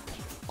in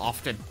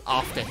after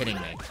hitting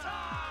me.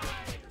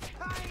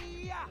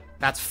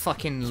 That's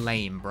fucking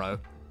lame, bro.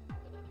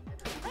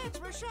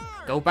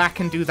 Go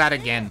back and do that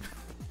again.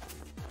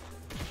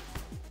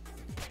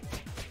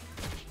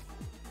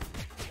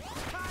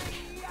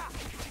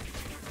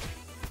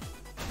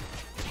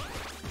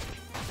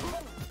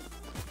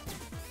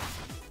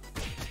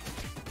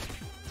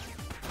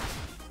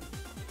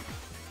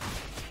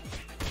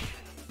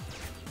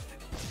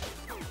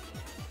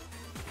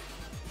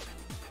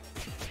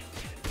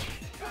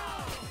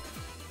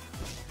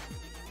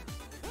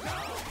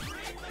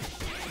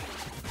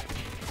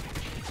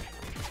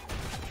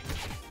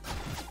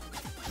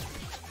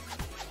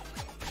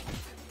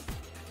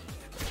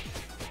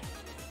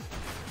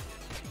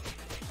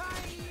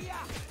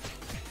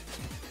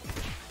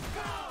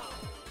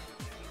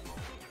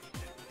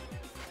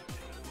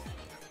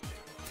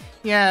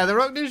 Yeah, the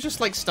rock dudes just,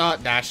 like,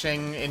 start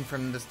dashing in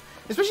from the...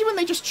 Especially when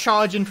they just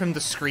charge in from the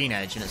screen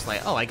edge, and it's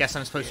like, oh, I guess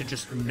I'm supposed to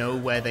just know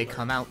where they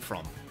come out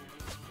from.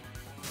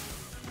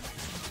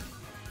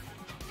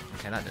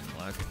 Okay, that didn't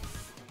work.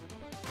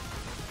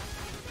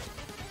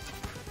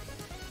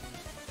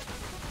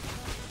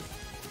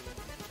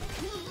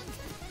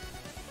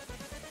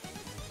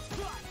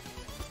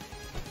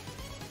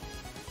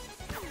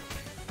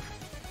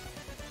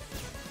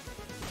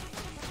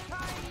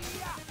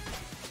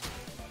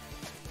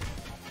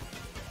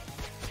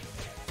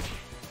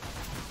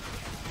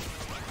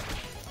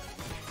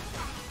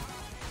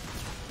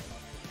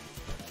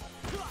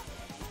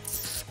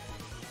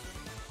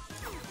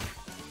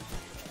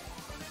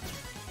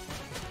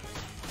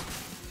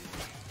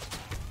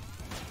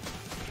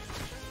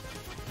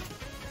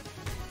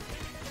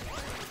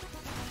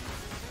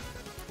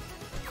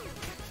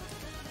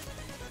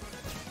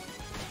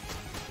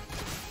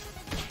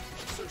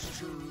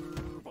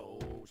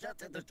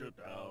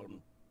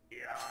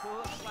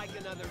 Looks like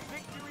another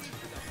victory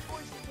for the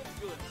forces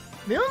of good.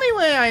 The only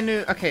way I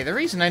knew... Okay, the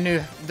reason I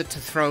knew that to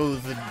throw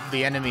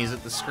the enemies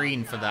at the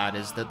screen for that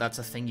is that that's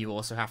a thing you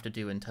also have to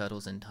do in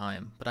Turtles in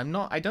Time. But I'm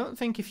not... I don't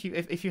think if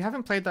you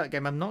haven't played that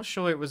game, I'm not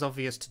sure it was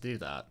obvious to do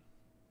that.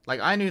 Like,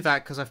 I knew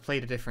that because I've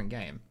played a different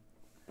game.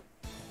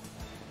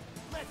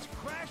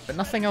 But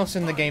nothing else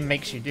in the game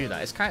makes you do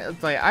that. It's kind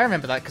of like... I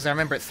remember that because I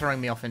remember it throwing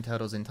me off in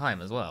Turtles in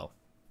Time as well.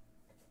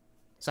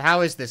 So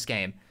how is this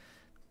game?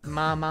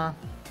 Mama...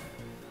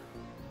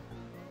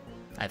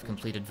 I've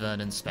completed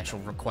Vernon's special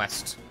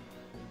request.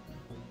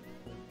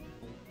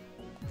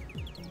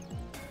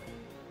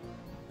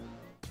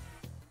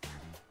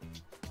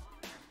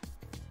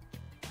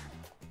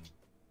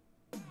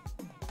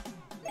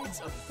 It's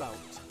about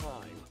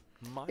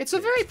time. It's a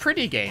very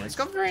pretty game. It's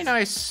got very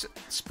nice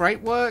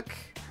sprite work.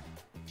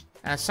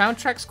 And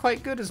soundtrack's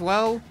quite good as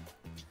well.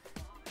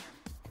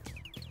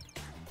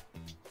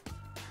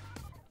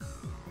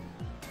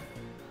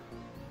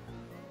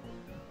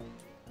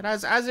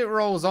 But as it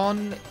rolls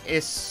on,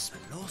 it's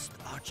Lost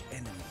arch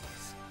enemies.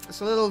 it's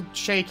a little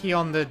shaky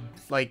on the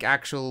like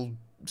actual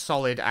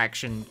solid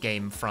action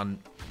game front.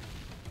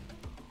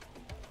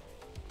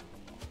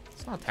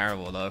 It's not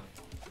terrible though.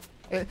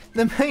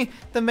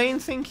 The main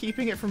thing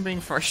keeping it from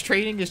being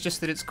frustrating is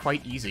just that it's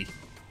quite easy.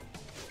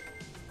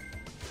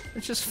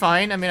 Which is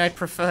fine. I mean, I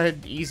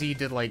preferred easy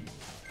to like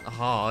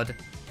hard.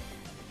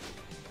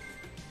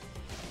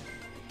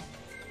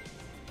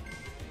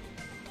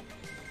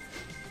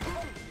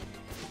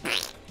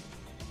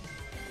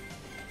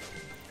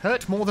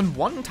 Hurt more than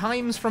 1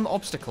 times from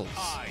obstacles.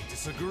 I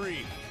disagree.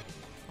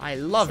 I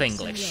love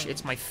English.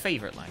 It's my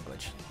favorite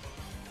language.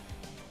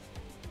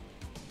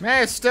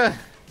 Master!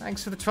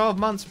 Thanks for the 12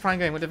 months, Prime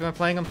Game. What am I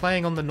playing? I'm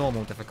playing on the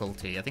normal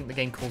difficulty. I think the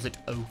game calls it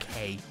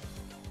okay.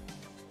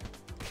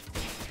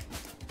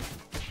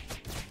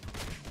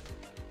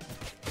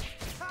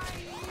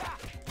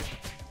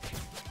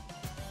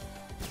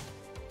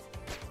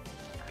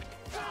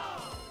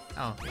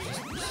 Oh,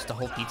 just the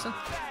whole pizza?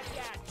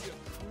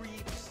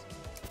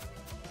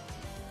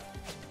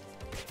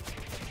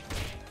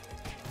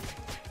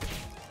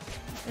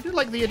 I do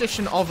like the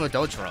addition of a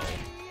dodge roll.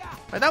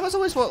 Like, that was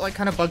always what like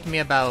kind of bugged me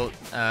about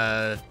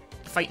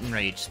Fight and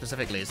Rage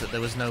specifically, is that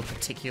there was no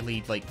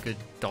particularly like good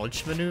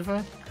dodge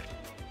maneuver.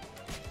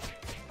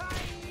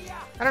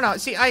 I don't know.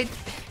 See, I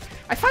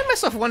find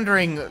myself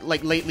wondering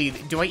like lately,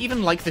 do I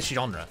even like this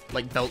genre?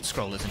 Like belt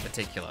scrollers in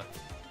particular.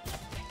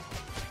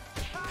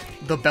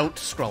 The belt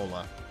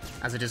scroller,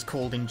 as it is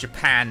called in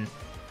Japan.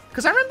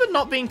 Because I remember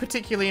not being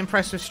particularly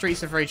impressed with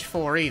Streets of Rage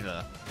 4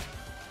 either.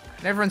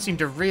 And everyone seemed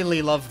to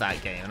really love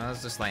that game, and I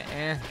was just like,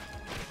 eh.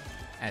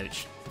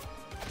 Ouch.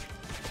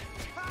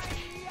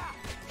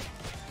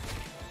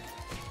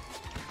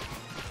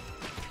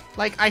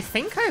 Like, I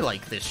think I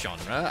like this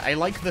genre. I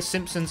like The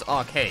Simpsons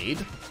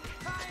Arcade.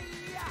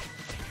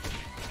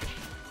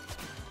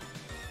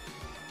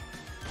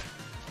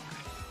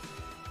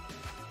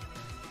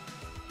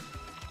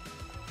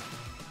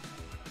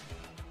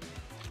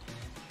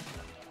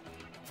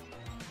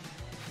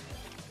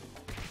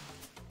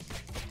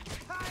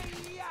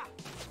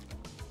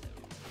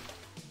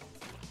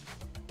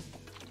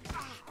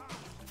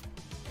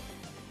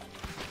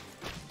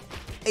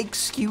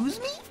 Excuse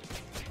me?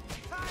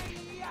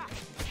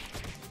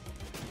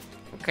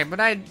 Okay, but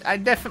I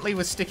definitely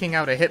was sticking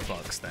out a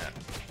hitbox there.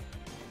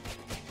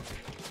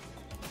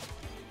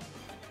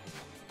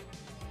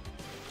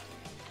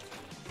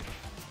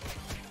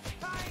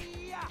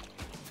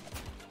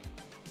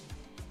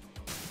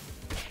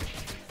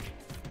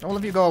 All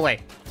of you go away.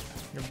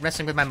 You're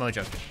messing with my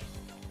mojo.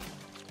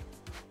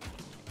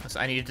 So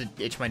I needed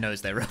to itch my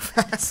nose there real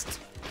fast.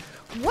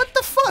 What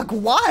the fuck?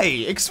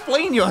 Why?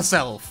 Explain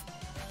yourself!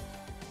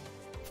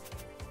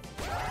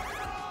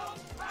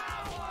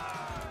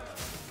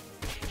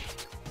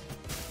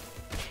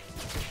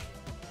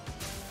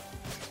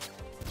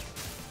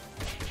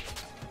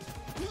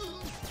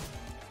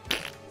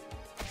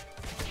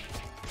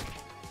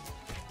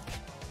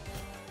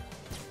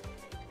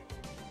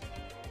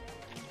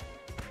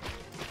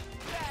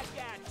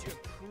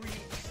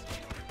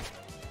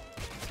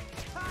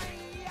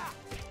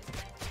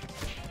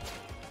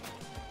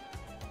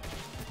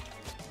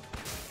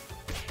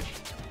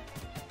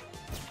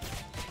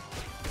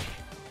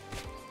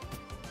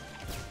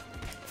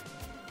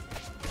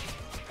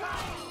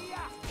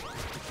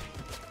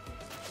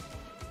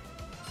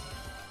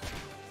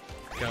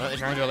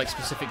 genre, like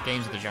specific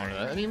games of the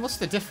genre. I mean, what's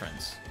the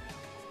difference?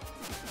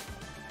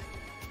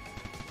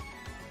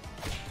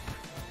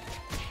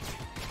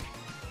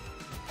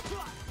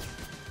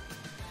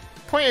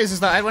 Point is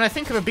that when I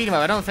think of a beat 'em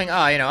up, I don't think,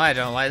 oh, you know, I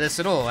don't like this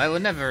at all. I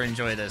would never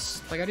enjoy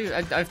this. Like,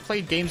 I've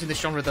played games in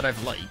this genre that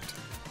I've liked.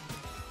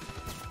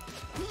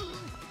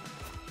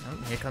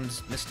 Oh, here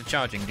comes Mr.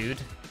 Charging Dude.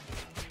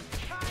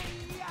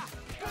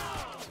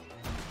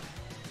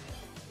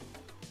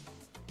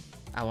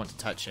 I want to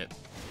touch it.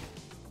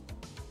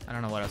 I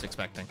don't know what I was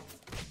expecting.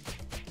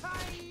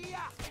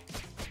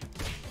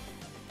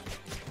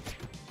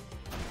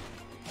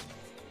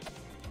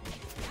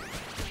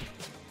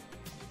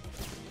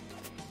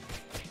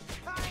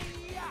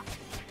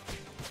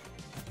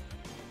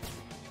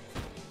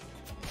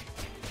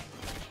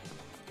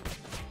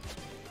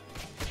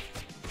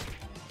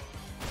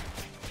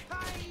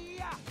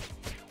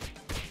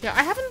 Yeah,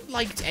 I haven't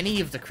liked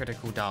any of the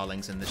critical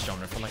darlings in this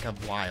genre for like a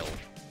while.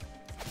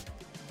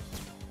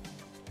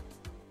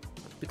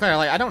 Be clear,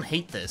 like I don't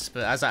hate this,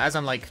 but as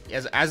I'm like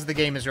as the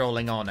game is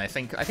rolling on, I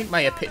think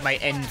my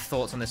end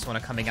thoughts on this one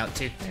are coming out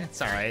too.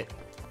 It's all right.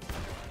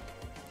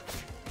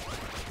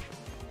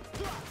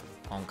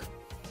 Honk.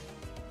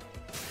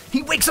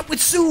 He wakes up with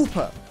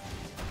super,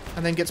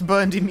 and then gets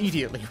burned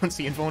immediately once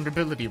the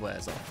invulnerability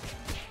wears off.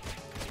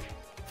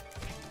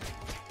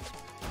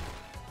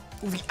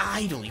 Oh, the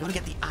idol! You gotta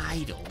get the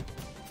idol.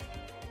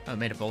 Oh, it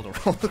made a boulder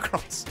roll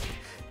across.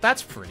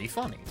 That's pretty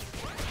funny.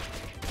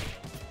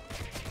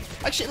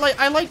 Actually, like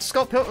I liked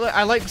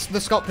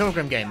the Scott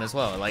Pilgrim game as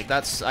well. Like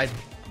I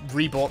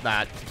rebought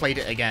that, played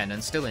it again,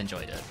 and still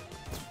enjoyed it.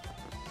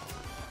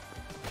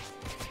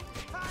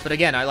 But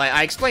again,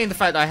 I explained the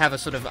fact that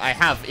I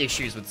have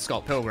issues with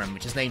Scott Pilgrim,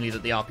 which is namely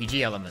that the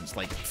RPG elements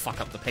like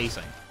fuck up the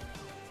pacing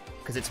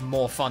because it's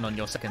more fun on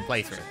your second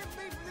playthrough.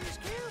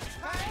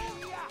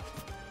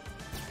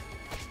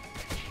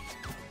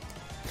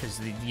 Because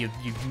your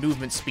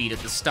movement speed at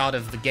the start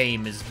of the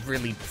game is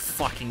really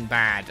fucking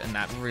bad, and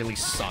that really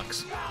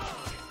sucks.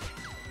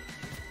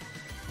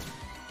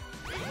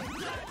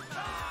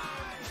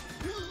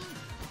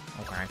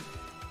 Okay.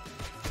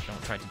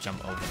 Don't try to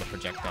jump over the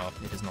projectile.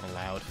 It is not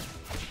allowed.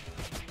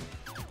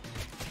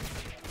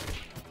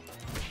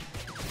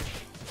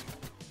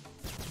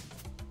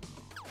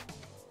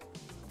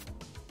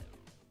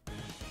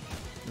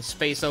 The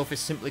space elf is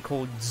simply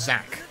called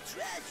Zack.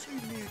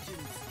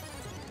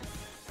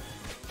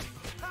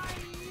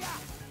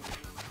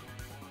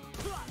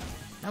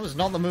 That was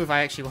not the move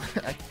I actually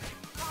wanted.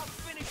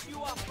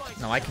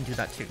 No, I can do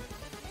that too.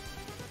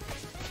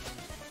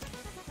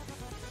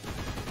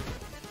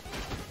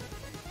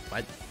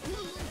 What?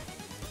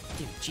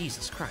 Dude,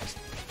 Jesus Christ.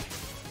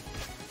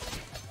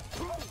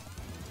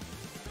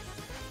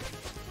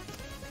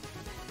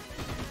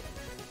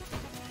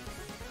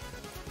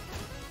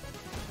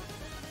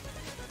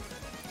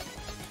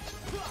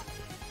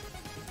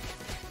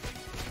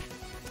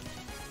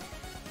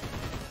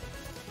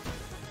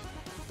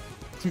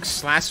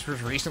 Slash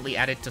was recently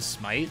added to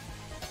Smite.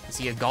 Is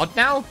he a god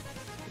now?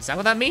 Is that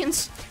what that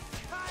means?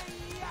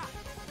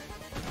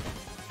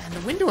 And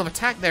the window of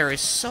attack there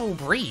is so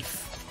brief.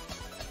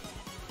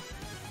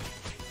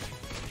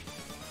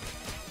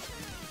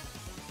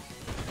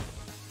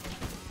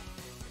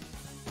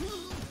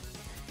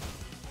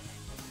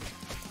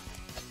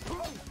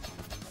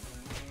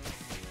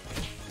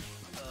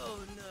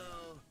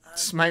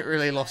 Smite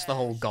really lost the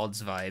whole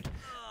gods vibe.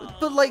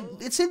 But, like,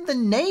 it's in the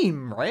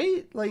name,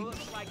 right? Like...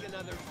 Looks like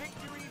another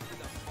victory for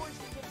the forces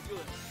of good.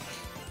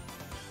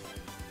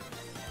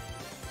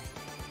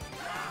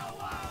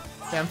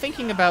 Yeah, I'm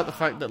thinking about the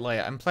fact that, like,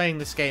 I'm playing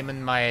this game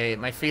and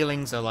my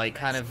feelings are, like,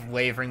 kind of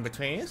wavering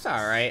between it's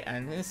alright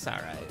and it's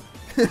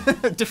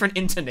alright. Different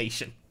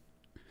intonation.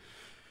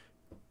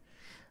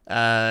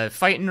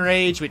 Fight and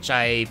Rage, which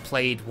I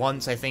played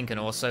once, I think, and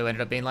also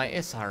ended up being like,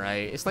 it's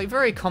alright. It's, like,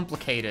 very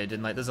complicated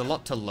and, like, there's a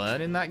lot to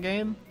learn in that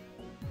game.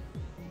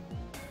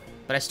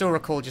 But I still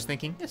recall just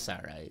thinking, it's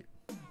alright.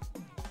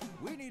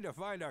 We need to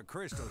find our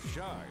crystal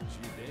shards,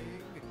 you dig?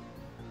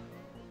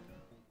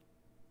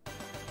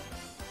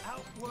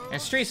 And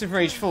Streets of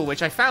Rage 4,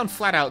 which I found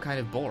flat out kind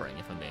of boring,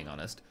 if I'm being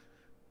honest.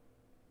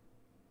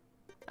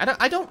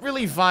 I don't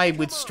really vibe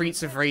with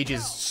Streets of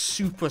Rage's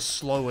super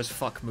slow as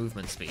fuck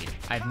movement speed.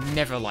 I've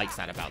never liked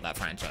that about that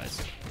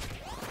franchise.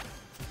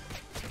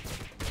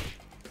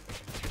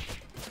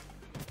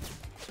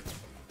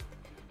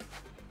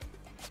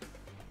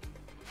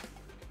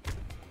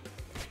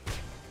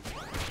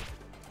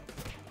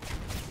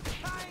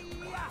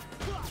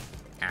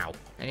 Ow.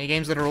 Any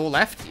games that are all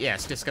left?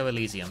 Yes, Disco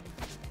Elysium.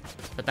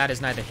 But that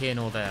is neither here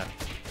nor there.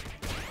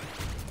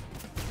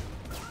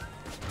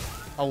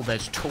 Oh,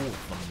 there's two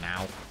of them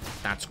now.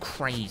 That's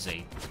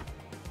crazy.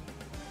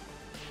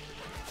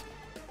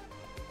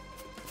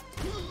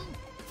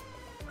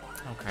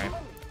 Okay.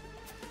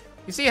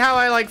 You see how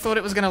I, like, thought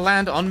it was gonna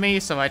land on me,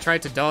 so I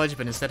tried to dodge,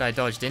 but instead I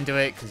dodged into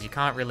it, because you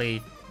can't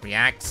really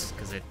react,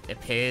 because it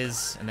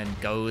appears and then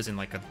goes in,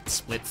 like, a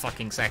split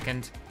fucking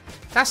second.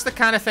 That's the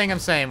kind of thing I'm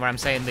saying, where I'm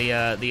saying the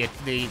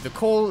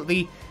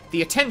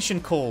The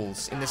attention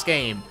calls in this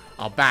game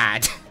are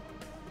bad.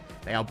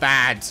 They are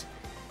bad.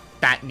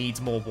 That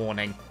needs more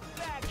warning.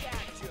 Back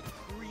at you,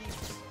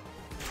 creeps.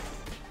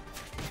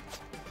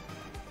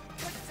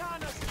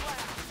 Katana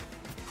slap.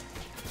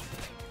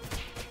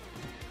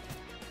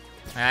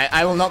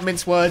 I will not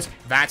mince words.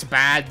 That's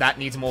bad. That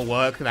needs more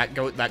work. That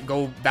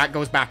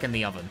goes back in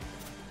the oven.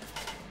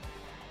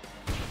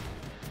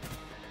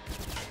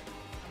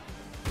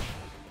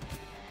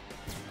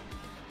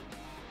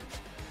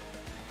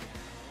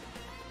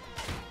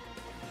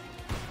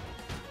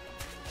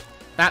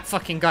 That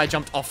fucking guy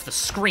jumped off the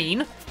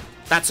screen.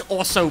 That's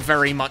also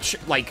very much,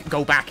 like,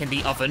 go back in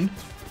the oven.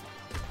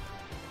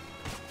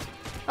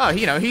 Oh,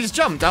 you know, he's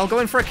jumped. I'll go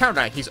in for a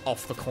counter. He's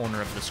off the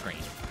corner of the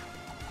screen.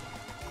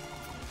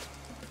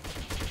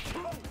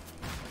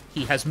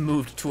 He has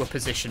moved to a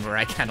position where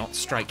I cannot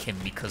strike him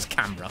because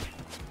camera.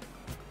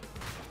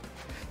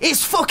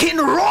 It's fucking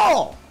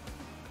raw!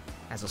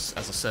 As a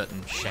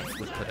certain chef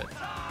would put it.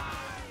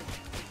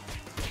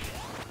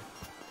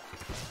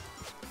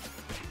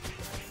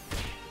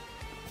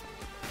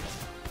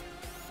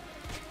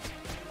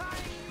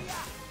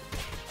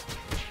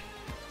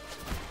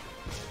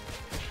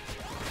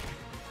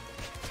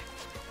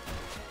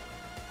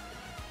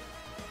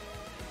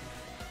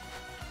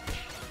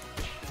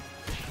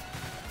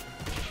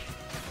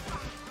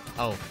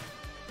 Oh,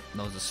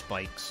 those are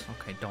spikes.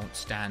 Okay, don't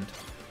stand.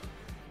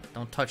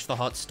 Don't touch the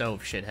hot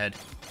stove, shithead.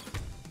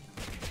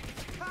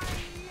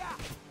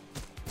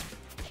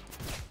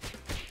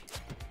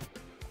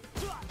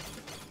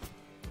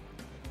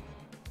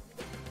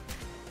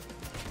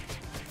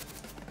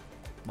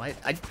 Why?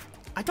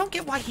 I don't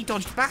get why he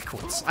dodged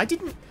backwards. I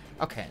didn't...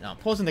 Okay, no, I'm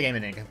pausing the game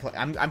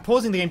and I'm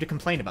pausing the game to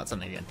complain about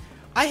something again.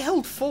 I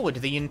held forward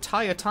the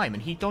entire time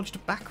and he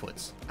dodged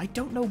backwards. I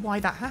don't know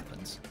why that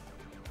happens.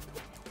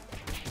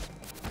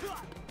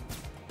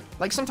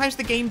 Like, sometimes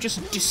the game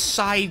just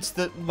decides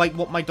that, like,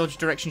 what my dodge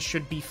direction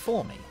should be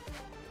for me.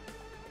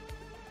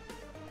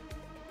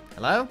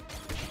 Hello?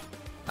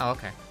 Oh,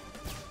 okay.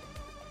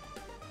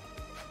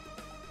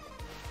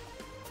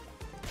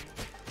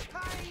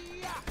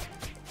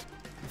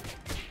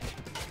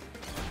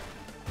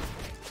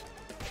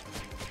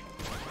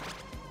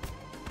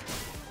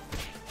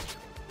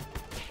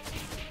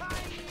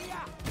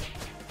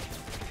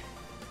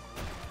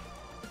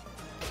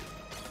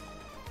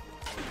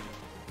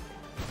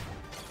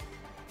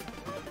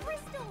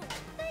 Crystal!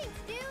 Thanks,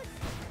 dude!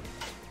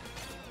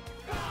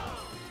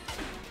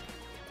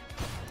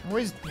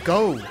 Where's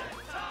go?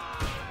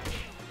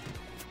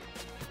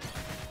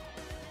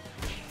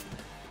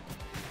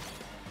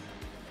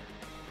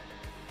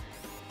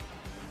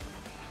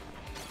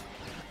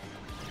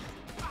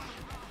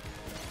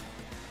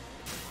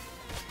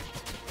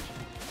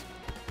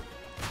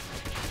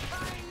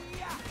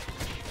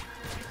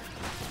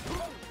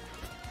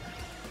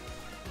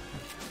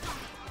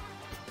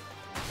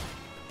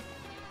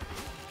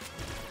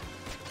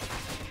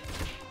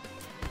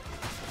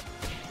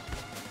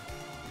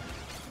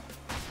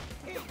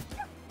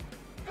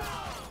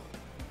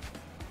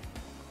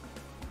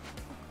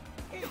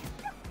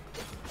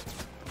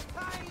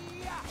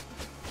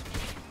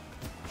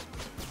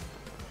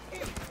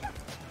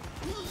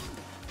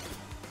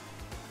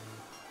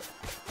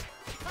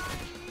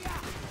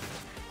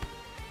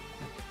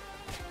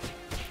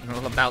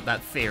 All about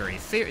that theory.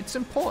 It's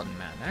important,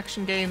 man.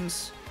 Action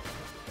games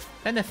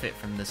benefit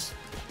from this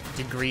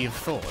degree of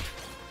thought.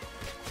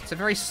 It's a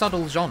very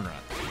subtle genre,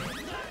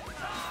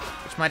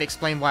 which might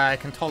explain why I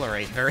can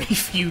tolerate very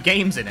few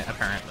games in it,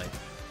 apparently.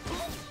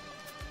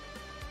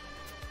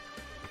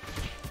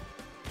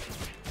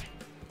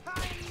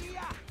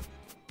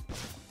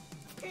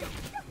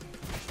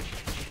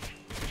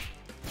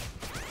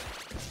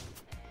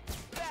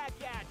 Back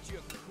at you,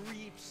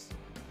 creeps.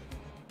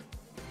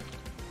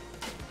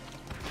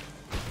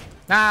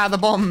 Ah, the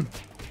bomb!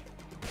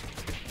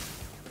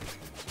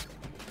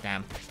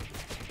 Damn.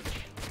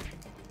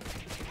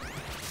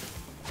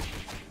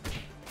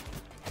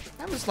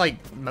 That was, like,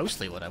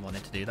 mostly what I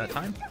wanted to do that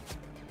time.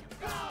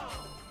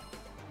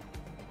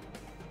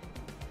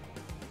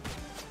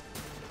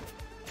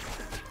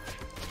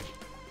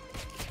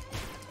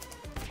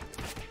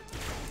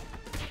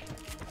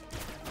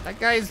 That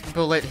guy's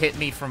bullet hit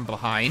me from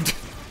behind.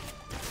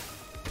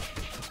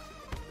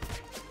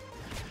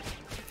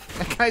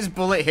 That guy's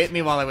bullet hit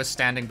me while I was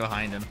standing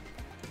behind him.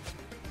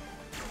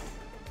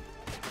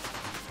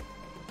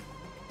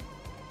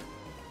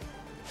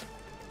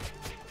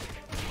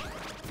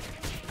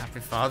 Happy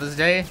Father's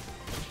Day?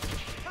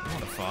 I'm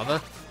not a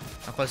father.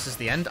 How close is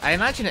the end? I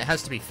imagine it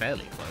has to be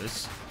fairly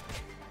close.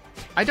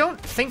 I don't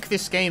think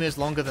this game is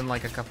longer than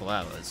like a couple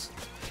hours.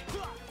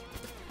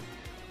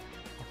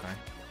 Okay.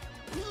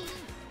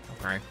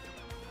 Okay.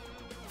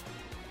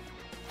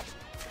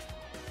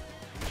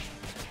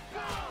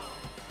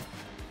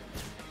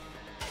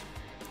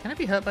 Can I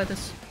be hurt by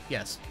this?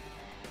 Yes.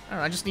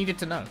 I just needed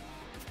to know.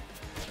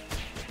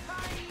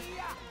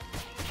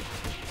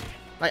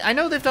 Like, I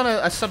know they've done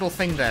a subtle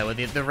thing there where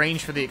the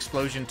range for the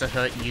explosion to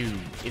hurt you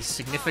is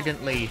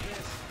significantly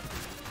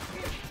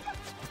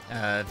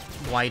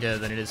wider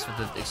than it is for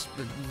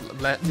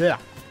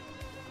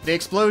the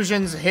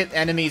explosions hit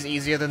enemies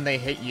easier than they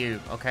hit you.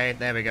 Okay,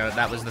 there we go.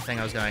 That was the thing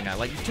I was going at.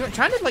 Like,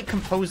 trying to like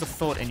compose a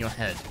thought in your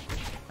head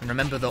and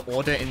remember the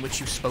order in which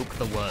you spoke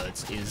the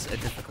words is a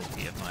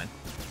difficulty of mine.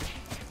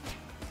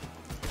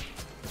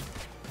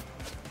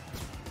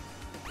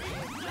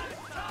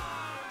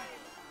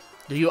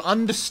 Do you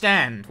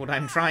understand what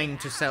I'm trying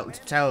to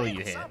tell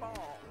you here?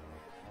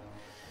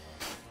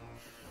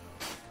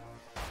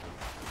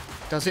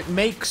 Does it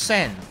make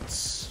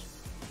sense?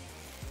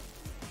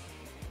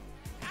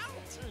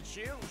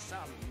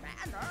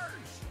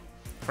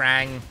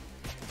 Krang.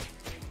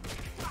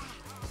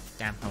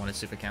 Damn, I wanted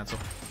super cancel.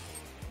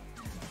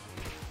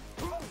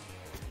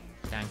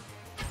 Dang.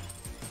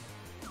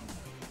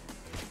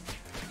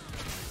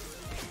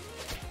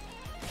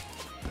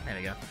 There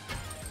we go.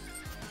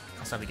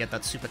 That's how we get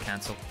that super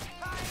cancel.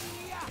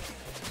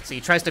 See,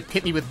 he tries to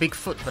hit me with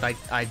Bigfoot, but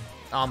I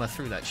armor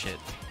through that shit.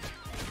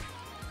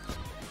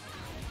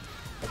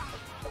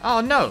 Oh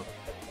no!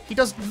 He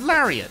does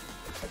Lariat!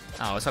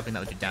 Oh, I was hoping that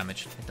would do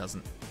damage. It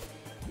doesn't.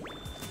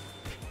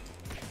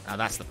 Oh,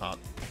 that's the part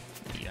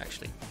you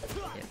actually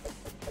hit.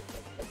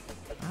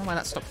 I don't know why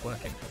that stopped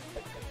working.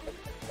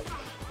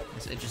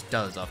 It just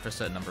does after a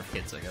certain number of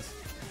hits, I guess.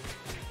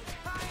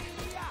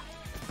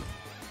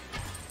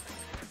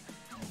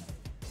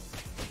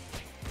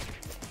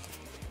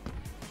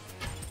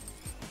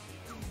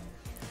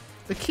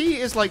 The key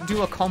is like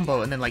do a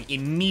combo and then like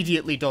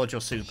immediately dodge your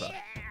super.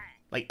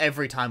 Like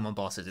every time on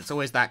bosses, it's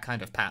always that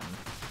kind of pattern.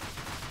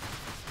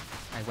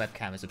 My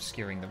webcam is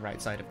obscuring the right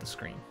side of the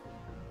screen.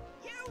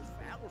 You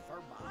fell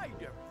for my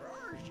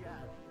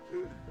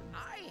diversion.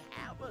 I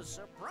have a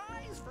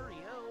surprise for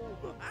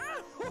you.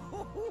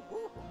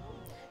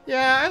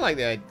 Yeah, I like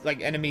the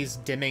like enemies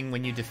dimming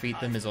when you defeat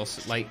them is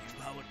also like.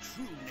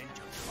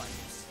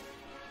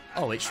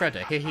 Oh, it's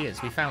Shredder. Here he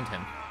is. We found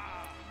him.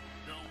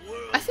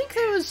 I think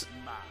there's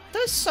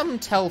some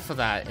tell for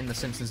that in the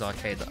Simpsons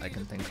arcade that I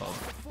can think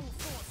of.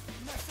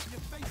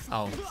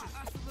 Oh.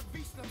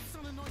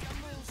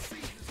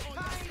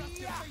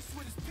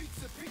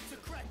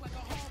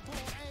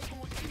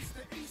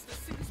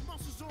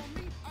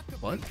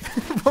 What?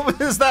 What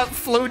was that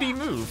floaty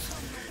move?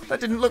 That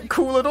didn't look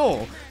cool at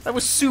all. That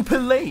was super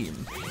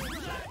lame.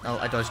 Oh,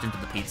 I dodged into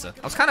the pizza.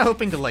 I was kind of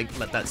hoping to, like,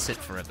 let that sit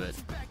for a bit.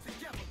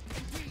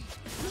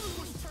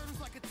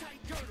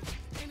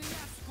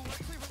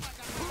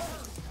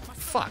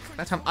 Fuck,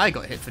 that time I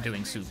got hit for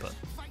doing super.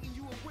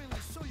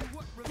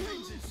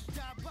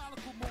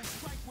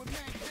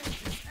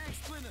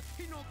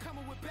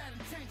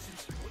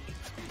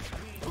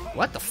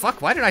 What the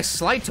fuck? Why did I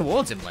slide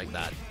towards him like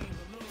that?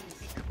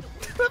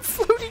 That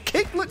floaty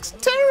kick looks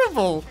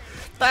terrible!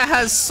 That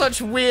has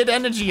such weird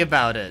energy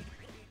about it.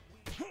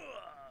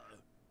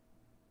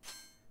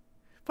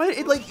 But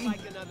it like... He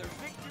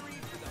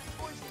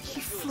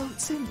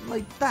floats in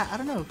like that, I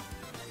don't know.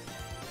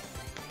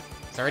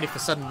 So ready for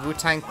sudden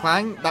Wu-Tang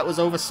Clang? That was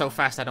over so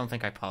fast I don't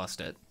think I passed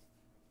it.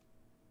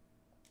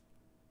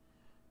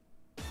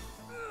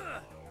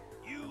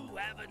 You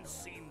haven't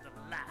seen the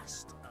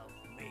last of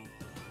me.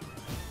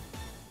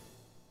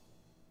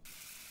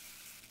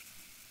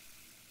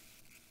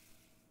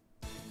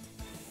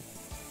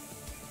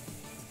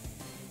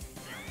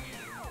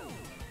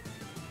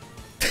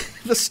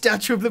 The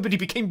Statue of Liberty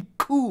became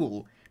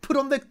cool. Put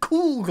on their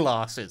cool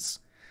glasses.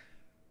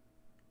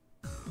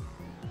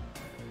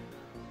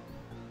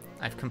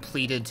 I've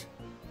completed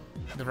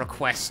the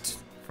request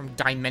from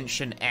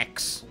Dimension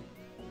X.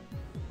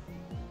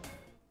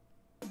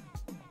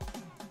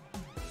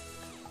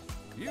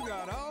 You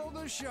got all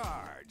the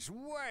shards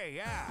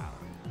way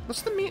out.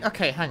 What's the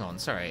Okay, hang on,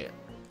 sorry.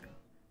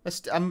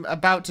 I'm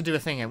about to do a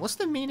thing here. What's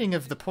the meaning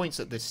of the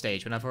points at this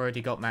stage when I've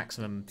already got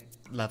maximum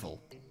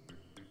level?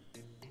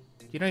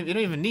 You don't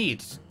even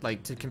need,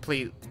 like, to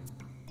complete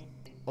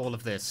all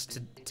of this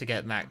to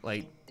get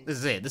like, this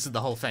is it. This is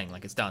the whole thing.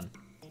 Like, it's done.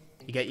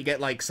 You get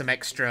like some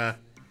extra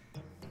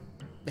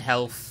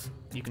health.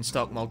 You can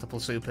stock multiple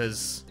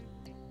supers.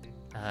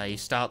 You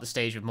start the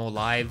stage with more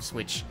lives,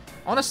 which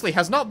honestly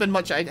has not been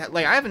much. I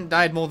haven't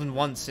died more than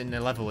once in a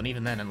level, and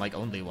even then, and like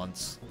only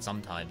once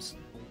sometimes.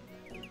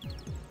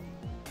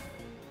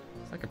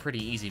 It's like a pretty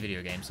easy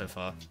video game so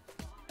far.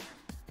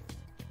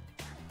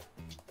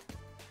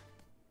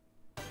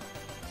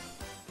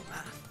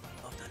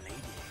 Of the lady.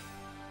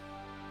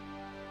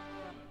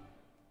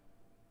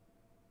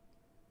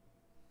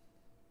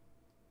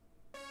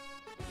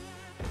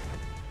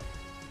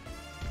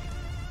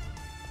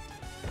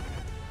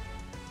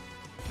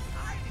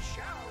 I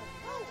shall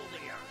rule the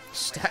earth.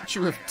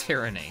 Statue of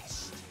Tyranny.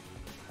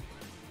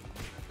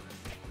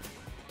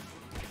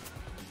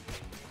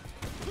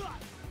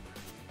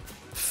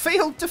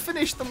 Failed to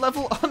finish the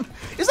level on...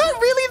 Is that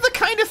really the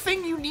kind of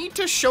thing you need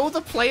to show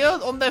the player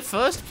on their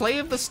first play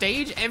of the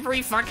stage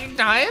every fucking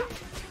time?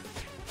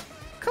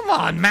 Come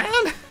on, man!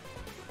 Oh,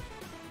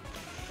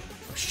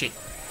 shit.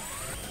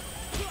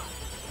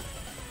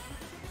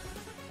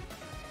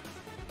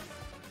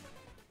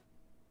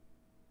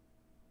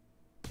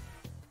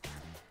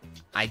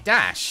 I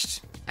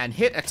dashed, and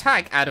hit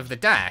attack out of the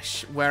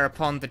dash,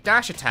 whereupon the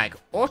dash attack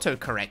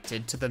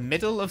auto-corrected to the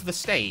middle of the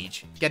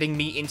stage, getting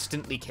me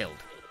instantly killed.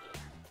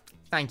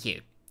 Thank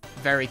you.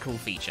 Very cool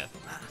feature.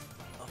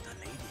 Of the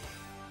lady.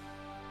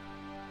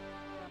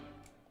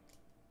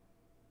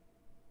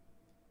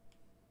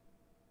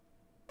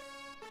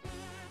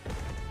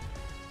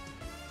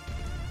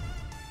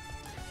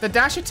 The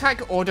dash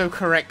attack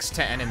auto-corrects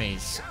to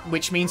enemies,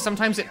 which means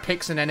sometimes it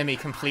picks an enemy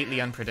completely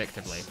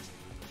unpredictably.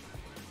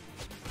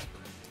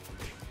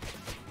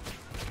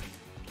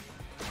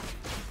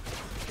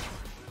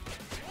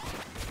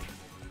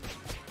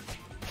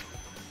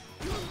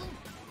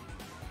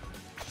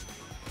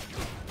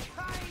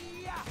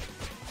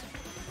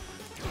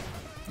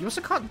 You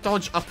also can't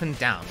dodge up and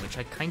down, which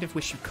I kind of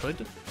wish you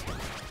could.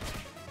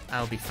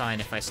 I'll be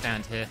fine if I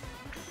stand here.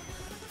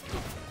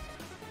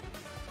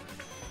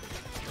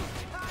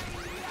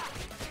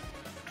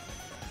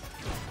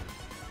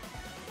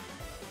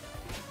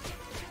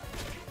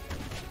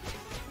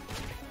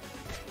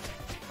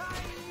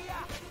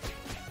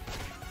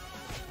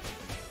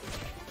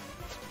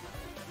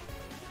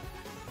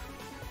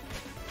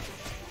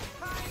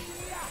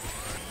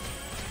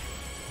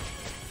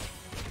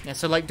 Yeah,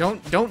 so like,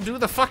 don't do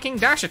the fucking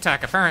dash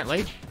attack,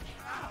 apparently.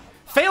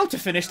 Failed to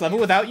finish level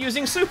without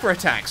using super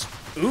attacks.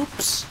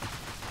 Oops.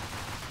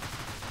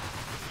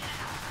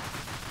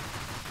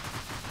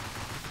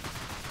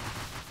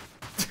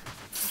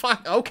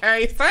 Fuck,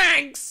 okay,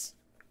 thanks!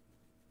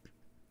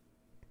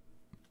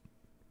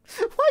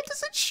 Why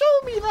does it show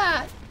me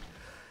that?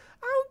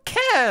 I don't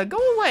care, go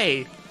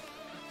away.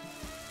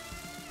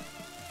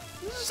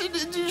 You're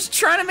just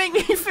trying to make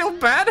me feel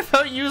bad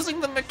about using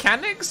the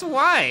mechanics?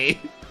 Why?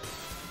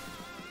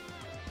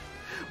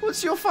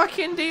 What's your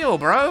fucking deal,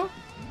 bro?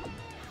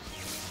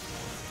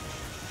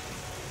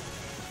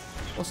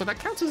 Also, that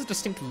counts as a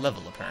distinct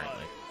level,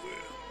 apparently.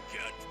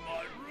 Get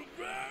my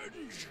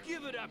revenge!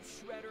 Give it up,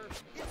 Shredder.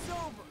 It's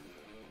over.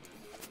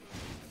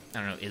 I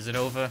don't know, is it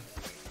over?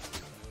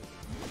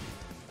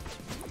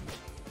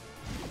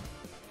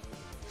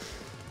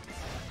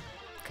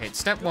 Okay,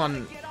 step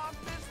one. Get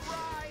off this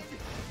ride.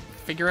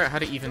 Figure out how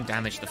to even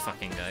damage the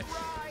fucking guy.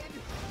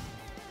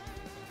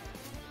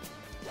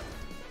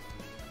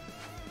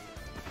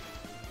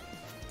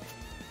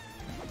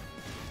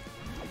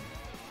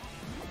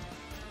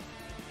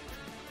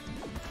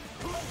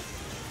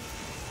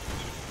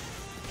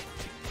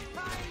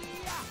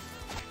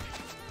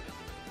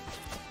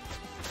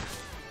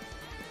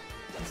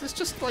 Is this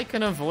just like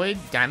an avoid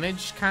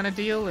damage kind of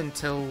deal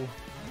until,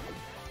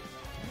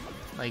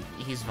 like,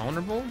 he's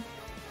vulnerable?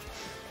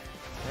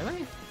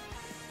 Really?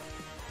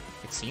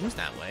 It seems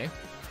that way.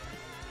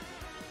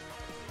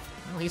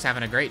 Well, he's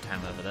having a great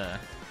time over there.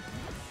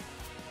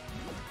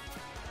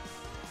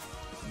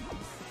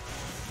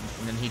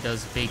 And then he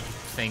does big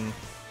thing.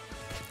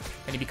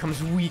 And he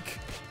becomes weak.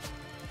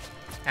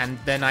 And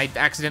then I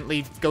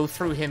accidentally go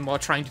through him while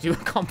trying to do a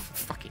comp.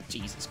 Fucking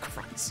Jesus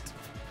Christ.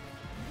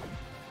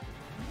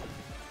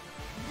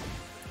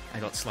 I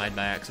got slide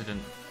by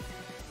accident.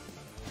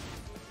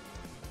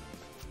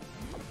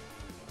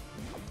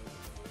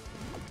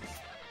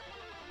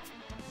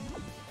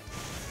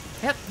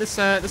 Yep,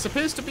 this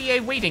appears to be a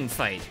waiting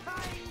fight.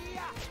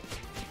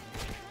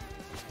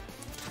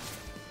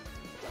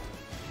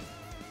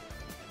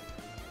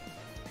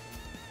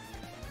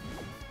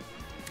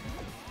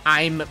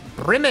 I'm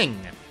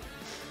brimming.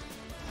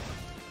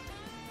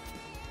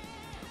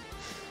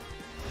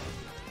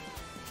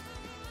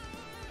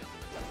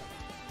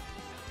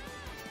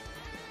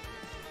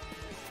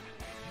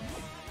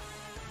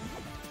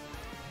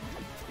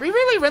 We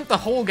really went the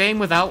whole game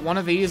without one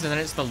of these and then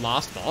it's the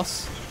last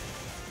boss?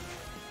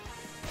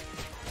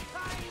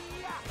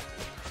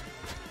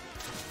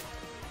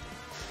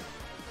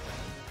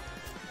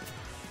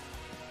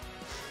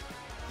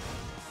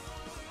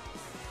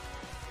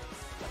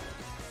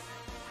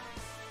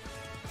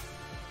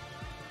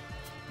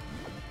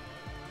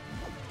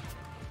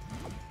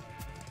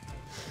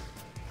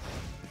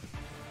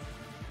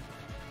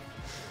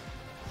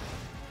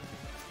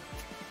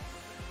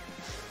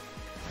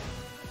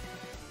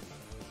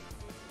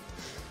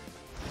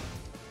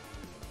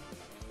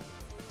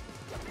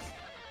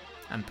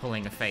 I'm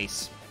pulling a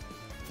face.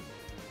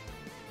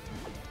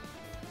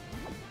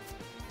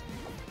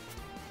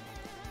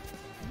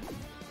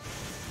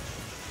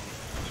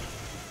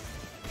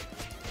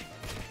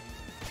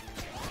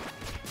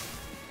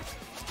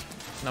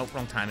 Nope,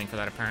 wrong timing for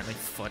that apparently.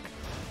 Fuck.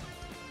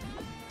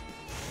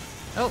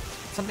 Oh,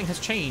 something has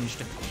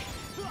changed.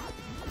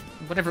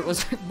 Whatever it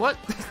was. What?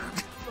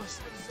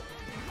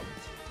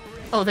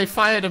 Oh, they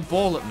fired a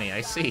ball at me,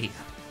 I see.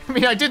 I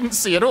mean, I didn't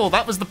see it all,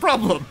 that was the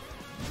problem.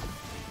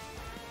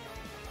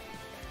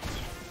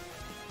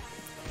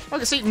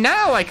 Okay, see,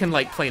 now I can,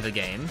 like, play the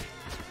game.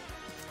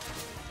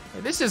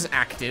 This is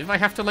active. I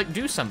have to, like,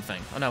 do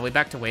something. Oh, no, we're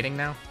back to waiting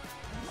now?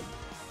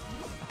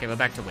 Okay, we're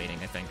back to waiting,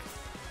 I think.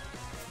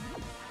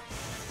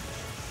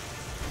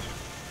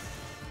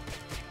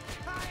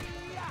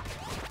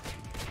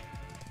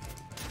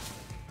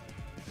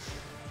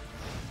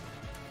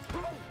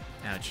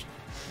 Ouch.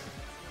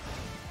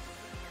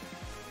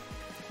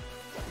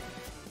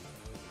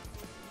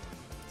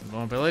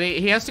 more ability.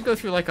 He has to go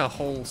through like a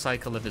whole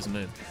cycle of his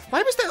move.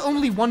 Why was there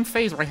only one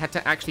phase where I had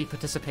to actually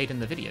participate in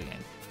the video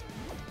game?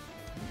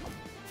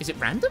 Is it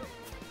random?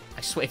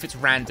 I swear, if it's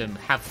random,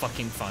 have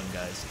fucking fun,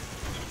 guys.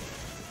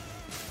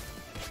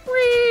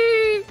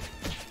 Whee!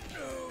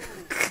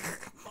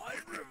 My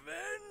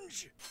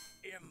revenge?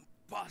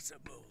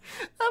 Impossible.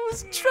 That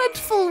was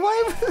dreadful.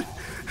 Why would...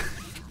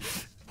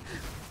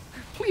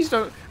 Please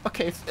don't...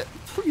 Okay,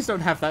 please don't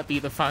have that be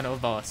the final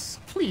boss.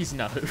 Please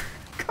no.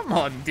 Come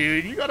on,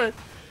 dude. You gotta...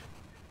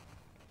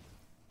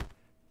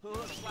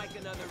 Looks like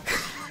another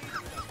victory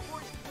for the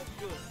forces of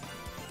good.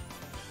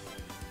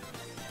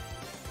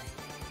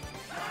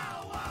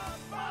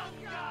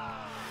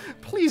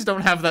 Please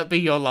don't have that be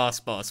your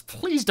last boss.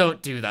 Please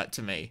don't do that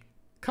to me.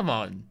 Come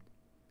on.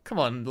 Come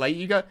on, like,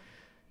 you go...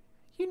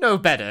 You know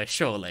better,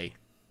 surely.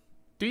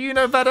 Do you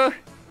know better?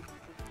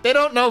 They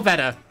don't know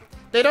better.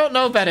 They don't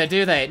know better,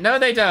 do they? No,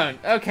 they don't.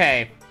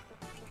 Okay.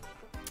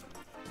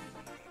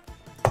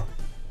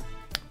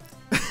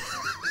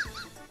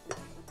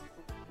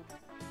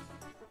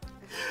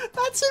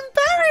 That's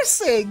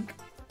embarrassing!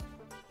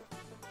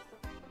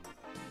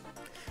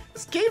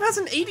 This game has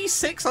an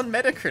 86 on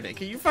Metacritic.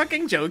 Are you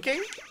fucking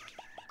joking?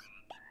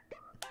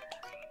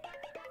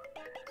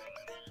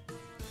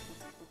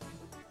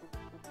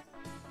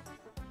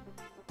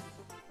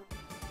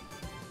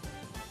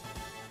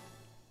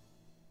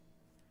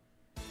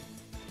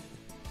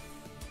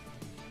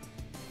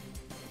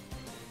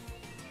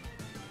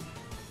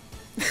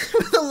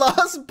 The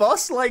last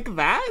boss like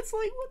that? It's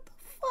like, what the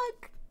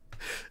fuck?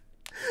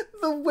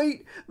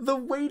 The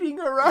waiting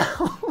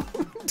around.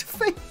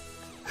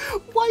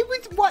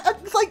 Why,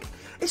 like,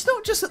 it's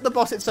not just that the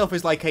boss itself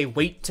is like a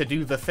wait to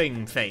do the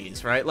thing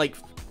phase, right? Like,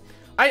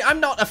 I'm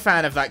not a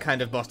fan of that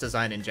kind of boss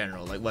design in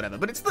general, like, whatever,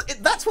 but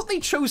that's what they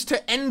chose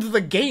to end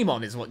the game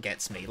on is what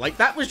gets me. Like,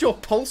 that was your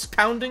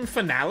pulse-pounding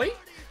finale?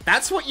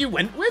 That's what you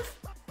went with?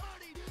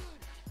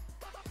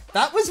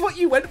 That was what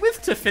you went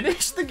with to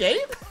finish the game?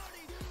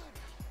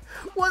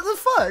 What the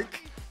fuck?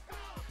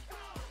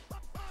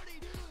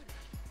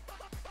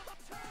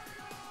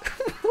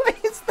 Why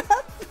is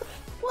that?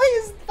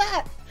 Why is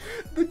that?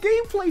 The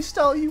gameplay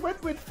style you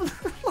went with for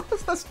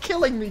the that's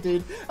killing me,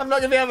 dude. I'm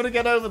not gonna be able to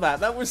get over that.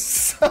 That was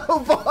so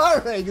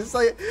boring. It's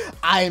like,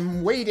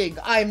 I'm waiting,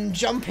 I'm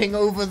jumping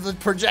over the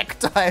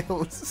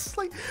projectiles. It's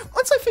like,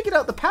 once I figured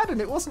out the pattern,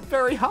 it wasn't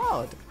very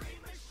hard.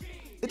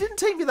 It didn't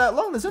take me that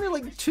long. There's only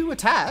like 2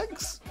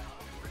 attacks.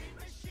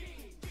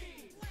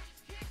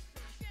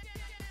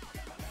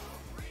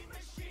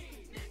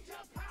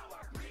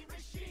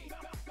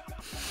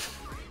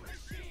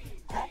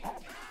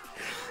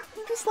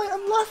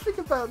 I'm laughing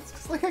about this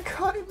because, like, I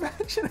can't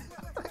imagine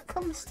how that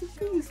comes to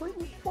be. It's like,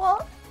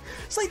 what?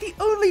 It's like the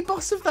only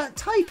boss of that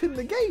type in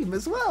the game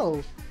as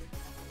well.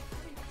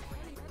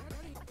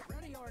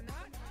 Ready or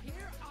not,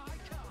 here I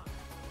come.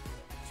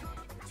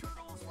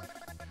 Turtles,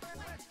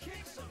 let's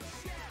kick some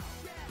shell.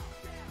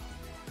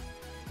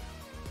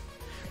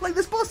 Like,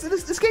 this boss,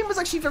 this game was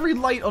actually very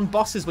light on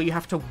bosses where you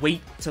have to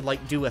wait to,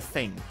 like, do a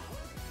thing.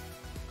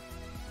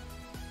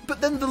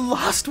 But then the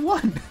last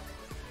one...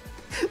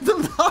 The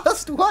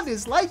last one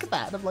is like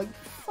that. I'm like,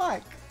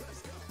 fuck.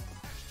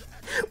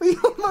 We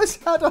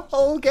almost had a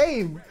whole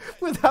game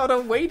without a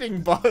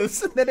waiting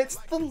boss, and then it's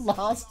the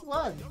last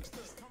one.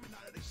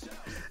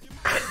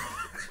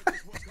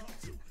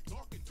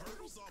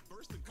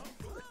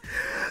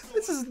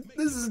 This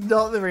is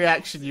not the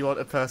reaction you want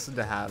a person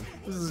to have.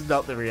 This is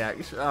not the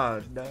reaction.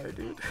 Oh no,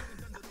 dude.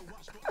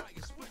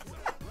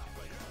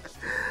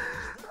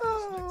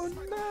 Oh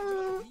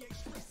no.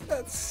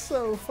 That's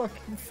so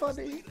fucking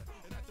funny.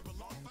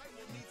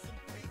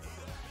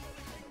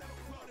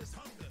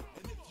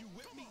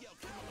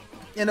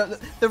 You know,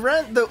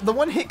 the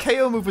one hit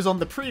KO move was on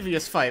the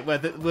previous fight where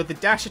the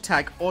dash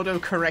attack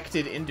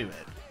auto-corrected into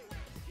it.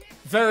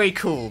 Very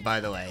cool,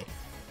 by the way.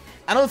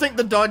 I don't think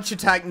the dodge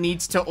attack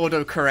needs to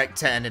auto-correct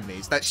to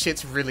enemies. That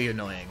shit's really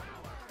annoying.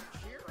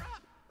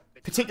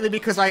 Particularly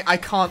because I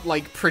can't,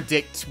 like,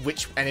 predict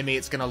which enemy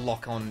it's gonna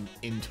lock on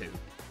into.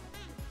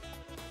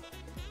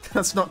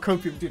 That's not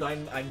copium, dude.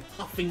 I'm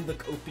huffing the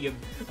copium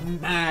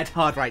mad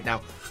hard right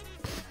now.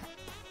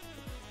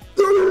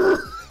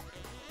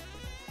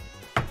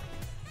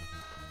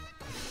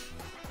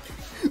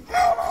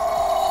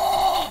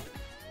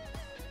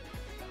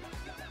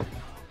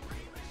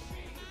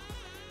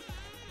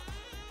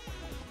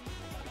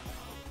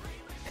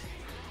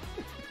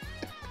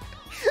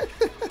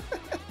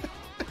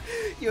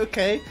 You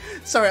okay?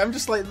 Sorry, I'm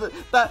just like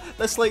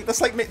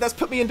that's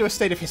put me into a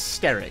state of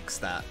hysterics.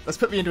 That's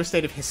put me into a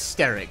state of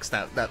hysterics.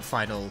 That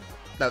final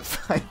boss.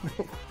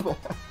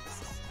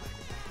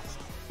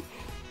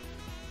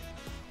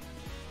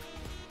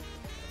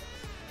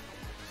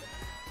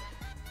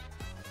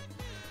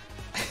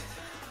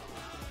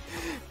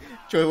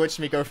 Joy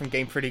watching me go from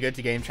game pretty good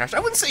to game trash. I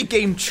wouldn't say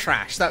game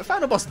trash. That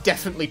final boss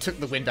definitely took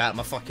the wind out of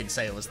my fucking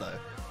sails, though.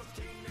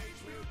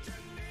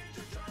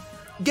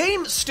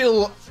 Game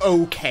still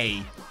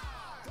okay.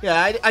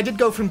 Yeah, I did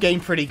go from game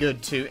pretty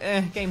good to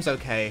game's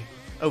okay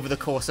over the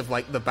course of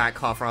like the back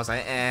half where I was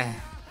like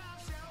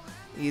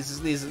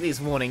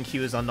These warning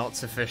cues are not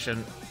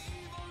sufficient.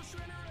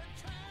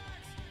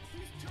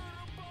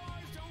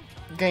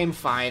 Game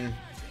fine.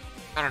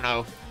 I don't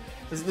know.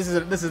 This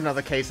is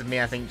another case of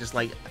me. I think just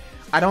like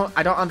I don't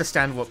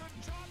understand what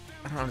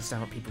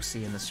people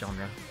see in this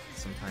genre.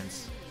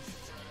 Sometimes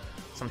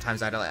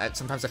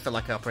I feel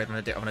like I operate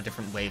on a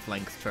different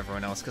wavelength to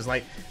everyone else, because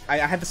like I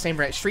had the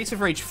same Streets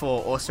of Rage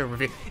 4 also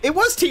reviewed. It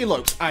was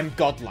T-Lopes. I'm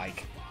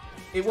godlike.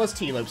 It was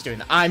T-Lopes doing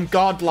that. I'm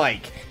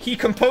godlike. He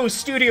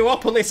composed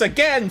Studiopolis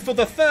again for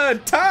the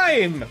 3rd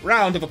time.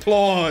 Round of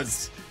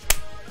applause.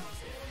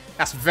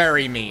 That's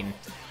very mean,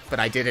 but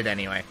I did it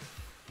anyway.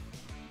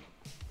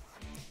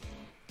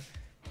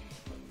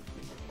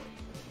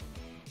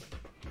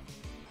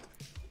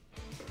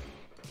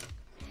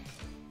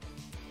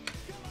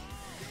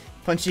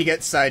 Punchy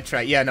gets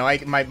sidetracked. Yeah, no,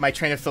 my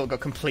train of thought got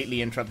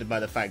completely interrupted by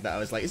the fact that I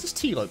was like, is this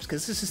T-Lopes?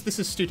 Because this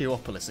is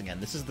Studiopolis again.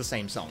 This is the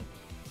same song.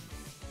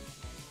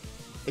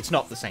 It's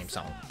not the same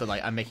song, but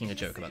like I'm making a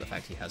joke about the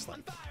fact he has like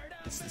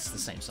it's the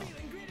same song.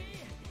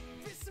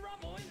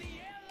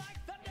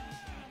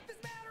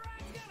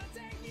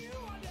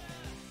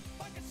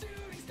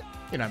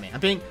 You know what I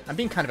mean? I'm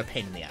being kind of a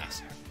pain in the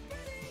ass.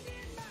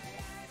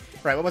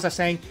 Right, what was I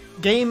saying?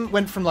 Game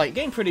went from like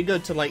game pretty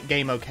good to like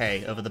game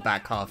okay over the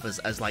back half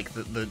as like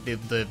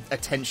the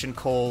attention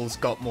calls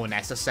got more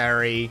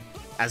necessary,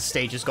 as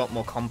stages got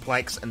more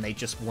complex, and they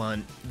just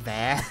weren't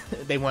there.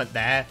 They weren't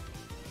there.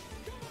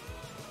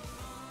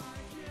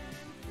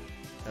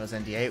 That was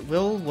NDA.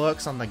 Will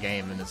works on the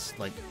game and is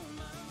like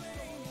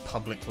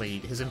publicly,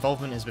 his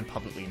involvement has been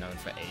publicly known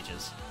for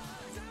ages.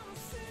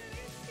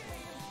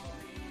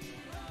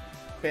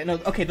 But no,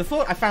 okay, the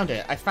thought, I found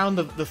it. I found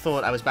the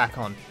thought I was back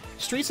on.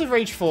 Streets of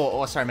Rage 4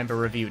 also, I remember,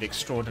 reviewed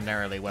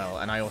extraordinarily well,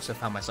 and I also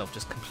found myself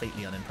just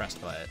completely unimpressed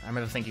by it. I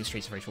remember thinking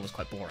Streets of Rage 4 was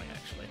quite boring,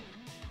 actually.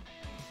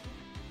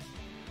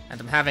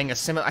 And I'm having a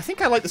similar... I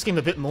think I like this game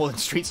a bit more than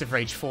Streets of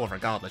Rage 4,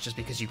 regardless, just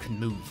because you can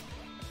move.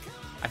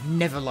 I've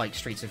never liked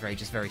Streets of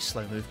Rage's very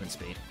slow movement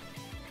speed.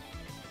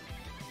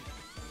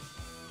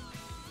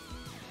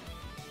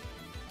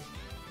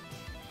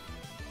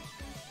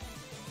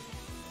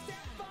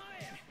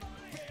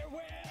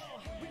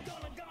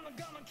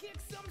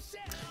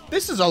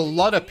 This is a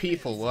lot of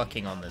people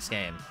working on this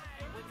game.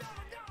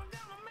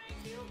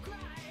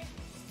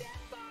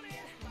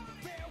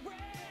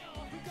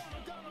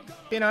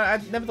 You know,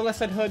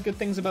 nevertheless, I'd heard good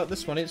things about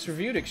this one. It's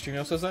reviewed extremely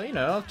well, so I was like, you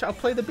know, I'll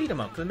play the beat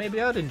 'em up, and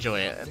maybe I'd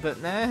enjoy it.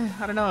 But nah,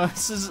 I don't know.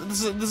 This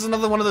is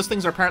another one of those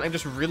things where apparently I'm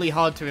just really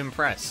hard to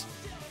impress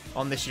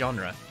on this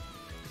genre.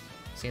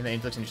 Seeing that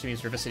influx in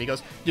River City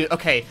Girls. Dude,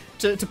 okay,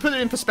 to put it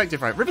in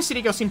perspective, right, River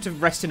City Girls seem to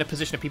rest in a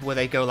position of people where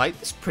they go like,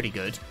 this is pretty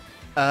good.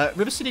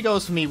 River City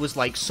Girls for me was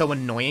like so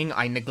annoying,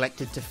 I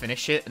neglected to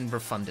finish it and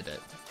refunded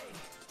it.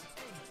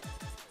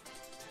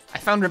 I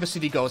found River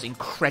City Girls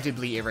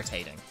incredibly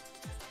irritating.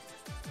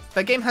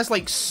 That game has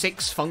like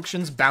 6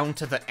 functions bound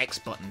to the X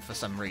button for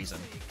some reason.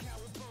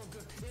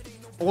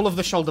 All of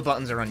the shoulder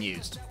buttons are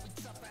unused.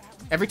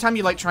 Every time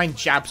you like try and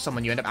jab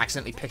someone, you end up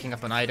accidentally picking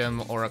up an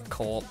item or a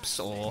corpse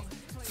or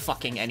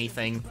fucking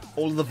anything.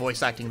 All of the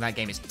voice acting in that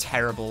game is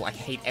terrible. I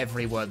hate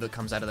every word that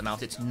comes out of the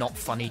mouth. It's not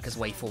funny because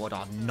WayForward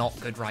are not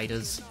good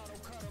writers.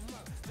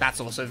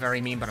 That's also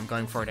very mean, but I'm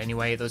going for it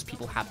anyway. Those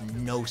people have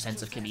no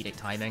sense of comedic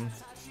timing.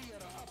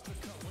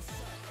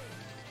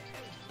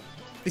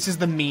 This is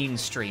the mean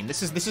stream.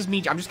 This is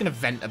me. I'm just gonna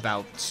vent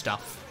about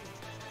stuff.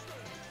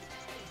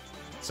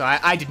 So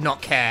I did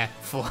not care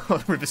for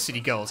River City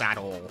Girls at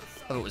all.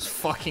 Oh, it was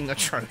fucking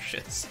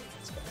atrocious.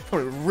 It's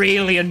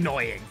really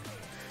annoying.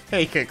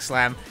 Hey,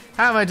 Kickslam.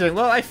 How am I doing?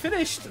 Well, I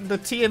finished the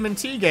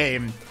TMNT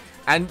game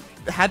and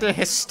had a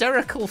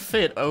hysterical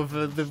fit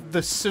over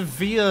the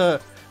severe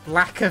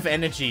lack of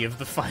energy of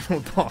the final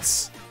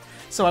boss.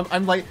 So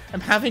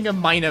I'm having a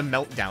minor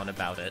meltdown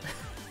about it.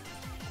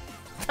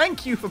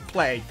 Thank you for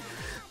playing.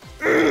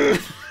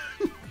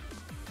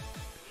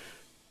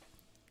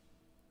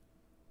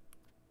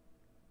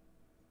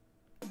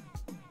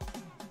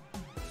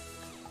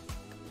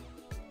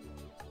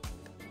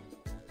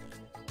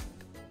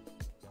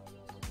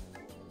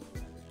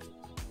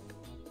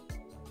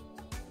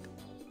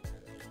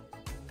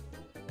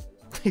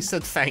 He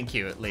said thank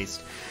you, at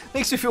least.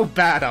 Makes me feel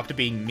bad after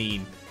being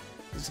mean.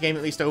 Is this game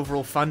at least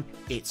overall fun?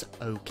 It's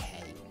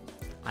okay.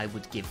 I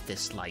would give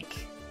this,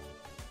 like...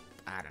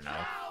 I don't know.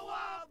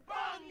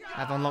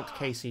 I've unlocked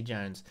Casey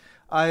Jones.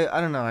 I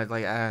don't know, it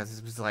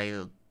was like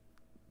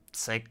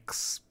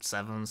 6,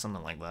 7,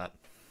 something like that.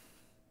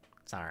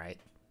 It's alright.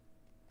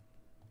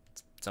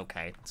 It's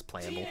okay. It's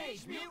playable.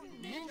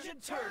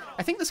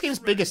 I think this game's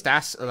biggest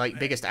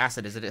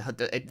asset is that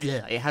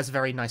it has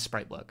very nice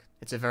sprite work.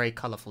 It's a very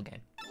colorful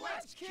game.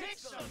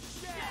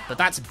 But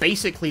that's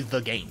basically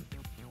the game.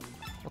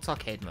 What's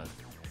arcade mode?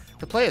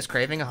 The player's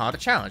craving a harder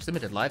challenge.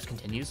 Limited lives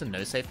continues and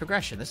no save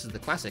progression. This is the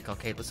classic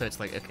arcade, so it's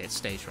like, okay, it's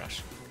stage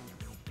rush.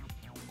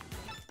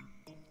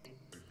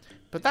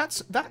 But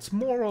that's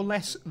more or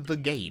less the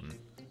game.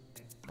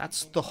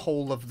 That's the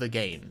whole of the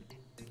game.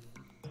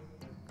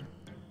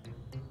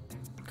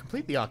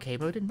 Complete the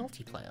arcade mode in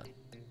multiplayer.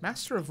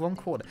 Master of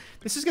 1/4.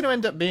 This is going to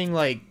end up being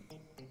like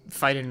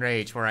Fight and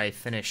Rage, where I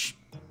finish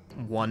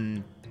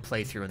one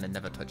playthrough and then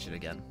never touch it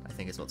again. I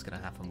think is what's going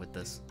to happen with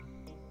this.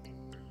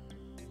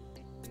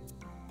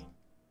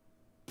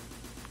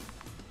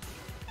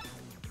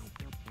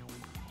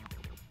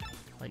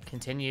 Like,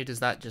 continue, does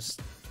that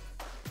just...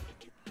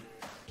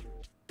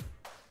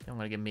 Don't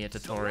want to give me a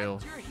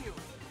tutorial.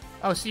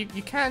 Oh, so you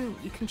can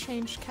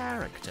change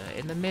character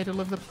in the middle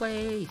of the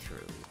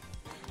playthrough.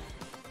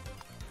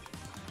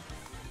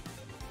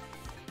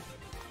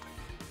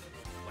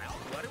 Well,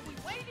 what are we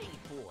waiting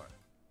for?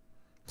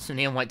 So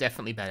neon white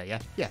definitely better, yeah?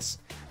 Yes.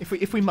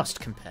 If we must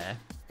compare,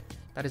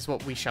 that is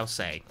what we shall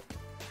say.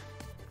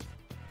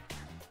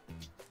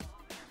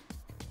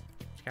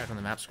 Character on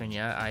the map screen,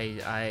 yeah.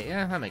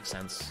 Yeah, that makes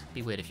sense.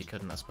 Be weird if you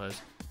couldn't, I suppose.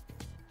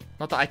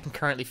 Not that I can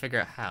currently figure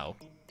out how.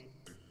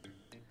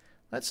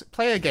 Let's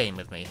play a game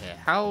with me here.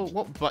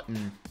 What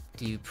button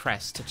do you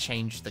press to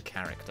change the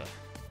character?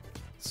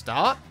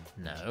 Start?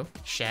 No.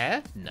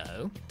 Share?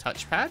 No.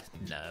 Touchpad?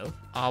 No.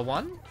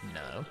 R1?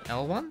 No.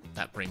 L1?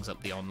 That brings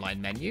up the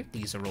online menu.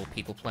 These are all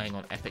people playing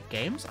on Epic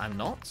Games. I'm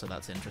not, so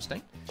that's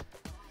interesting.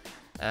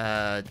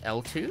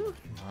 L2?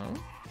 No.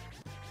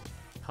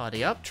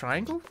 Party up?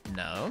 Triangle?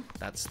 No.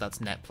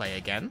 That's net play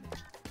again.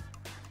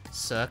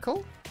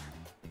 Circle?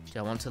 Do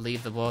I want to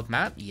leave the world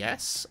map?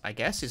 Yes, I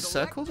guess. Is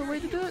circle the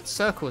way to do it?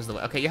 Circle is the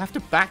way. Okay, you have to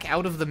back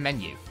out of the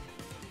menu.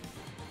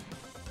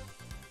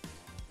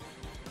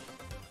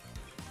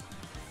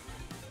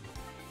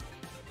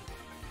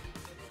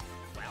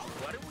 Well,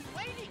 what are we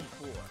waiting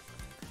for?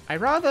 I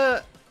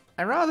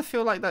rather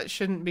feel like that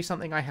shouldn't be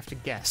something I have to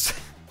guess.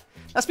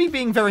 That's me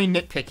being very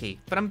nitpicky,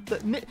 but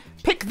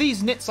pick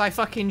these nits I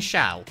fucking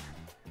shall.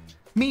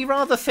 Me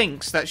rather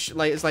thinks that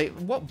it's like,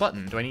 what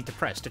button do I need to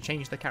press to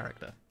change the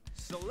character?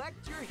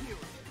 Select your hero.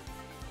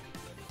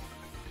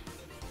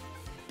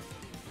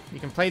 You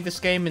can play this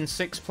game in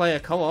 6-player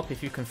co-op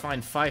if you can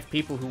find 5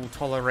 people who will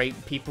tolerate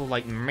people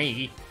like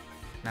me.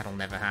 That'll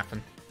never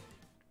happen.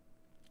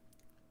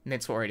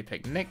 Nits were already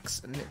picked.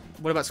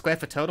 What about square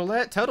for total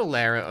layer? Total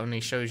layer only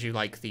shows you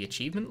like the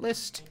achievement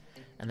list,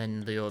 and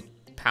then your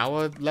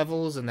power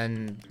levels, and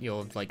then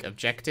your like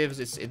objectives.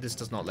 This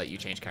does not let you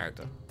change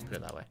character. Put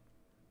it that way.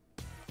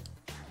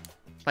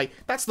 Like,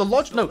 that's the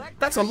no,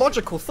 that's a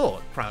logical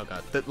thought,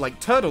 Prowgut, that, like,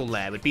 Turtle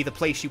Lair would be the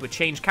place you would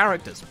change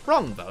characters.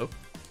 Wrong, though.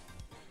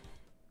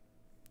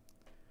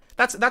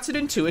 That's an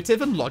intuitive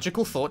and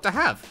logical thought to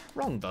have.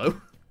 Wrong, though.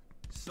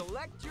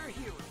 Select your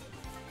hero.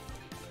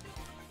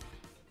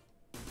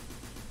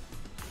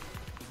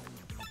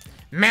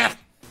 Meh!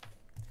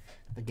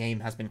 The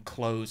game has been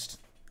closed.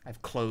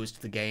 I've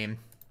closed the game.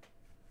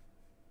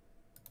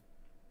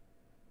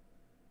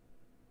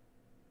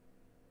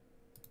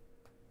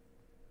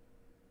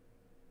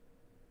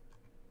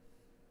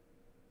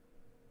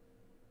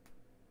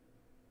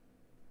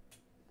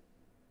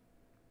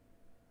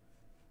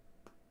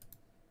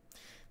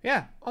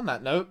 Yeah, on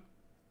that note,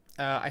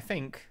 I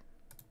think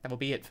that will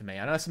be it for me.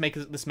 I know this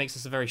makes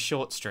this a very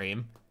short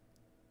stream,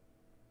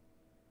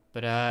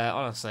 but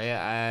honestly,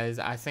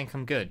 I think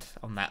I'm good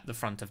on the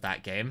front of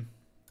that game.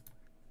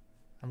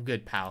 I'm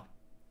good, pal.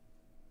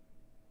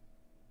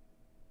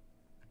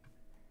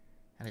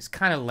 And it's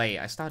kind of late.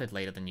 I started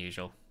later than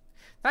usual.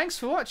 Thanks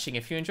for watching.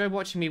 If you enjoyed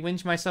watching me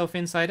whinge myself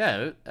inside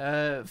out,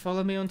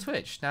 follow me on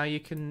Twitch. Now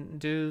you can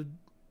do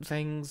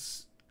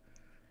things.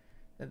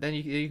 Then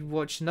you can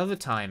watch another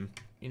time.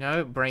 You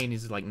know, brain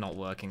is like not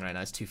working right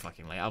now. It's too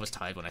fucking late. I was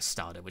tired when I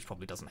started, which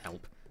probably doesn't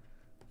help.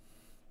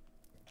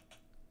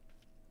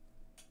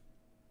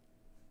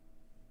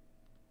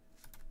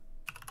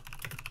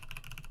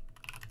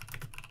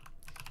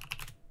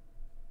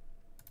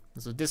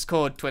 So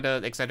Discord, Twitter,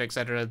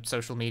 etc.,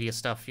 social media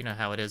stuff. You know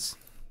how it is.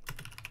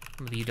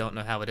 Maybe you don't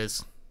know how it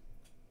is.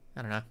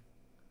 I don't know.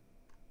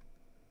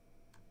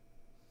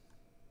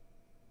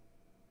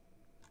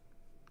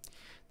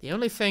 The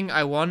only thing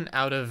I want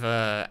out of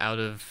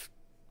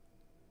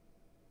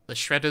the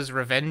Shredder's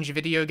Revenge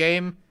video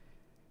game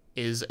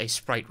is a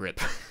sprite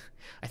rip.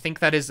 I think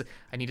that is...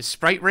 I need a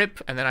sprite rip,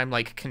 and then I'm,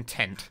 like,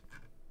 content.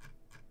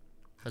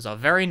 Those are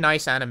very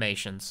nice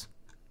animations.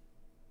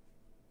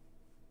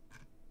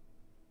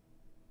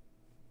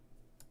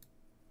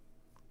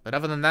 But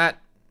other than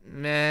that,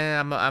 meh,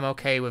 I'm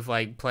okay with,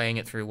 like, playing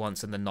it through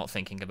once and then not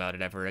thinking about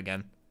it ever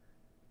again.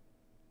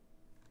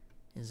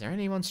 Is there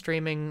anyone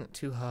streaming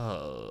to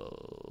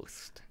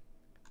host?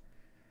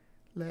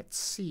 Let's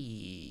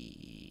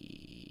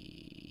see.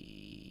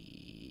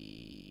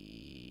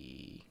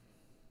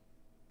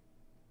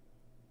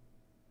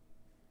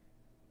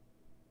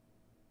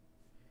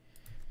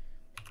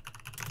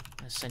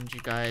 I'll send you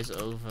guys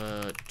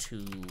over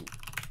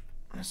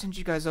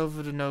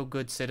to No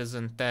Good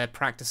Citizen. They're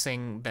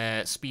practicing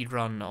their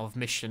speedrun of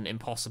Mission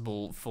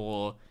Impossible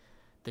for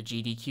the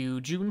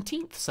GDQ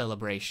Juneteenth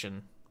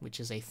celebration, which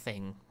is a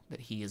thing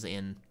that he is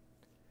in.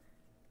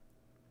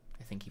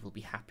 I think he will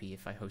be happy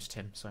if I host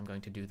him, so I'm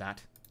going to do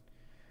that.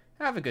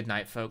 Have a good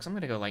night, folks. I'm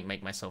going to go, like,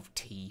 make myself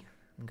tea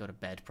and go to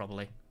bed,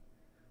 probably.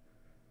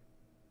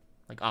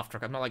 Like, after...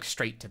 I'm not, like,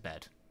 straight to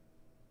bed.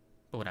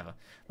 But whatever.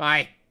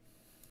 Bye.